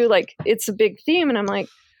do too. Like, it's a big theme. And I'm like,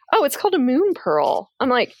 oh, it's called a moon pearl. I'm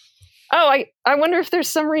like, oh, I wonder if there's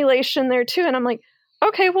some relation there too. And I'm like,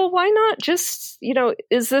 okay, well, why not just, you know,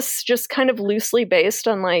 is this just kind of loosely based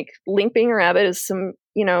on like Link being a rabbit is some,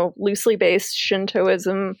 you know, loosely based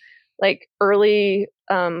Shintoism, like early,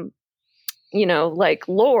 you know, like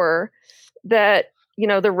lore that, you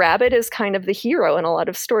know, the rabbit is kind of the hero in a lot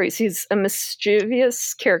of stories. He's a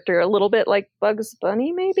mischievous character, a little bit like Bugs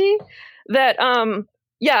Bunny, maybe. That,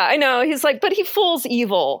 yeah, I know. He's like, but he fools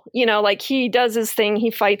evil. You know, like he does his thing.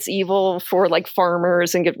 He fights evil for like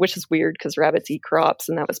farmers which is weird because rabbits eat crops,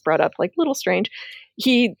 and that was brought up like a little strange.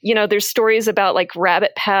 He, you know, there's stories about like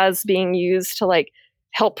rabbit paths being used to like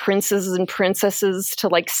help princes and princesses to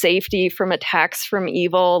like safety from attacks from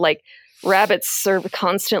evil. Like rabbits are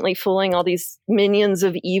constantly fooling all these minions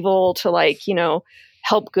of evil to like, you know,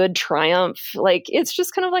 help good triumph. Like it's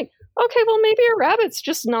just kind of like, okay, well, maybe a rabbit's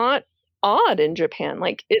just not odd in Japan.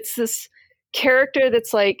 Like it's this character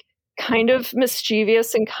that's like kind of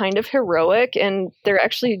mischievous and kind of heroic, and they're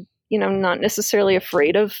actually, you know, not necessarily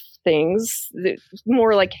afraid of things. They're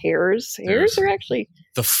more like hares. Hares are actually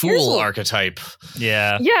the fool archetype.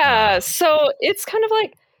 Yeah. So it's kind of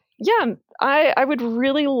like, yeah, I would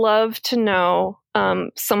really love to know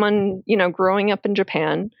someone, you know, growing up in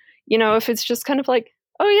Japan, you know, if it's just kind of like,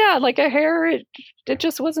 oh yeah, like a hare, it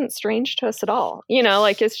just wasn't strange to us at all. You know,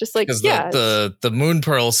 like it's just like, yeah. The moon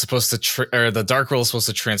pearl is supposed to, or the dark pearl is supposed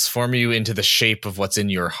to transform you into the shape of what's in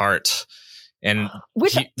your heart. And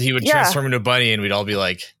he would transform into a bunny, and we'd all be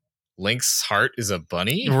like, Link's heart is a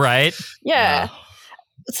bunny? Right. Yeah.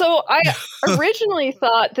 So I originally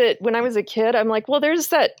thought that when I was a kid, I'm like, well, there's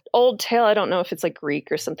that old tale. I don't know if it's like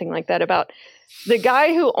Greek or something like that, about the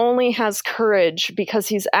guy who only has courage because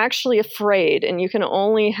he's actually afraid, and you can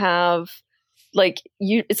only have like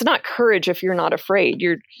it's not courage if you're not afraid.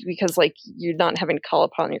 Because like you're not having to call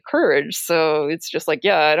upon your courage. So it's just like,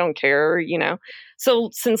 yeah, I don't care, you know.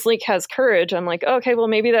 So since Link has courage, I'm like, okay, well,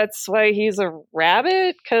 maybe that's why he's a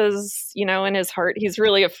rabbit, because, you know, in his heart, he's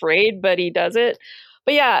really afraid, but he does it.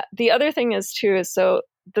 But yeah, the other thing is too, is so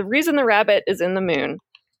the reason the rabbit is in the moon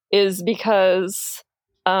is because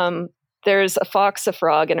there's a fox, a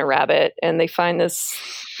frog, and a rabbit, and they find this,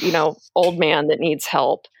 you know, old man that needs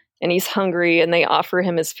help, and he's hungry, and they offer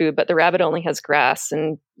him his food, but the rabbit only has grass,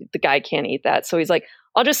 and the guy can't eat that. So he's like,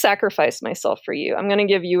 I'll just sacrifice myself for you. I'm going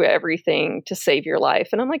to give you everything to save your life.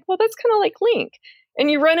 And I'm like, well, that's kind of like Link.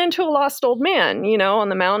 And you run into a lost old man, you know, on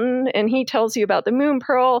the mountain, and he tells you about the moon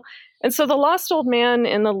pearl. And so the lost old man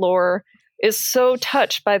in the lore is so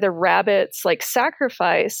touched by the rabbit's like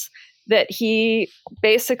sacrifice that he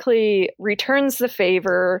basically returns the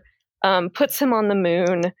favor, puts him on the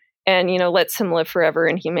moon, and, you know, lets him live forever.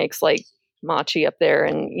 And he makes like mochi up there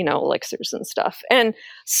and, you know, elixirs and stuff. And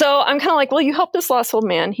so I'm kind of like, well, you help this lost old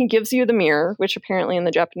man. He gives you the mirror, which apparently in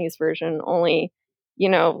the Japanese version only, you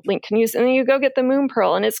know, Link can use. And then you go get the moon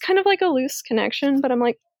pearl. And it's kind of like a loose connection. But I'm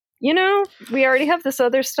like, you know, we already have this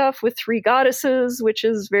other stuff with 3 goddesses, which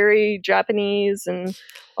is very Japanese and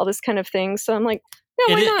all this kind of thing. So I'm like,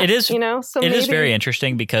 yeah, why not? It is, you know, so it is very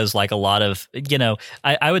interesting because like a lot of, you know,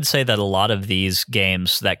 I would say that a lot of these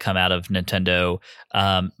games that come out of Nintendo,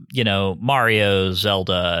 you know, Mario,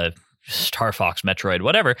 Zelda, Star Fox, Metroid,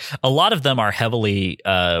 whatever, a lot of them are heavily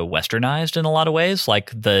westernized in a lot of ways. Like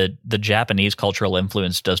the Japanese cultural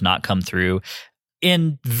influence does not come through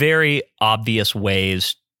in very obvious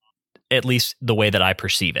ways at least the way that I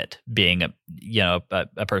perceive it, being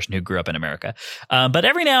a person who grew up in America. But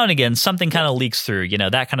every now and again, something kind of leaks through,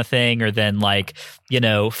 that kind of thing, or then like,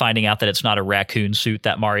 finding out that it's not a raccoon suit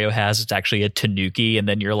that Mario has, it's actually a tanuki, and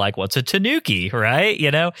then you're like, what's a tanuki, right?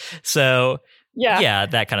 So yeah,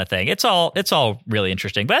 that kind of thing. It's all really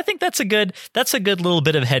interesting. But I think that's a good little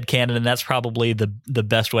bit of headcanon, and that's probably the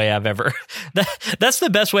best way I've ever that's the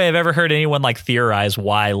best way I've ever heard anyone like theorize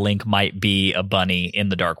why Link might be a bunny in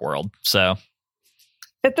the Dark World. So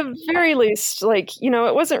at the very least, like,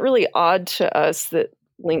 it wasn't really odd to us that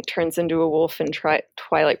Link turns into a wolf in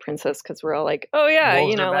Twilight Princess, because we're all like, oh yeah,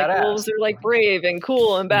 Wolves are like badass. wolves are like brave and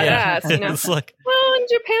cool and badass. It's like, Well, in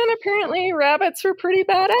Japan, apparently rabbits were pretty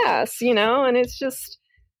badass, and it's just,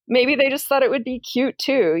 maybe they just thought it would be cute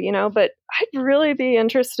too, but I'd really be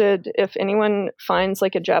interested if anyone finds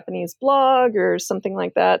like a Japanese blog or something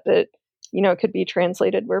like that could be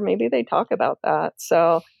translated where maybe they talk about that.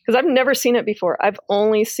 So, because I've never seen it before. I've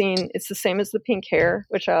only seen, it's the same as the pink hair,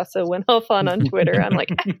 which I also went off on Twitter. I'm like,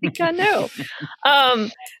 I think I know.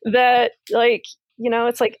 That, like,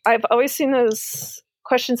 it's like, I've always seen those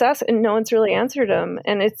questions asked and no one's really answered them.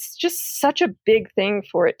 And it's just such a big thing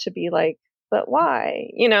for it to be like, but why?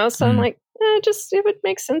 So I'm like, it would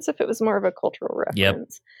make sense if it was more of a cultural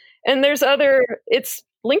reference. Yep. And there's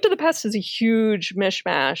Link to the Past is a huge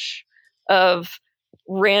mishmash of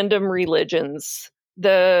random religions.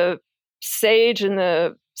 The sage in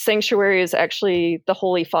the sanctuary is actually the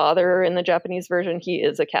Holy Father in the Japanese version. He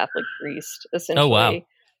is a Catholic priest, essentially. Oh,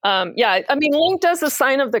 wow. Yeah, I mean, Link does the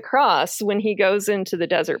sign of the cross when he goes into the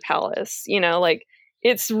desert palace. Like,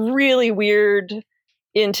 it's really weird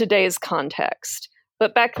in today's context.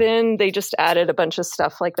 But back then, they just added a bunch of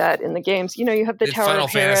stuff like that in the games. You have the Tower Final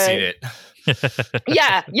of Hera. Fantasy it.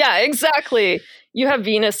 Yeah, exactly. You have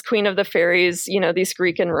Venus, Queen of the Fairies, these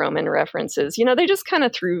Greek and Roman references. They just kind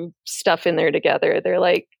of threw stuff in there together. They're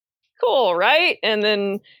like, cool, right? And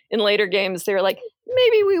then in later games, they were like,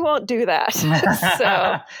 maybe we won't do that.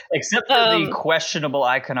 So, except for the questionable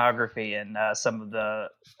iconography in some of the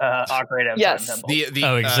Ocarina of Time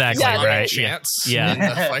temples. Exactly, right. Chants Yeah. in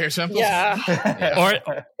the fire temple. yeah.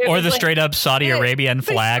 Or the like, straight up Saudi Arabian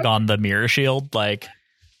flag on the mirror shield, like.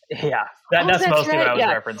 Yeah, that's mostly what I was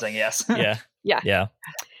right. referencing. Yes.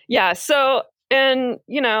 Yeah. So, and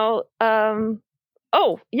and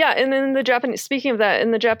then the Japanese. Speaking of that,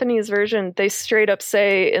 in the Japanese version, they straight up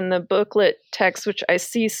say in the booklet text, which I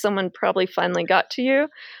see someone probably finally got to you,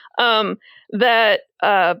 but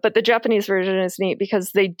the Japanese version is neat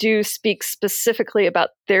because they do speak specifically about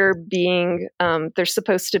there being there's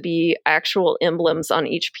supposed to be actual emblems on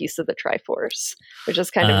each piece of the Triforce, which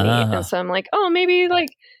is kind of neat. And so I'm like, oh, maybe like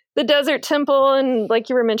the desert temple and like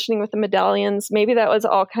you were mentioning with the medallions, maybe that was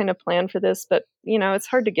all kind of planned for this, but it's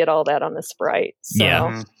hard to get all that on the sprite. So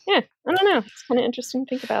yeah, I don't know. It's kind of interesting to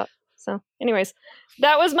think about. So anyways,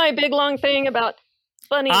 that was my big long thing about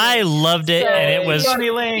Bunny. I loved it, and it was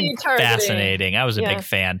fascinating. fascinating. I was a big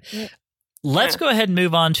fan. Let's go ahead and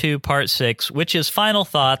move on to part 6, which is final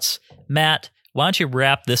thoughts. Matt, why don't you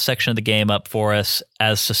wrap this section of the game up for us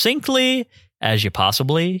as succinctly as you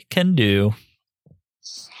possibly can do?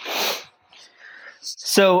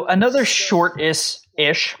 So another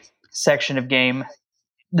short-ish section of game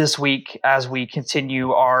this week as we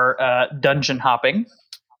continue our dungeon hopping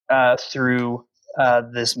through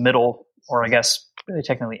this middle, or I guess really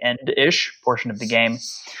technically end-ish portion of the game.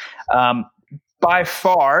 By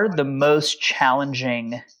far the most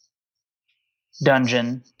challenging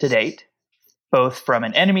dungeon to date, both from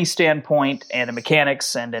an enemy standpoint and a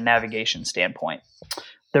mechanics and a navigation standpoint.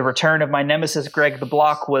 The return of my nemesis, Greg the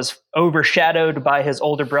Block, was overshadowed by his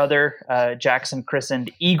older brother, Jackson, christened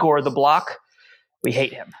Igor the Block. We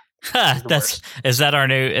hate him. Is that our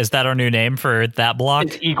new name for that block?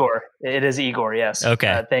 It's Igor. It is Igor. Yes.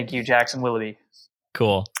 Okay. Thank you, Jackson Willoughby.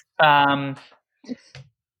 Cool. Capped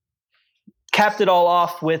it all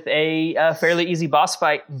off with a fairly easy boss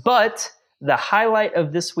fight, but the highlight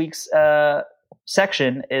of this week's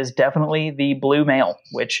section is definitely the blue mail,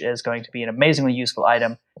 which is going to be an amazingly useful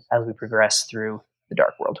item as we progress through the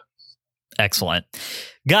Dark World. Excellent.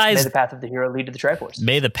 Guys, may the path of the hero lead to the Triforce.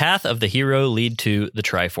 May the path of the hero lead to the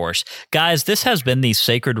Triforce. Guys, this has been the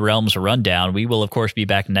Sacred Realms Rundown. We will, of course, be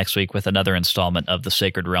back next week with another installment of the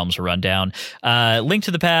Sacred Realms Rundown. Link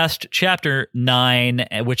to the Past, Chapter 9,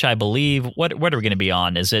 which I believe, what are we going to be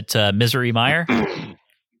on? Is it Misery Mire?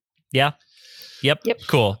 Yeah? Yep.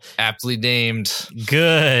 Cool. Aptly named.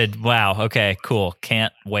 Good. Wow. Okay. Cool.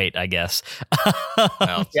 Can't wait, I guess.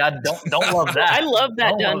 Well, Yeah, don't love that. I love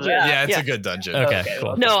that Don't love dungeon. that. yeah, it's a good dungeon. Okay. Okay,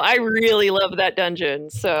 Cool. No, I really love that dungeon.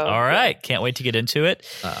 So All right. Can't wait to get into it.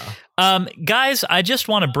 Uh, Guys, I just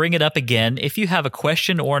want to bring it up again. If you have a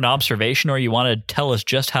question or an observation, or you want to tell us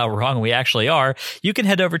just how wrong we actually are, you can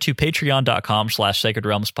head over to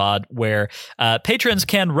patreon.com/sacredrealmspod, where patrons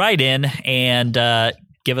can write in and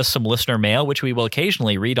give us some listener mail, which we will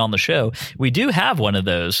occasionally read on the show. We do have one of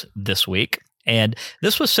those this week, and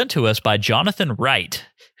this was sent to us by Jonathan Wright,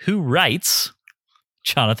 who writes...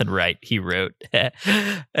 Jonathan Wright, he wrote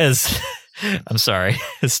as... I'm sorry,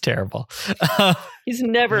 it's terrible. he's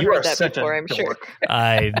never You are heard that such a before, I'm sure. dork.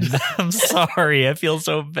 I'm sorry. I feel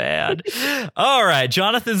so bad. All right.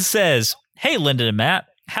 Jonathan says, "Hey, Lyndon and Matt.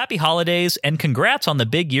 Happy holidays and congrats on the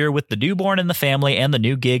big year with the newborn in the family and the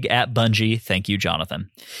new gig at Bungie. Thank you, Jonathan.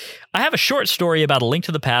 I have a short story about A Link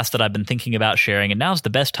to the Past that I've been thinking about sharing, and now's the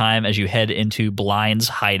best time as you head into Blind's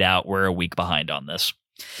hideout. We're a week behind on this.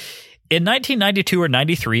 In 1992 or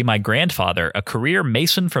 93, my grandfather, a career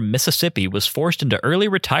mason from Mississippi, was forced into early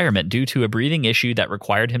retirement due to a breathing issue that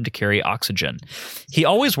required him to carry oxygen. He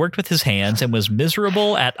always worked with his hands and was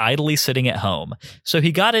miserable at idly sitting at home, so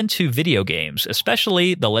he got into video games,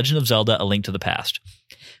 especially The Legend of Zelda: A Link to the Past.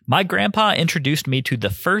 My grandpa introduced me to the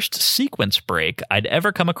first sequence break I'd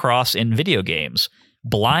ever come across in video games,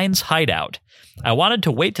 Blind's Hideout. I wanted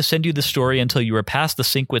to wait to send you the story until you were past the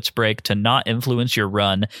sequence break to not influence your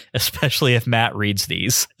run, especially if Matt reads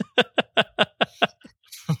these."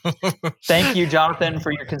 Thank you, Jonathan,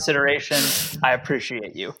 for your consideration. I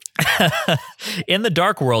appreciate you. In the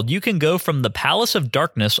Dark World, you can go from the Palace of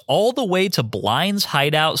Darkness all the way to Blind's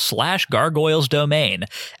hideout / Gargoyle's domain,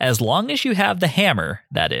 as long as you have the hammer,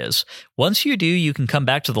 that is. Once you do, you can come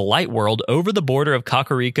back to the Light World over the border of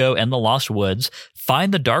Kakariko and the Lost Woods,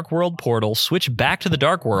 find the Dark World portal, switch back to the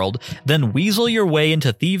Dark World, then weasel your way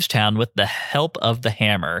into Thieves Town with the help of the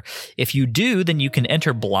hammer. If you do, then you can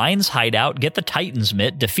enter Blind's hideout, get the Titan's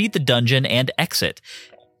Mitt, defeat the dungeon, and exit.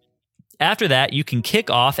 After that, you can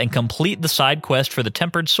kick off and complete the side quest for the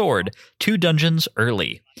Tempered Sword, 2 dungeons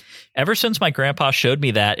early. Ever since my grandpa showed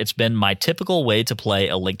me that, it's been my typical way to play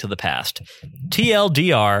A Link to the Past.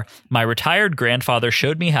 TLDR, my retired grandfather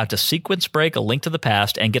showed me how to sequence break A Link to the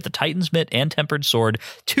Past and get the Titan's Mitt and Tempered Sword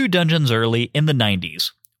 2 dungeons early in the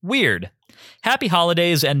 90s. Weird. Happy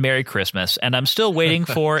holidays and Merry Christmas, and I'm still waiting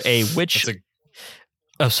for a which...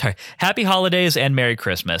 Happy holidays and Merry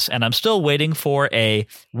Christmas. And I'm still waiting for a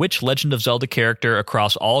which Legend of Zelda character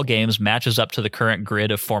across all games matches up to the current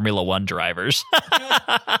grid of Formula One drivers.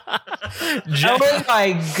 Oh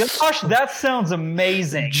my gosh, that sounds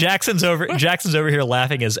amazing. Jackson's over here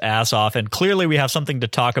laughing his ass off, and clearly we have something to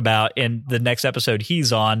talk about in the next episode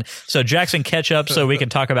he's on. So Jackson, catch up so we can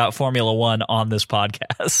talk about Formula One on this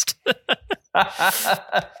podcast.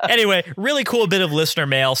 Anyway, really cool bit of listener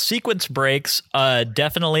mail. Sequence breaks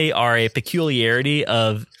definitely are a peculiarity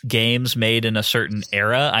of games made in a certain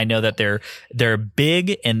era. I know that they're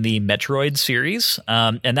big in the Metroid series,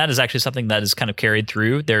 and that is actually something that is kind of carried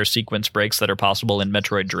through. There are sequence breaks that are possible in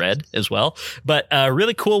Metroid Dread as well. But a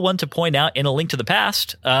really cool one to point out in A Link to the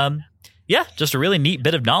Past. Yeah, just a really neat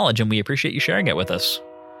bit of knowledge, and we appreciate you sharing it with us.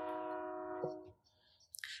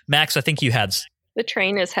 Max, I think you had... The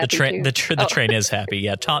train is happy too. The train is happy.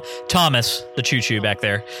 Yeah, Thomas, the choo-choo back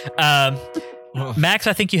there. Max,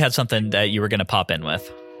 I think you had something that you were going to pop in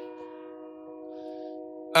with.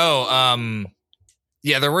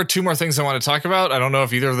 Yeah, there were 2 more things I want to talk about. I don't know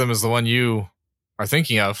if either of them is the one you are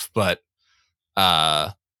thinking of, but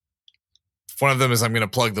one of them is I'm going to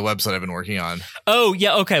plug the website I've been working on. Oh,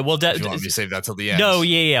 yeah, okay. Well, if you want me to save that till the end. No,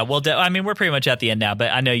 yeah. Well, I mean, we're pretty much at the end now,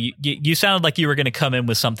 but I know you sounded like you were going to come in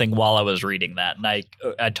with something while I was reading that, and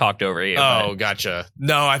I talked over you. Oh, gotcha.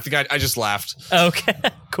 No, I think I just laughed. Okay.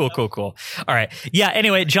 Cool. All right. Yeah,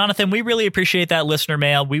 anyway, Jonathan, we really appreciate that listener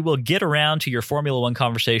mail. We will get around to your Formula One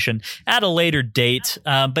conversation at a later date.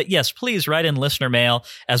 But yes, please write in listener mail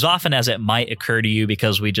as often as it might occur to you,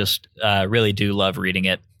 because we just really do love reading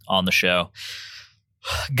it on the show.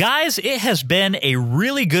 Guys, it has been a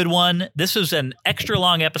really good one. This is an extra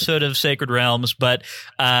long episode of Sacred Realms, but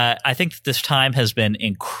I think that this time has been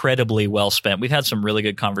incredibly well spent. We've had some really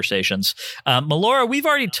good conversations. Melora, we've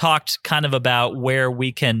already talked kind of about where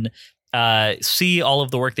we can see all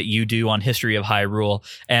of the work that you do on History of Hyrule,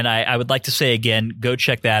 and I would like to say again, go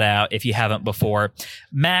check that out if you haven't before.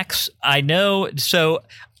 Max,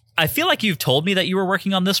 I feel like you've told me that you were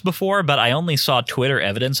working on this before, but I only saw Twitter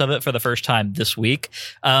evidence of it for the first time this week.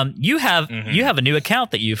 You have a new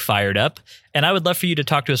account that you've fired up, and I would love for you to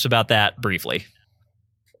talk to us about that briefly.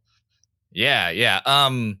 Yeah.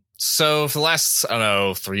 So for the last,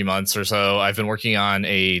 3 months or so, I've been working on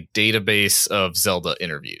a database of Zelda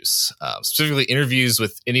interviews, specifically interviews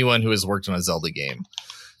with anyone who has worked on a Zelda game.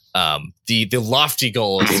 The lofty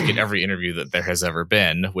goal is to get every interview that there has ever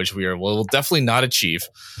been, which will definitely not achieve.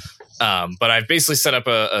 But I've basically set up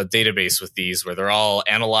a database with these where they're all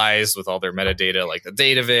analyzed with all their metadata, like the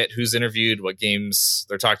date of it, who's interviewed, what games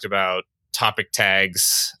they're talked about, topic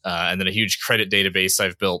tags, and then a huge credit database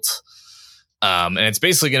I've built. And it's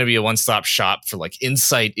basically going to be a one-stop shop for like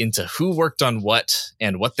insight into who worked on what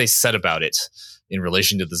and what they said about it in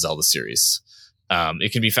relation to the Zelda series.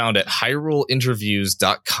 It can be found at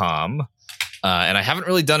HyruleInterviews.com. And I haven't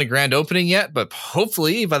really done a grand opening yet, but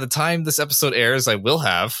hopefully by the time this episode airs, I will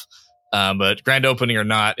have. But grand opening or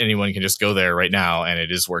not, anyone can just go there right now, and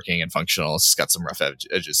it is working and functional. It's just got some rough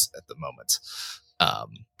edges at the moment.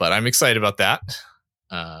 But I'm excited about that.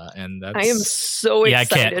 And that's... I am so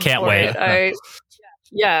excited. Can't wait.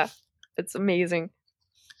 Yeah, it's amazing.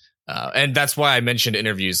 And that's why I mentioned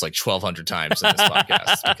interviews like 1,200 times in this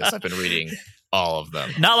podcast, because I've been reading all of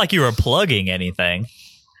them. Not like you were plugging anything.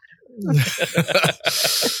 The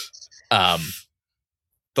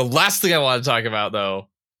last thing I want to talk about, though,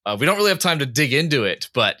 we don't really have time to dig into it,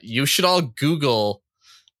 but you should all Google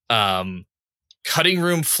cutting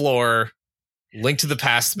room floor Link to the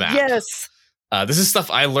Past map. Yes. This is stuff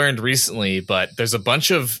I learned recently, but there's a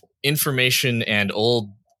bunch of information and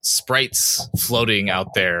old sprites floating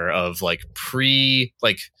out there of like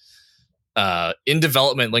in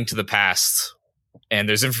development Link to the Past. And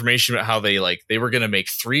there's information about how they were going to make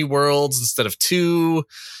 3 worlds instead of 2.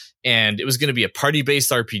 And it was going to be a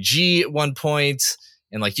party-based RPG at one point.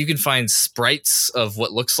 And like you can find sprites of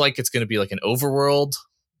what looks like it's going to be like an overworld,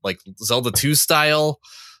 like Zelda 2 style.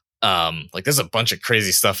 Like there's a bunch of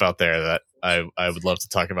crazy stuff out there that I would love to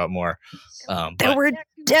talk about more. There were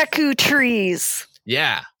Deku trees.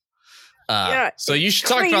 Yeah. So you should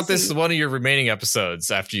talk about this in one of your remaining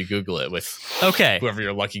episodes after you Google it with whoever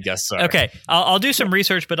your lucky guests are. Okay, I'll do some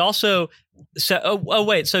research, but also,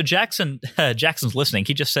 wait. So Jackson's listening.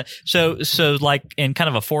 He just said so like in kind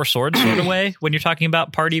of a Four Swords sort of way when you're talking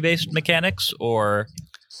about party-based mechanics, or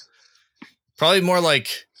probably more like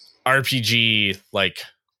RPG, like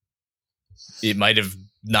it might have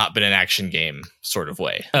not been an action game sort of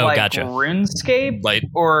way. Oh, like gotcha. RuneScape, Like,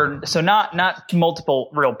 or so not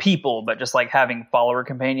multiple real people, but just like having follower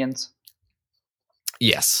companions.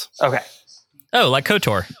 yes. Okay. Oh, like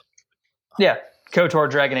KOTOR. Yeah. KOTOR,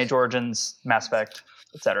 Dragon Age Origins, Mass Effect,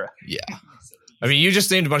 etc. Yeah. I mean, you just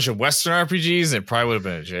named a bunch of Western RPGs, and it probably would have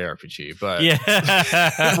been a JRPG, but Yeah.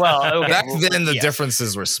 Well, okay. back then the yeah.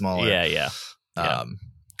 differences were smaller. Yeah.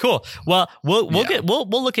 Cool. Well, we'll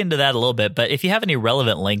look into that a little bit. But if you have any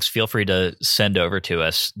relevant links, feel free to send over to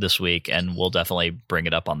us this week, and we'll definitely bring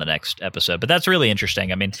it up on the next episode. But that's really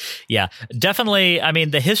interesting. I mean, yeah, definitely. I mean,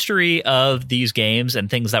 the history of these games and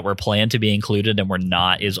things that were planned to be included and were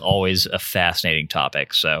not is always a fascinating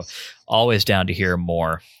topic. So always down to hear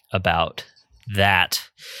more about that.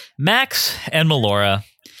 Max and Melora,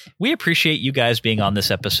 we appreciate you guys being on this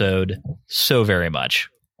episode so very much.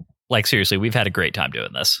 Like, seriously, we've had a great time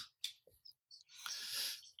doing this.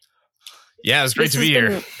 Yeah, it was great to be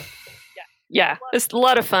here. Yeah, it's a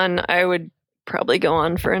lot of fun. I would probably go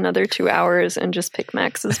on for another 2 hours and just pick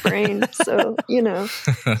Max's brain. So,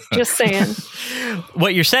 just saying.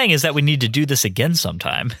 What you're saying is that we need to do this again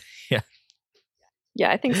sometime. Yeah,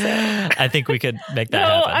 I think so. I think we could make that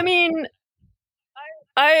happen. I mean,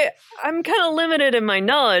 I'm kind of limited in my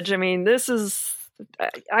knowledge. I mean,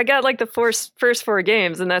 I got like the first 4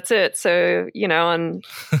 games, and that's it. So, and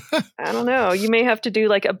I don't know. You may have to do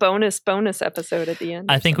like a bonus episode at the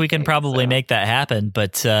end. I think we can probably make that happen,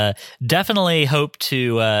 but definitely hope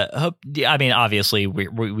to. I mean, obviously,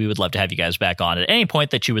 we would love to have you guys back on at any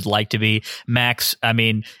point that you would like to be. Max, I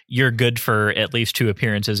mean, you're good for at least 2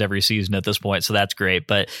 appearances every season at this point, so that's great.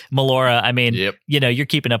 But Melora, I mean, you're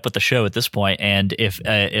keeping up with the show at this point, and if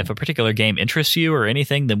a particular game interests you or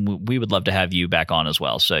anything, then we would love to have you back on as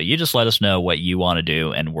well. So you just let us know what you want to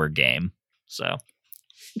do, and we're game. So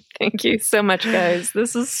thank you so much, guys.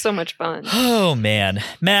 This is so much fun. Oh man,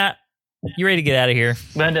 Matt, you ready to get out of here?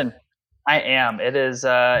 Lyndon, I am. It is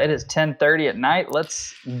 10:30 at night.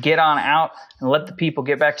 Let's get on out and let the people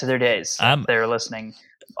get back to their days. If they're listening,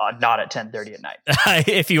 not at 10:30 at night.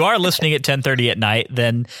 If you are listening at 10:30 at night,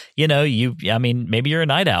 then maybe you're a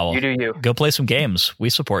night owl. You do you. Go play some games. We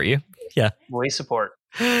support you. Yeah, we support.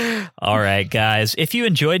 All right, guys. If you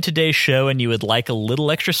enjoyed today's show and you would like a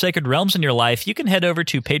little extra Sacred Realms in your life, you can head over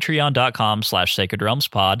to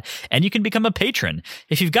patreon.com/sacredrealmspod and you can become a patron.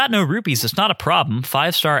 If you've got no rupees, it's not a problem.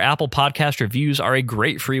 5-star Apple Podcast reviews are a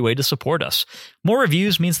great free way to support us. More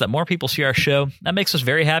reviews means that more people see our show. That makes us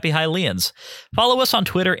very happy Hylians. Follow us on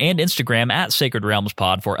Twitter and Instagram at Sacred Realms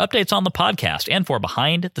Pod for updates on the podcast and for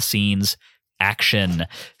behind-the-scenes action.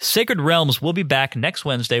 Sacred Realms will be back next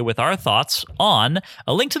Wednesday with our thoughts on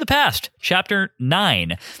A Link to the Past, Chapter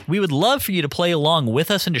 9. We would love for you to play along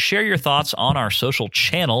with us and to share your thoughts on our social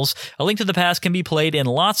channels. A Link to the Past can be played in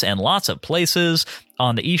lots and lots of places.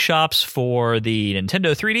 On the eShops for the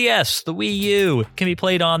Nintendo 3DS, the Wii U. It can be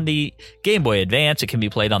played on the Game Boy Advance. It can be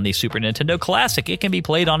played on the Super Nintendo Classic. It can be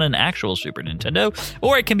played on an actual Super Nintendo.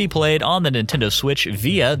 Or it can be played on the Nintendo Switch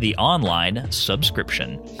via the online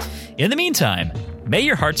subscription. In the meantime, may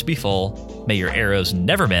your hearts be full. May your arrows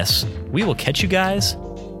never miss. We will catch you guys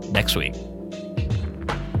next week.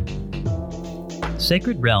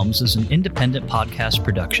 Sacred Realms is an independent podcast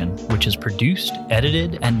production which is produced,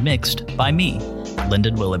 edited, and mixed by me,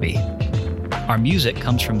 Lyndon Willoughby. Our music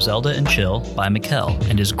comes from Zelda and Chill by Mikkel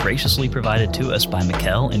and is graciously provided to us by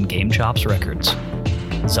Mikkel and Game Chops Records.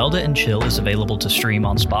 Zelda and Chill is available to stream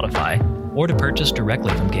on Spotify or to purchase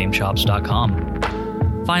directly from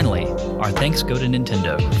GameChops.com. Finally, our thanks go to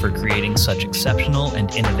Nintendo for creating such exceptional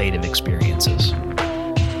and innovative experiences.